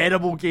a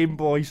terrible game,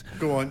 boys.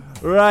 Go on.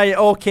 Right,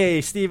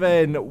 okay,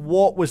 Stephen.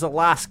 What was the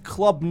last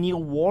club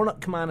Neil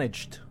Warnock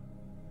managed?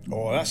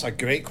 Oh, that's a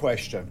great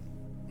question.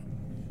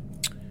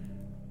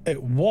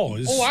 It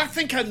was. Oh, I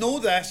think I know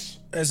this.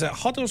 Is it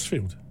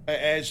Huddersfield?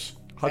 It is.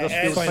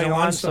 Huddersfield, It is. final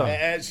answer.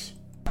 It is.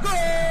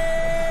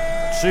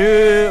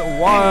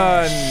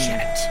 2-1.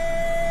 Shit.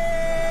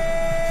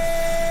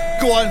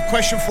 Go on,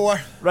 question 4.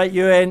 Right,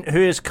 Ewan, who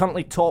is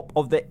currently top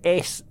of the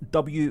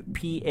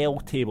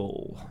SWPL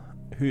table?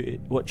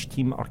 Which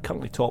team are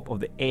currently top of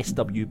the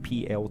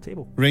SWPL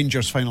table?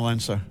 Rangers, final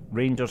answer.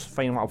 Rangers,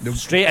 final.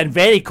 Straight and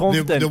very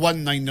confident. They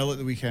won 9-0 at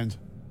the weekend.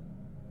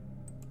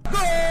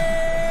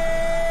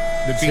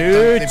 They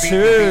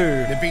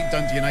 2-2. They beat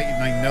Dundee United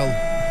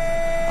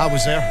 9-0. I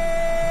was there.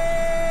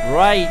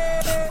 Right.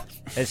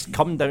 It's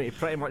come down to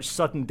pretty much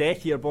sudden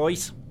death here,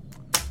 boys.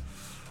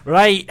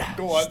 Right.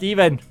 Go on.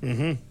 Stephen.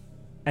 Mm-hmm.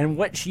 In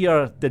which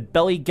year did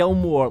Billy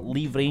Gilmore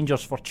leave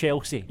Rangers for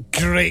Chelsea?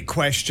 Great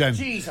question.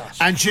 Jesus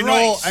and you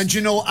Christ.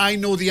 know, I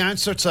know the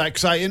answer to that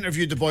because I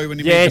interviewed the boy when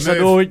he Yes, made I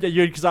the know move.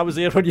 you because I was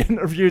there when you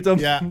interviewed him.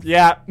 Yeah.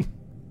 Yeah.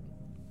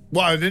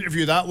 What an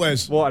interview that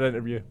was. What an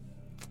interview.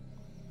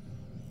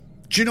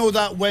 Do you know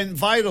that went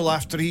viral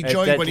after he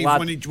joined did,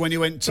 when he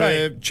went to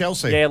Right.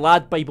 Chelsea? Yeah,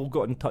 Lad Bible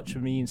got in touch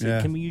with me and said,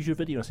 Yeah. "Can we use your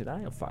video?" I said,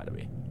 "I'll fire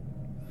away."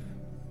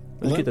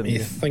 It was Let good me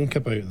interview. think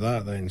about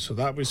that then. So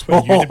that was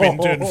when you'd have been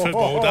doing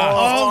football.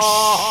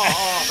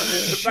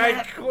 Big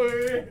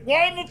clue.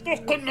 Why am I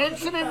fucking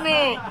mentioning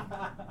that?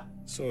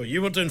 So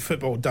you were doing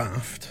football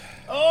daft.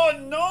 Oh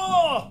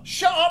no!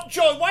 Shut up,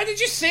 John. Why did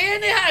you say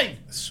anything?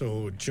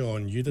 So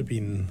John, you'd have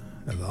been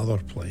at the other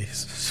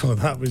place. So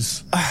that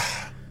was.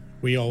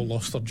 We all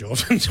lost our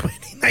jobs in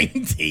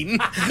 2019.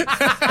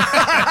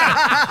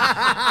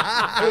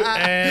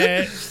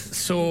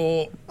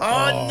 Oh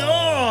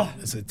no!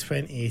 Is it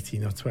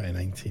 2018 or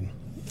 2019?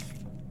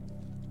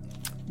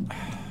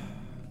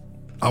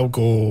 I'll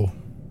go.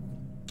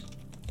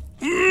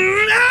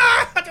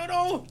 I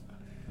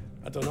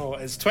don't know.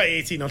 It's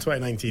 2018 or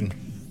 2019.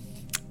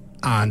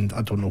 And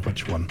I don't know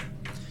which one.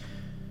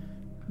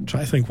 I'm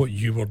trying to think what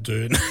you were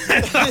doing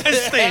at that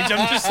stage.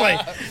 I'm just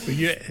like, were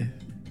you at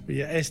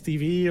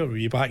STV or were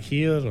you back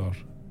here or?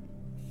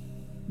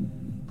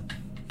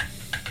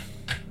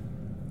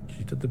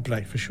 You did the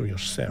breakfast show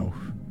yourself.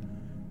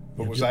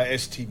 But was that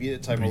STV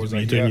at the time, Or or was were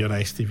you I doing here? your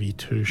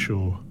STV2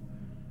 show?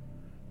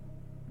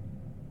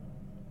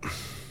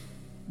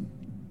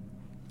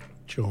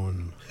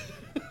 John.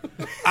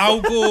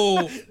 I'll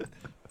go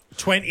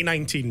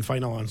 2019,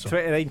 final answer.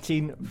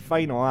 2019,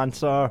 final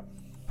answer.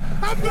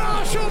 And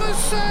Marshall is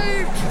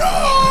saved!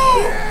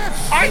 No!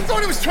 I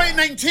thought it was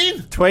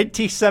 2019.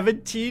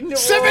 2017.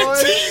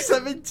 17?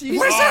 17.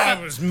 Where's that?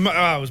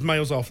 I was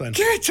miles off then.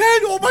 Get in!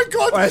 Oh my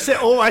God! Oh,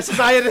 this is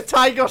Eye of the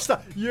Tiger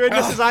stuff. You and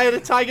this is Eye of the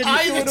Tiger.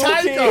 Eye of the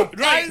Tiger.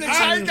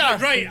 Eye of the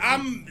Tiger.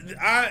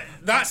 Right,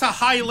 that's a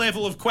high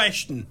level of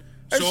question.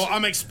 So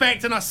I'm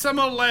expecting a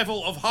similar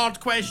level of hard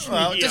question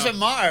Well, it here. doesn't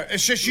matter.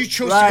 It's just you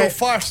chose to Right. go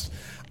first.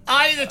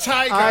 Eye of the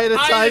Tiger. Eye of the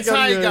Tiger.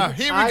 Tiger.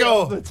 Here we Eye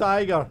go. of the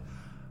Tiger.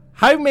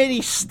 How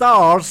many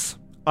stars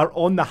are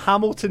on the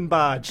Hamilton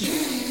badge?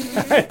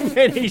 How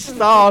many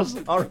stars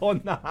are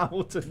on the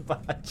Hamilton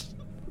badge?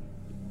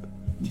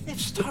 They have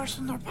stars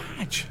on their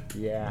badge.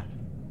 Yeah.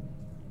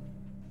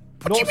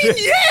 What do you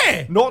mean,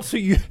 yeah? Not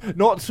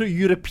through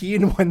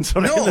European ones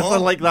or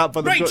anything like that.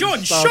 But they've Right, got John,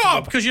 stars shut on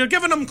up, because you're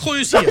giving them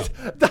clues here.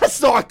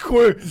 That's not a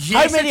clue.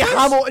 Yes, how many it is.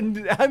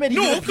 Hamilton? How many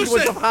No, European because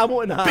ones have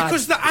Hamilton had?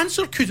 because the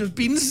answer could have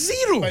been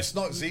 0. But it's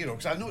not 0,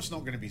 because I know it's not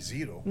going to be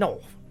 0.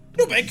 No.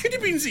 No, but it could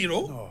have been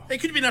 0. No. It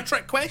could have been a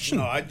trick question.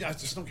 No,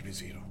 it's not going to be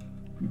 0.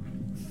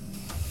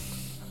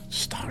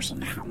 Stars on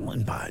the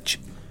Hamilton badge.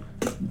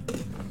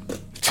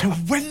 To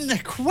win the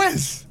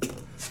quiz.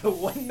 To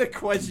win the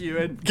quiz,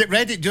 Ewan. Get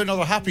ready to do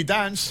another happy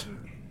dance.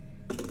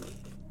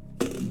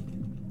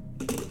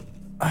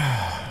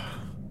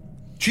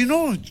 Do you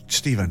know,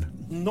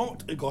 Stephen?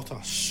 Not got a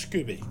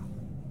Scooby.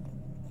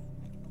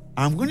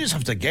 I'm going to just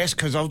have to guess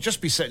because I'll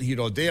just be sitting here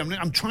all day.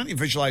 I'm trying to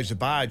visualise the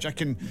badge.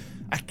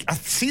 I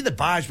see the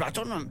badge, but I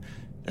don't know.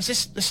 Is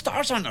this the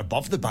stars aren't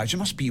above the badge? It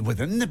must be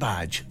within the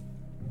badge.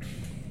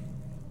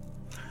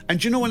 And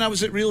do you know when I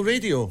was at Real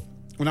Radio,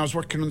 when I was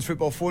working on the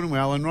Football Forum with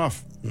Alan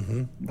Ruff?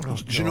 Mm-hmm.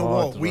 Do you know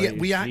what?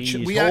 We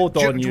actually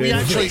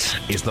This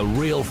is the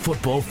Real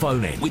Football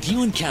Phone-In with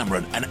Ewan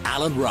Cameron and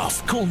Alan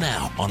Ruff. Call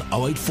now on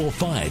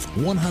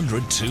 0845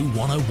 100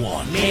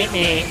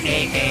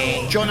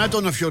 2101. John, I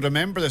don't know if you'll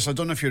remember this. I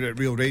don't know if you were at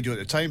Real Radio at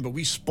the time, but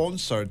we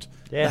sponsored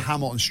the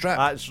Hamilton Strip.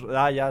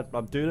 Yeah,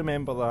 I do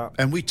remember that.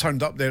 And we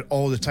turned up there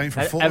all the time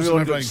for photos Everyone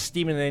and got everything.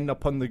 steaming and end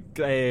up on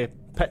the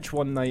pitch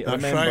one night. I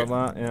That's remember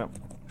right. that, yeah.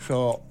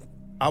 So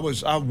I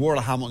wore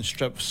a Hamilton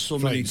Strip so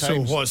many Right, so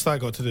times. what's that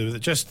got to do with it?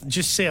 Just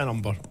say a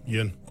number,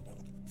 Ewan.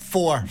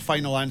 4,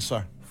 final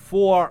answer.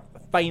 4,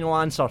 final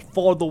answer.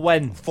 For the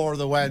win. For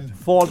the win.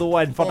 For the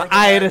win. For For the the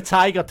Eye of win. the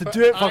Tiger. To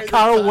do it Eye for of the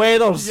Carol Tiger.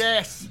 Weathers.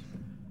 Yes.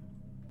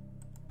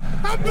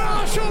 And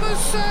Marshall is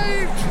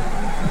saved.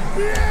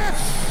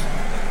 Yes.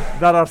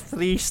 There are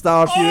 3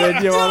 stars,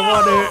 Ewan. You are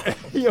one out.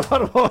 You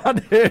are one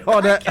out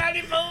on it. Can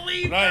you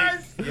believe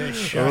this? Yes,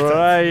 shut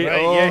Right,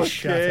 yes,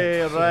 shut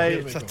okay, right.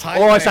 It's a tie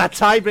Oh, it's a break.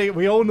 tie break.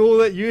 We all know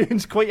that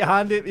Ewan's quite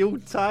handy at the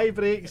old tie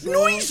breaks.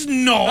 No, he's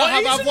not.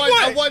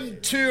 I won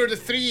 2 or the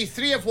 3.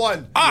 3 have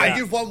won. Aye.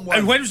 You've won 1.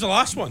 And when was the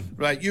last one?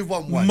 Right, you've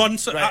won 1.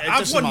 Months. Right, it I've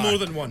doesn't won matter. more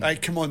than 1.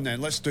 Right, come on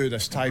then. Let's do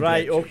this tie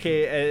Right, break.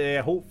 okay.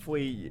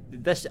 Hopefully,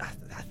 this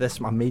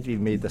I maybe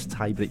made this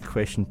tie-break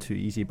question too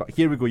easy, but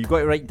here we go. You've got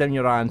to write down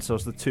your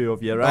answers, the 2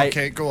 of you, right?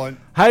 Okay, go on.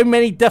 How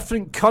many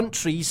different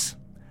countries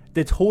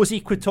did Jose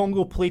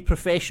Quitongo play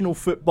professional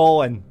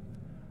football in?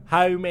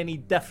 How many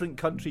different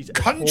countries?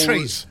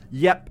 Countries?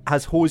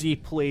 Has Jose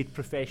played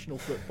professional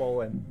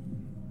football in?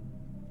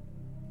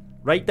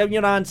 Write down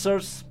your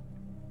answers.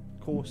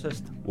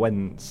 Closest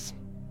wins.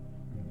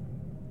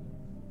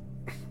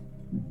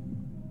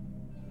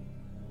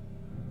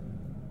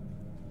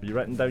 Have you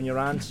written down your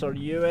answer,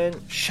 Ewan?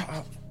 Shut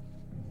up.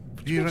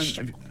 Have you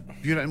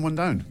written one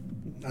down?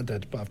 I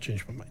did, but I've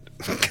changed my mind.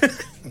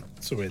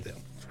 So wait there.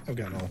 I'll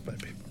get another bit of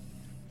paper.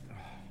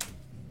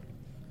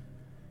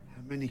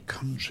 How many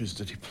countries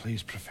did he play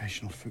his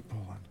professional football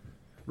in?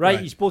 Right,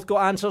 Right. you've both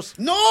got answers.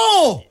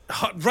 No!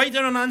 Write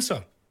down an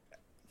answer.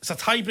 It's a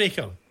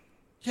tiebreaker.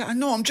 Yeah, I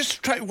know. I'm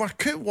just trying to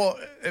work out what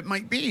it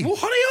might be. Well,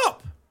 hurry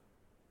up.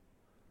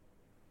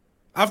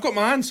 I've got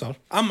my answer.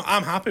 I'm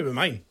happy with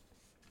mine.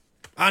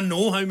 I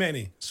know how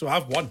many, so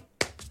I've won.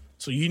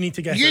 So you need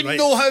to get You it right.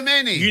 know how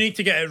many? You need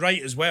to get it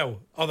right as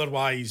well.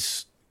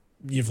 Otherwise,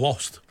 you've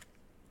lost.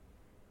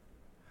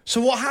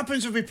 So what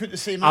happens if we put the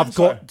same I've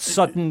answer? got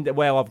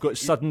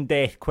sudden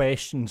death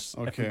questions.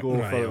 If Okay. we go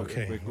Right, for,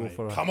 okay. if we go right.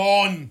 for Come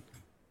on.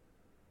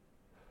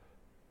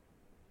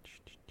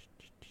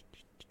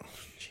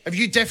 Have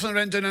you definitely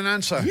written down an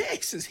answer?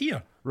 Yes, it's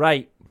here.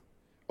 right.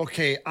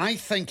 Okay, I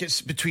think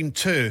it's between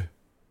 2.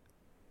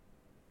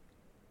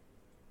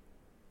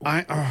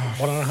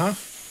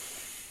 1.5.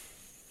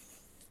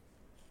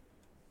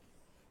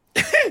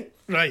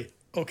 Right.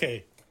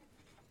 Okay.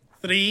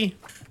 3.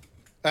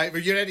 Right, were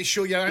you ready to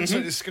show your answer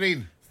at the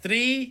screen?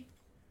 3,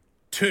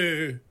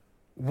 2,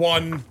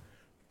 1,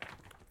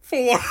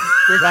 4.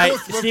 Right, we're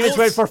Stevens both-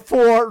 went for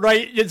 4.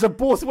 Right, you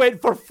both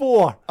went for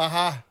 4.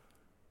 Uh-huh.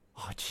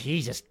 Oh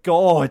Jesus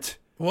God!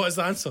 What is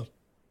the answer?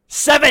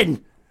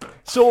 7.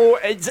 So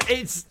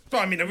it's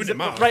Well, I mean, it wouldn't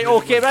matter. right.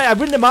 Okay, right. I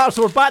wouldn't matter.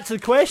 So we're back to the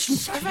question.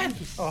 7.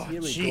 Oh,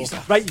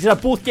 Jesus. Right, did I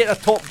both get a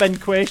top bin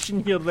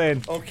question here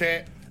then?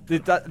 Okay.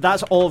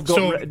 That's all I've got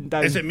So, written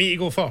down. is it me to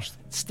go first?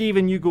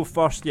 Stephen, you go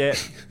first. Yeah.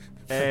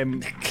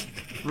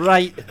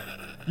 Right.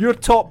 Your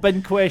top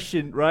bin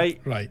question. Right.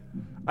 Right.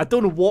 I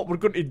don't know what we're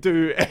going to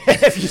do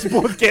if you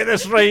both get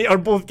this right or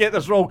both get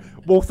this wrong.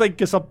 We'll think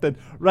of something.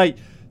 Right.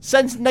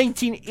 Since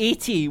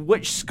 1980,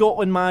 which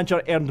Scotland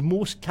manager earned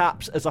most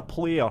caps as a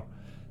player?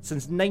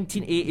 Since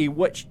 1980,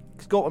 which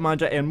Scotland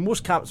manager earned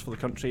most caps for the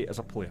country as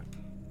a player?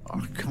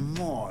 Oh, come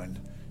on.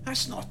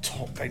 That's not a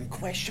top-end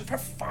question, for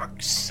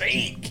fuck's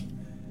sake.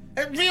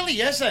 It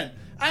really isn't.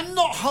 I'm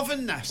not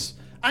having this.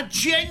 I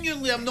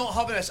genuinely am not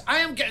having this. I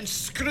am getting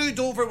screwed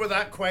over with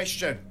that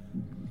question.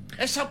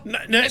 It's a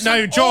it's now,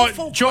 an John-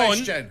 awful John-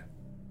 question.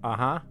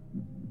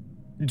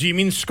 Do you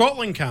mean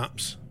Scotland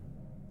caps?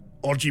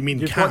 Or do you mean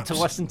You caps? want to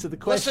listen to the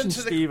question,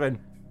 to the- Stephen?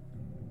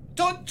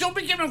 Don't don't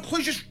be giving him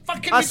clues. Just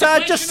fucking. I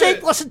just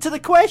said, listen to the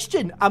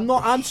question. I'm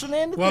not answering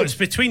anything. Well, it's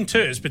between two.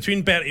 It's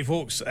between Bertie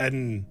Vogts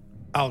and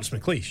Alex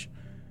McLeish.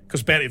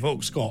 Because Bertie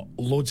Vogts got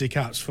loads of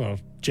caps for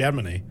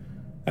Germany,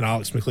 and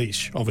Alex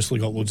McLeish obviously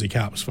got loads of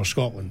caps for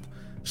Scotland.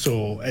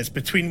 So it's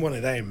between one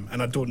of them,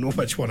 and I don't know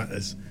which one it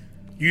is.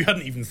 You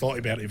hadn't even thought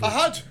of Bertie Vogts. I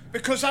had,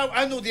 because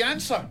I know the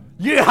answer.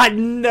 You had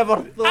never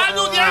thought I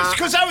know of the that. answer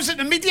because I was at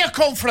the media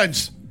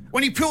conference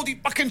when he pulled his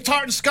fucking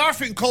tartan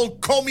scarf out and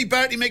call me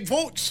Bertie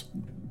McVotes.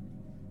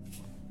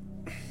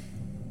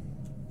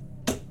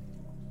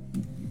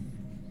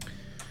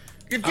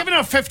 You've given her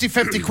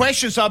 50-50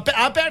 questions, so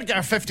I better get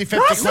her 50-50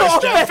 That's question.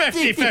 not a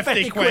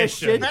 50-50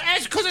 question. It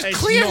is because it's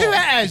clear who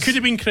it is. Could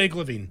have been Craig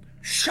Levine.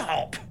 Shut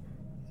up.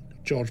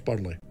 George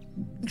Burley.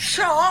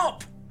 Shut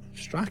up.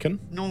 Strachan.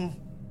 No,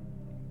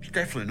 it's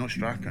definitely not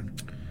Strachan.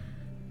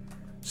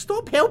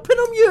 Stop helping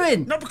him,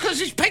 Ewan. No, because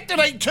he's picked the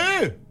right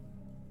two.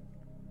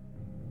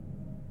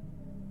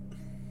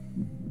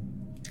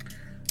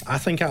 I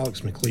think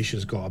Alex McLeish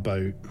has got about...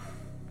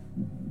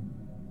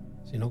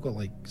 Has he not got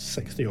like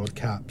 60 odd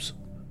caps?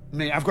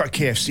 Mate, I've got a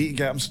KFC to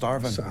get. I'm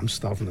starving. So I'm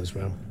starving as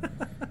well.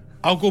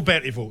 I'll go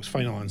Bertie Vogts,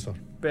 final answer.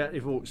 Bertie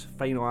Vogts,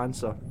 final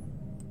answer.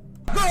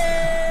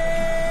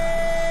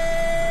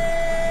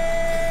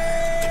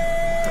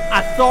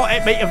 I thought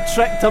it might have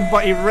tricked him,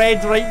 but he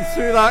read right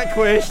through that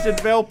question.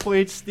 Well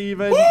played,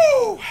 Stephen.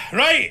 Woo!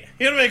 Right,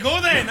 here we go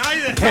then.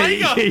 Eye the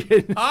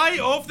tiger. Eye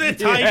of the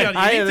tiger.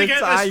 Eye You of need to the get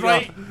tiger. this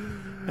right.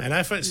 And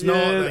if it's not,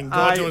 then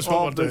God knows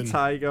what we're doing.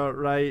 Tiger,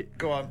 right.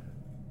 Go on.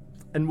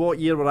 In what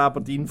year were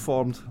Aberdeen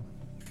formed?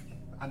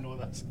 I know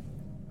this.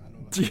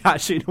 Do you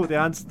actually know the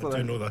answer to I that?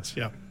 do know this,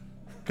 yeah.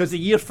 Because the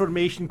year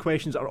formation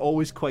questions are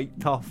always quite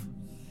tough.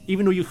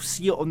 Even though you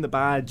see it on the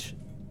badge.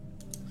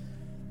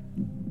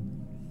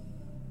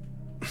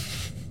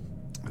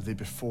 Are they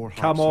before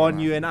Hearts Come or on,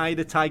 after? you and I,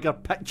 the tiger,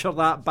 picture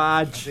that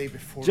badge. Are they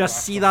before or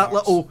Just see after that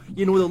Hearts? little,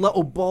 the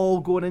little ball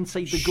going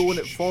inside the goal and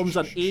it forms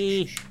an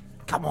A.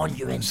 Come on,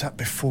 you Is that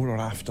before or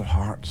after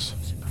Hearts?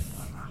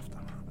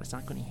 Is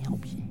that going to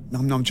help you? No,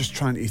 I'm just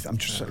trying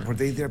to. Were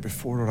they there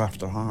before or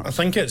after Hearts? I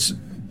think it's...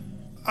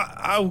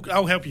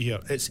 I'll help you here.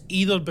 It's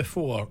either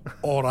before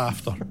or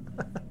after.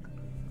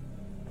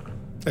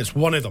 It's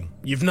one of them.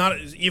 You've got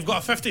a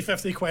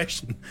 50-50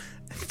 question.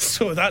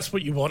 So that's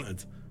what you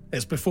wanted.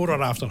 It's before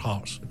or after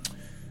Hearts.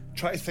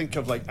 Try to think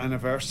of like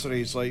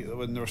anniversaries, like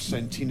when there were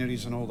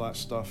centenaries and all that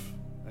stuff.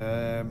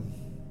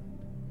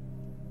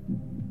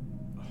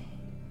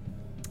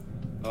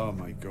 Oh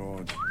my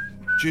God.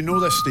 Do you know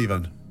this,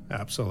 Stephen?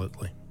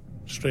 Absolutely.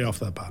 Straight off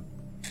the bat.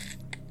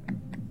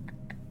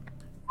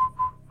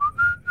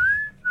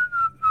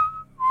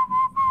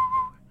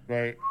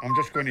 Right. I'm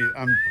just going to.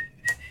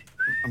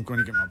 I'm going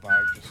to get my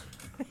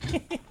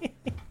bag.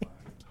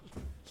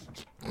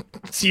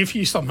 See if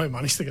you somehow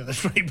manage to get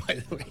this right, by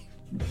the way.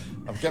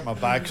 I'll get my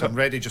bag 'cause I'm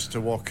ready just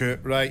to walk out.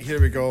 Right, here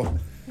we go.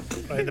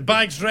 Right, the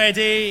bag's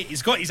ready.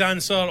 He's got his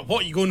answer.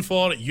 What are you going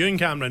for? Ewan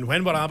Cameron,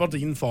 when were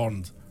Aberdeen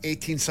formed?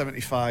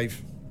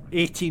 1875.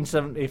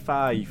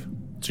 1875.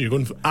 So you're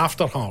going for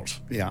after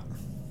Hearts. Yeah.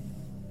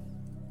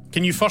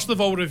 Can you first of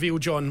all reveal,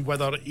 John,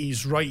 whether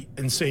he's right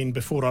in saying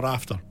before or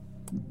after?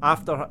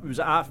 After,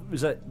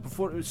 was it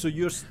before? So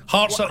yours.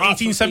 Hearts are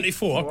Hearts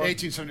 1874.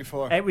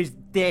 1874. It was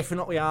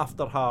definitely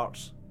after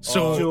Hearts.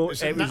 So,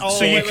 Is it it was- na-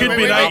 so you could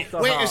be right.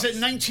 Wait, Hearts. is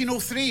it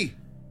 1903?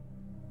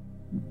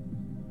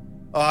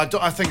 Oh,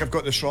 I think I've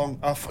got this wrong.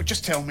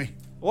 Just tell me.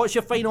 What's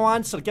your final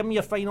answer? Give me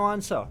your final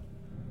answer.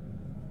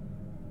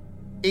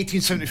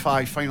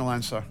 1875, final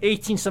answer.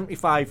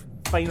 1875.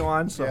 Final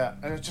answer.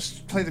 Yeah,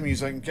 just play the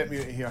music and get me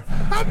out of here.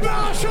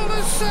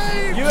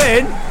 You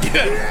in?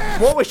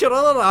 What was your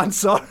other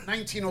answer?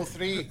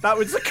 1903. That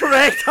was the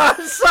correct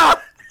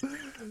answer.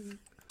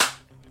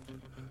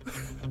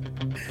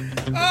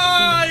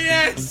 Ah,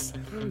 yes!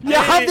 You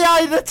had the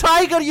eye of the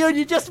tiger, you, and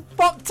you just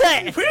fucked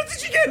it. Where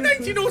did you get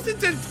 1903?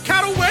 Did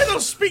Carol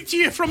Weathers speak to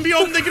you from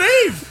beyond the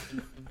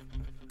grave?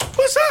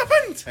 What's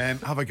happened?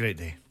 Have a great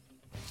day.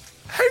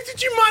 How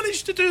did you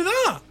manage to do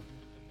that?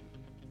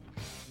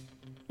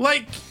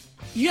 Like,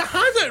 you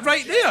had it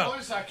right there.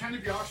 Honestly, I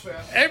can't be arsed with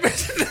it. It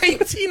was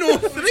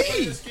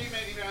 1903. This game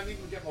anyway, I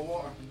need to get my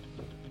water.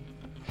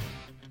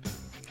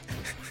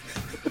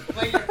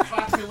 Play your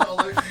crappy little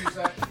out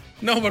music.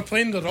 No, we're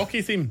playing the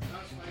Rocky theme.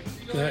 That's fine.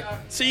 See you later.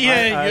 See ya,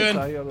 Aye, Ewan.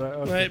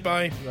 okay. Right,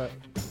 bye. Right.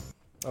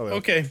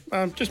 Okay,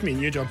 just me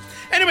and you, John.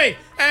 Anyway,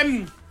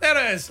 there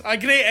it is. A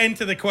great end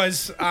to the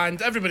quiz,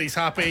 and everybody's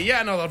happy.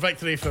 Yet another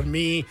victory for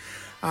me.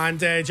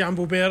 And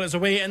Jambo Bear is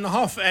away in the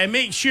huff.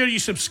 Make sure you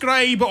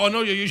subscribe on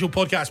all your usual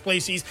podcast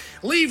places.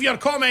 Leave your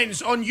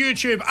comments on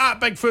YouTube at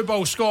Big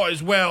Football Scott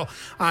as well.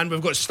 And we've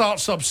got Start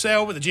Sub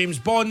Sell with the James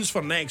Bonds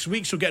for next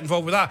week, so get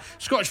involved with that.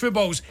 Scottish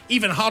football's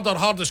even harder,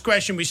 hardest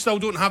question. We still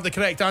don't have the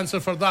correct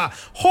answer for that.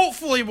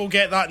 Hopefully we'll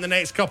get that in the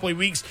next couple of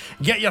weeks.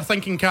 Get your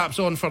thinking caps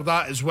on for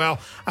that as well.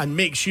 And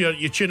make sure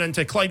you tune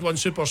into Clyde One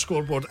Super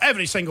Scoreboard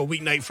every single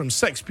weeknight from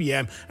 6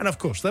 p.m. And of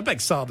course, the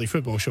Big Saturday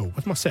Football Show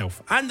with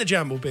myself and the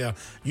Jambo Bear,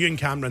 Ewan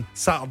Cameron. Cameron,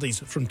 Saturdays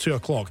from 2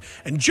 o'clock.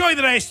 Enjoy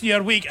the rest of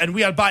your week, and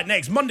we are back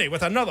next Monday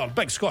with another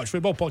Big Scottish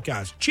Football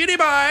Podcast. Cheery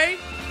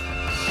bye!